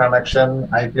 There is a connection,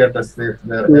 IP address is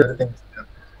there, everything is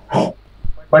there.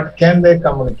 But can they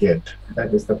communicate?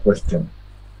 That is the question.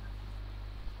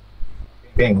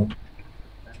 Ping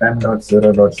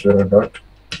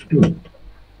 10.0.0.2.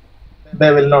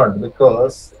 They will not,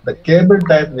 because the cable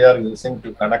type we are using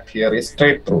to connect here is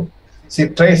straight through.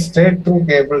 See, straight through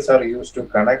cables are used to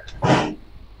connect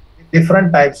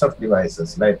different types of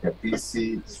devices like a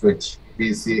PC switch,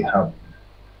 PC hub,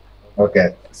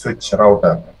 okay, switch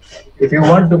router. If you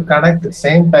want to connect the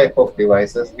same type of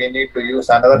devices, we need to use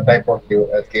another type of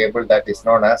cable that is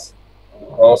known as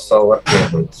crossover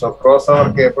cable. So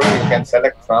crossover cable you can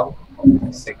select from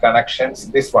the connections.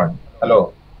 This one.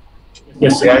 Hello.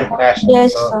 Yes, sir. Yeah, Nash.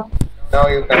 Yes, So sir. now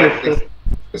you connect this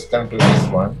system to this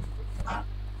one.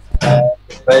 And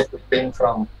try to ping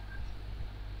from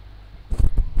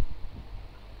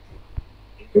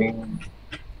ping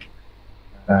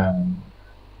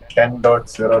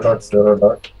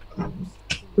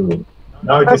 10.0.0.2.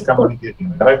 Now it is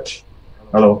communicating, correct?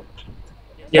 Hello.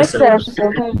 Yes, sir.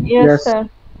 Yes, sir.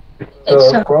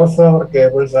 So crossover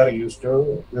cables are used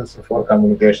for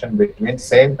communication between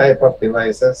same type of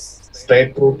devices.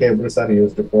 Straight through cables are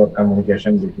used for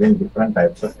communication between different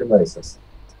types of devices.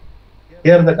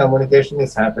 Here the communication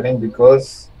is happening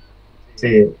because,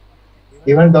 see,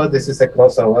 even though this is a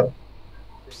crossover,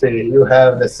 see, you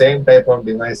have the same type of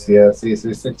device here. See,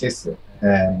 which is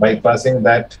bypassing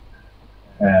that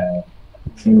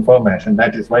information.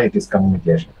 That is why it is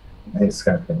communication. It's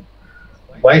happening.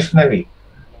 Vaishnavi.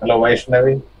 Hello,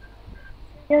 Vaishnavi.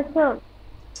 Yes, sir.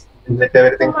 Is it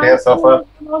everything clear so far?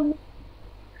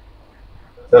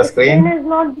 The Screen screen? is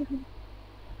not.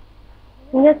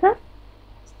 Yes, sir.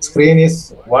 Screen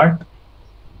is what?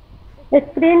 The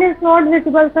screen is not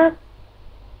visible, sir.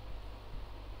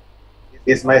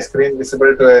 Is my screen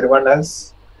visible to everyone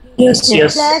else? Yes,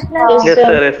 yes. Flat, Yes, sir.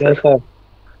 Yes, sir. Yes, sir.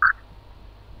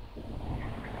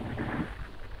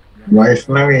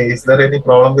 Vaishnavi, is there any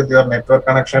problem with your network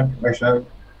connection, Vaishnavi?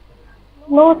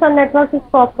 No, sir. Network is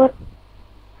proper.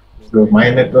 So my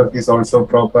network is also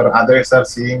proper. Others are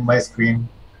seeing my screen.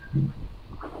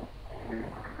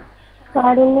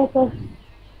 I don't know, sir.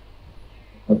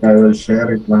 Okay, I will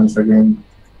share it once again.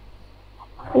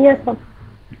 Yes, sir.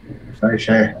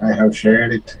 I have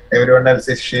shared it. Everyone else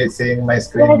is seeing my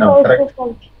screen Yes, now, sir. correct?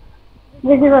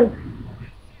 Visible.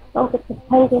 Okay, sir.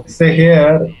 Thank you. So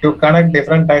here, to connect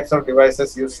different types of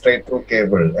devices, use straight through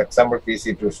cable. Example,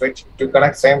 PC to switch. To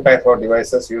connect same type of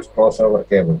devices, use crossover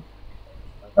cable.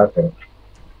 Okay.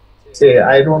 See,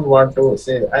 I don't want to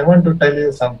say, I want to tell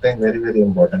you something very, very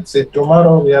important. See,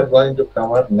 tomorrow we are going to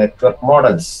cover network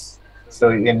models. So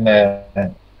in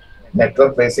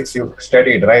network basics, you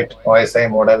studied, right? OSI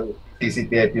model,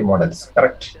 TCP/IP models,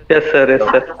 correct? Yes, sir.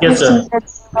 Yes, sir.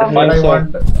 Yes, sir.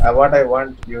 What I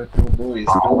want you to do is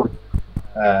to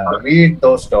read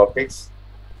those topics,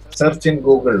 search in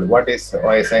Google what is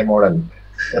OSI model,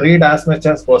 read as much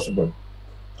as possible.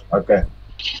 Okay,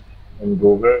 in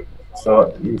Google.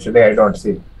 So usually I don't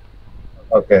see.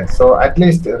 Okay, so at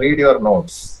least read your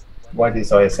notes. What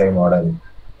is OSI model?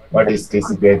 What is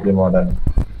TCP/IP model?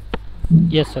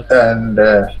 Yes, sir. And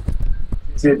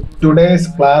see, today's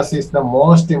class is the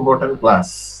most important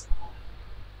class.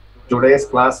 Today's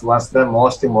class was the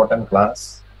most important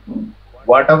class.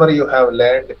 Whatever you have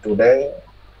learned today,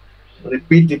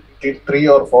 repeat it 3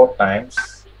 or 4 times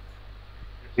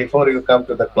before you come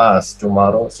to the class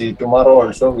tomorrow. See, tomorrow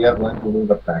also we are going to do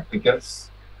the practicals.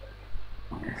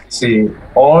 See,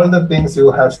 all the things you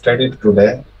have studied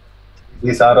today,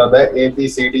 these are the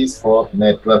ABCDs for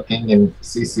networking in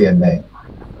CCNA.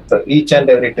 So each and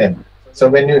every time. So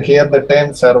when you hear the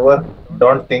term server,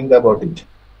 don't think about it.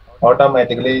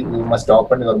 Automatically, you must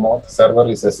open your mouth. Server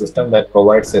is a system that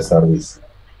provides a service.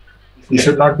 You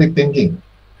should not be thinking.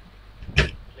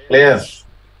 Clear?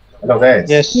 Hello, guys.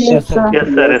 Yes, Yes, sir. sir. Yes,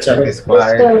 sir. Yes, What sir.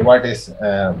 is client? What is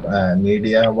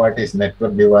media? What is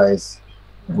network device?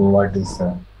 What is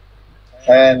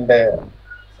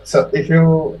so if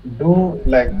you do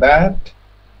like that,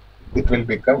 it will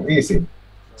become easy.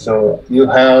 So you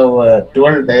have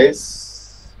 12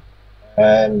 days,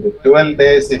 and 12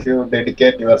 days if you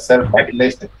dedicate yourself at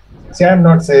least. See, I'm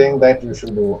not saying that you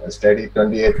should study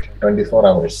 24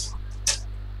 hours.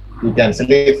 You can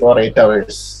sleep for 8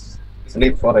 hours.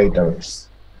 Sleep for 8 hours.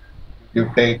 You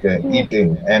take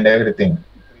eating and everything.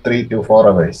 3 to 4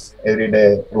 hours every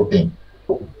day routine.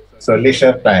 So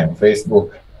leisure time,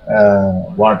 Facebook,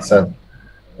 WhatsApp,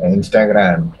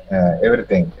 Instagram,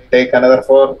 everything. Take another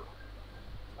 4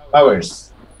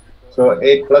 hours. So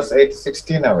 8 plus 8,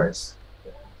 16 hours.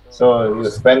 So you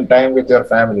spend time with your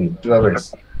family, 2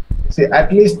 hours. See,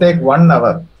 at least take 1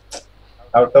 hour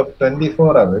out of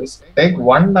 24 hours. Take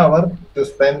 1 hour to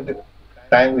spend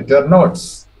time with your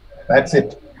notes. That's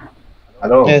it.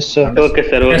 Hello. Yes, sir. Okay,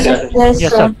 sir. Okay, Yes, sir. sir. Yes,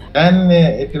 Yes, sir. sir. Then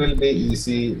it will be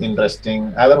easy,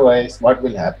 interesting. Otherwise, what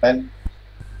will happen?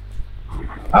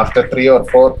 After 3 or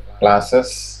 4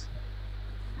 classes,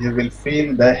 you will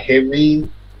feel the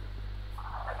heavy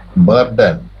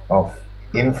burden of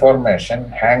information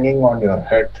hanging on your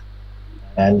head,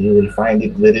 and you will find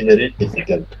it very, very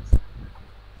difficult.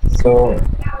 So,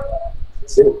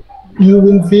 you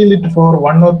will feel it for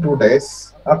 1 or 2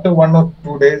 days. After 1 or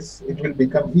 2 days, it will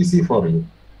become easy for you.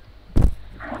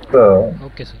 So,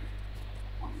 Okay, sir.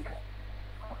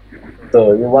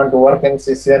 So you want to work in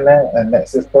CCNA and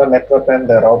Cisco network and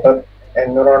the router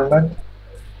environment.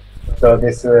 So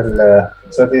this will.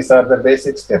 So these are the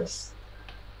basic steps.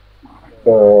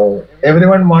 So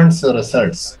everyone wants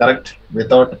results, correct?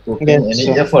 Without putting Yes,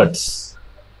 any sir. efforts.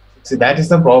 See, that is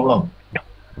the problem.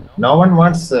 No one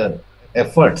wants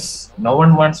efforts. No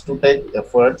one wants to take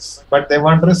efforts, but they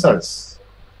want results.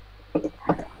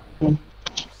 You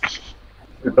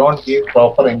don't give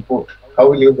proper input. How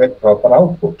will you get proper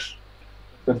output?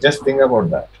 So just think about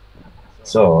that.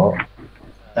 So,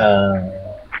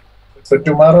 so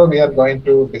tomorrow we are going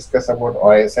to discuss about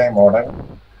OSI model.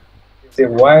 See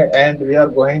why, and we are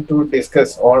going to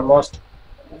discuss almost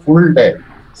full day.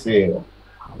 See,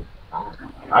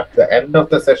 at the end of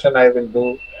the session, I will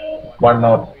do 1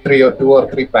 or 3 or 2 or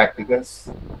 3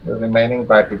 practicals. The remaining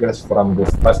practicals from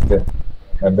this first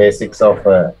basics of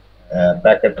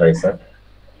packet tracer.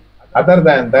 Other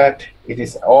than that, it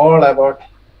is all about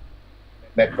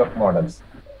network models.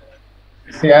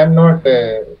 See, I'm not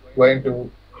going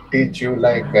to teach you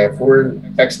like a full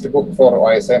textbook for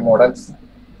OSI models,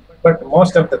 but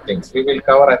most of the things we will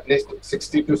cover at least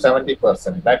 60 to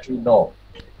 70% that you know,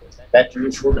 that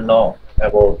you should know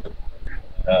about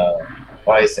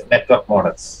OSI network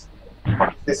models.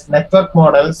 These network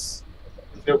models,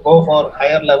 if you go for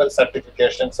higher level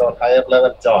certifications or higher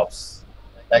level jobs,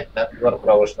 like network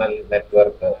professional,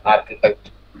 network architect,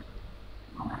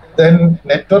 then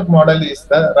network model is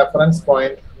the reference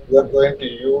point you are going to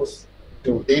use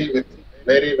to deal with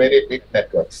very, very big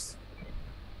networks.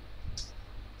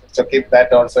 So keep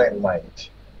that also in mind.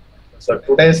 So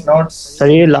today's notes, sir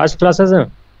ये last classes हैं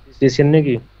CCNA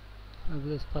की.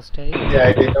 अब first है. yeah,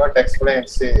 I did not explain.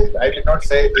 See, I did not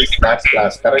say this last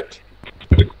class, correct?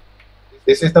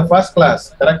 This is the first class,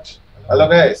 correct? Hello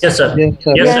guys. Yes, sir. Yes,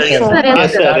 sir. Yes, sir. Yes, Yes, sir. sir. Class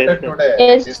Yes, sir. started Yes, sir. today.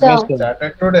 Yes, This sir. class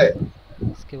started today.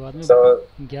 इसके बाद में So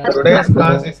 11 today's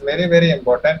class is very, very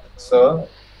important. So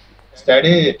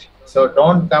study it. So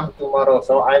don't come tomorrow.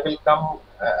 So I will come.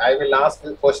 I will ask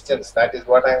you questions. That is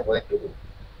what I am going to do.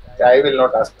 I will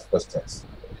not ask questions.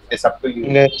 It's up to you.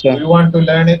 Yes, sir. Do you want to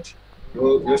learn it?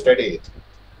 You study it.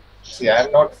 See, I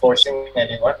am not forcing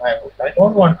anyone. I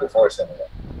don't want to force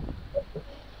anyone.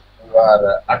 You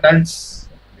are adults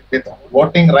with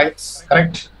voting rights,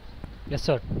 correct? Yes,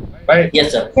 sir. Right?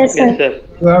 Yes, sir. Yes, Yes, sir. sir.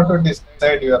 You have to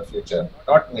decide your future,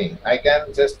 not me. I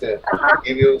can just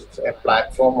give you a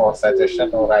platform or suggestion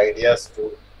or ideas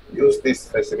to use this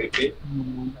facility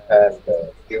and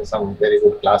give some very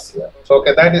good class here. So,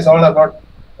 okay, that is all about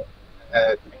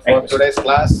for today's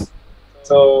class.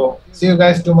 So, see you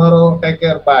guys tomorrow. Take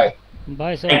care. Bye.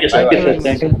 Bye, sir. Thank you, sir. Bye-bye. very much,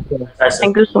 Thank sir. you. Bye, sir.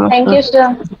 Thank you so much. Thank you, sir.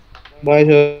 Bye,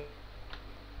 sir.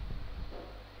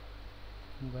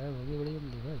 Bye, bye.